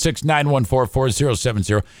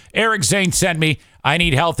 616-914-4070. Eric Zane sent me. I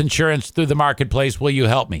need health insurance through the marketplace. Will you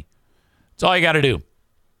help me? That's all you got to do.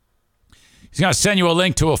 He's going to send you a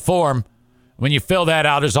link to a form. When you fill that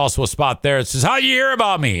out, there's also a spot there. It says, how you hear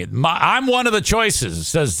about me? I'm one of the choices, it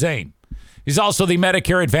says Zane. He's also the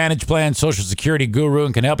Medicare Advantage Plan, Social Security guru,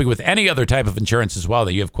 and can help you with any other type of insurance as well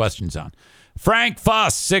that you have questions on. Frank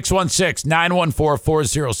Fuss,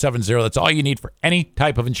 616-914-4070. That's all you need for any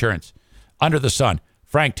type of insurance under the sun.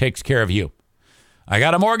 Frank takes care of you. I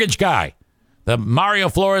got a mortgage guy, the Mario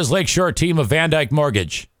Flores Lakeshore team of Van Dyke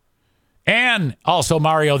Mortgage, and also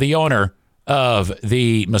Mario, the owner of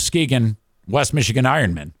the Muskegon, West Michigan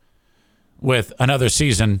Ironman, with another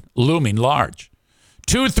season looming large.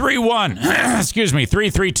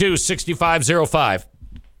 332-6505.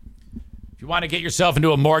 If you want to get yourself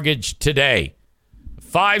into a mortgage today,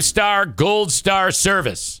 5-star Gold Star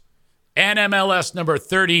service, NMLS number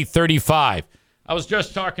 3035. I was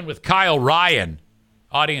just talking with Kyle Ryan,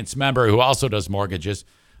 audience member who also does mortgages.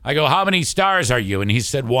 I go, how many stars are you? And he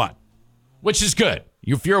said 1, which is good.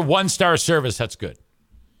 If you're a 1-star service, that's good.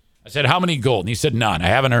 I said, how many gold? And he said, none. I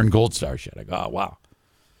haven't earned gold stars yet. I go, oh, wow.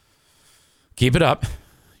 Keep it up.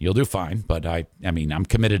 You'll do fine. But I'm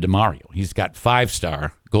committed to Mario. He's got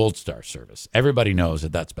 5-star gold star service. Everybody knows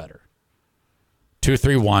that that's better.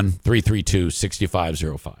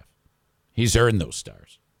 231-332-6505. He's earned those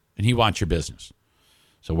stars. And he wants your business.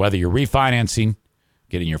 So whether you're refinancing,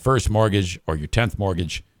 getting your first mortgage, or your 10th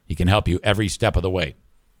mortgage, he can help you every step of the way.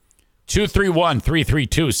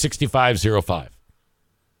 231-332-6505.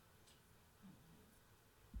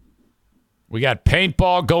 We got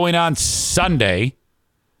paintball going on Sunday.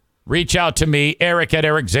 Reach out to me, Eric at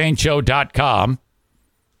ericzaneshow.com,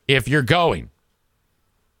 if you're going.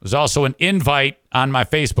 There's also an invite on my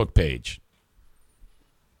Facebook page.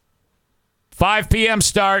 5 p.m.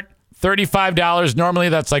 start, $35. Normally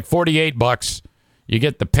that's like $48. You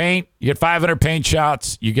get the paint, you get 500 paint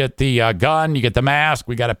shots, you get the gun, you get the mask.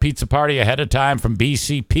 We got a pizza party ahead of time from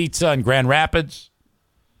BC Pizza in Grand Rapids.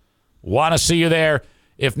 Want to see you there.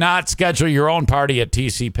 If not, schedule your own party at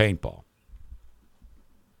TC Paintball.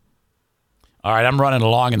 All right, I'm running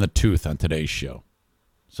along in the tooth on today's show.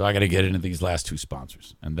 So I got to get into these last 2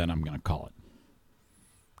 sponsors, and then I'm going to call it.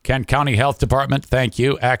 Kent County Health Department, thank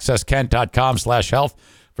you. AccessKent.com/health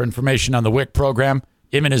for information on the WIC program,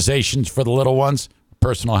 immunizations for the little ones,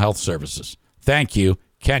 personal health services. Thank you,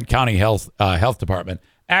 Kent County Health Department.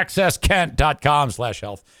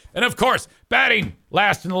 AccessKent.com/health. And, of course, batting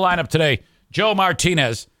last in the lineup today, Joe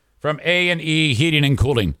Martinez from A&E Heating and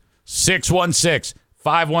Cooling.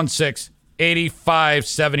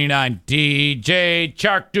 616-516-8579. DJ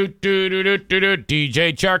Chark.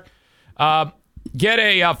 DJ Chark. Get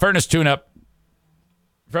a furnace tune-up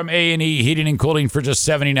from A&E Heating and Cooling for just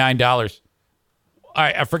 $79.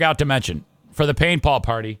 I forgot to mention, for the paintball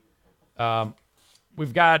party,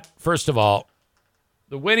 we've got, first of all,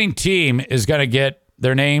 the winning team is going to get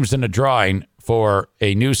their names in a drawing for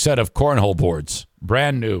a new set of cornhole boards.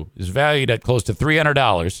 Brand new. Is valued at close to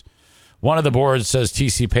 $300. One of the boards says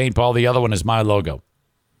TC Paintball. The other one is my logo.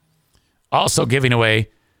 Also giving away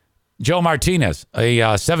Joe Martinez, a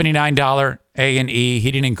 $79 A&E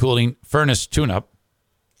Heating and Cooling furnace tune-up.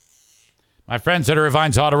 My friends at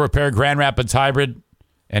Irvine's Auto Repair, Grand Rapids Hybrid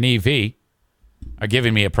and EV are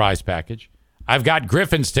giving me a prize package. I've got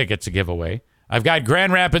Griffin's tickets to give away. I've got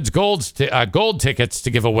Grand Rapids gold tickets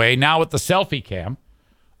to give away now with the selfie cam.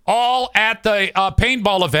 All at the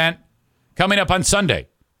paintball event coming up on Sunday.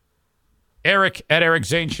 Eric at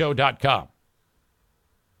ericzaneshow.com.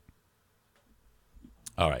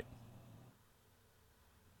 All right.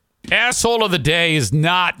 Asshole of the day is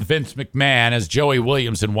not Vince McMahon, as Joey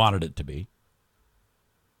Williamson wanted it to be.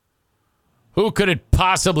 Who could it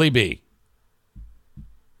possibly be?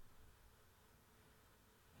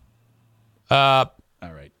 All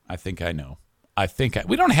right. I think I know.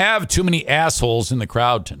 We don't have too many assholes in the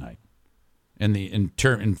crowd tonight in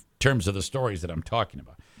terms of the stories that I'm talking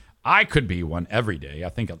about. I could be one every day. I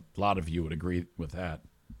think a lot of you would agree with that.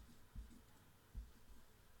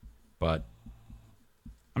 But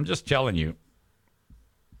I'm just telling you,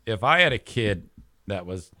 if I had a kid that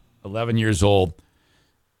was 11 years old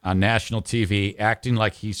on national TV acting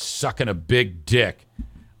like he's sucking a big dick,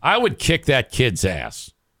 I would kick that kid's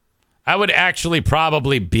ass. I would actually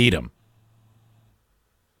probably beat him.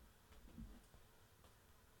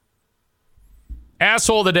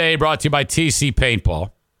 Asshole of the Day brought to you by TC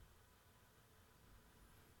Paintball.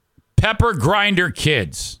 Peppergrinder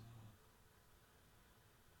kids.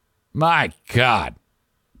 My God.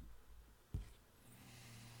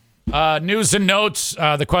 News and notes.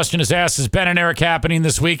 The question is asked, is Ben and Eric happening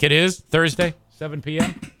this week? It is Thursday, 7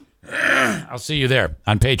 p.m. I'll see you there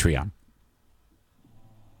on Patreon.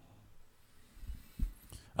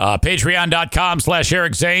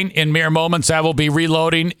 Patreon.com/Eric Zane. In mere moments, I will be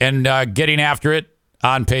reloading and getting after it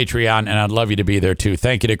on Patreon, and I'd love you to be there too.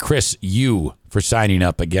 Thank you to Chris Yu for signing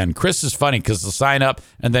up again. Chris is funny because he'll sign up,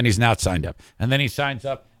 and then he's not signed up. And then he signs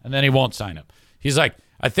up, and then he won't sign up. He's like,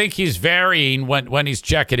 I think he's varying when he's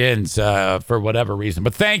checking in for whatever reason.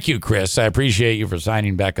 But thank you, Chris. I appreciate you for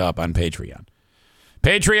signing back up on Patreon.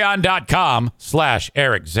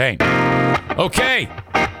 Patreon.com/Eric Zane. Okay.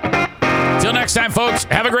 Till next time, folks,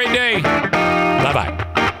 have a great day. Bye-bye.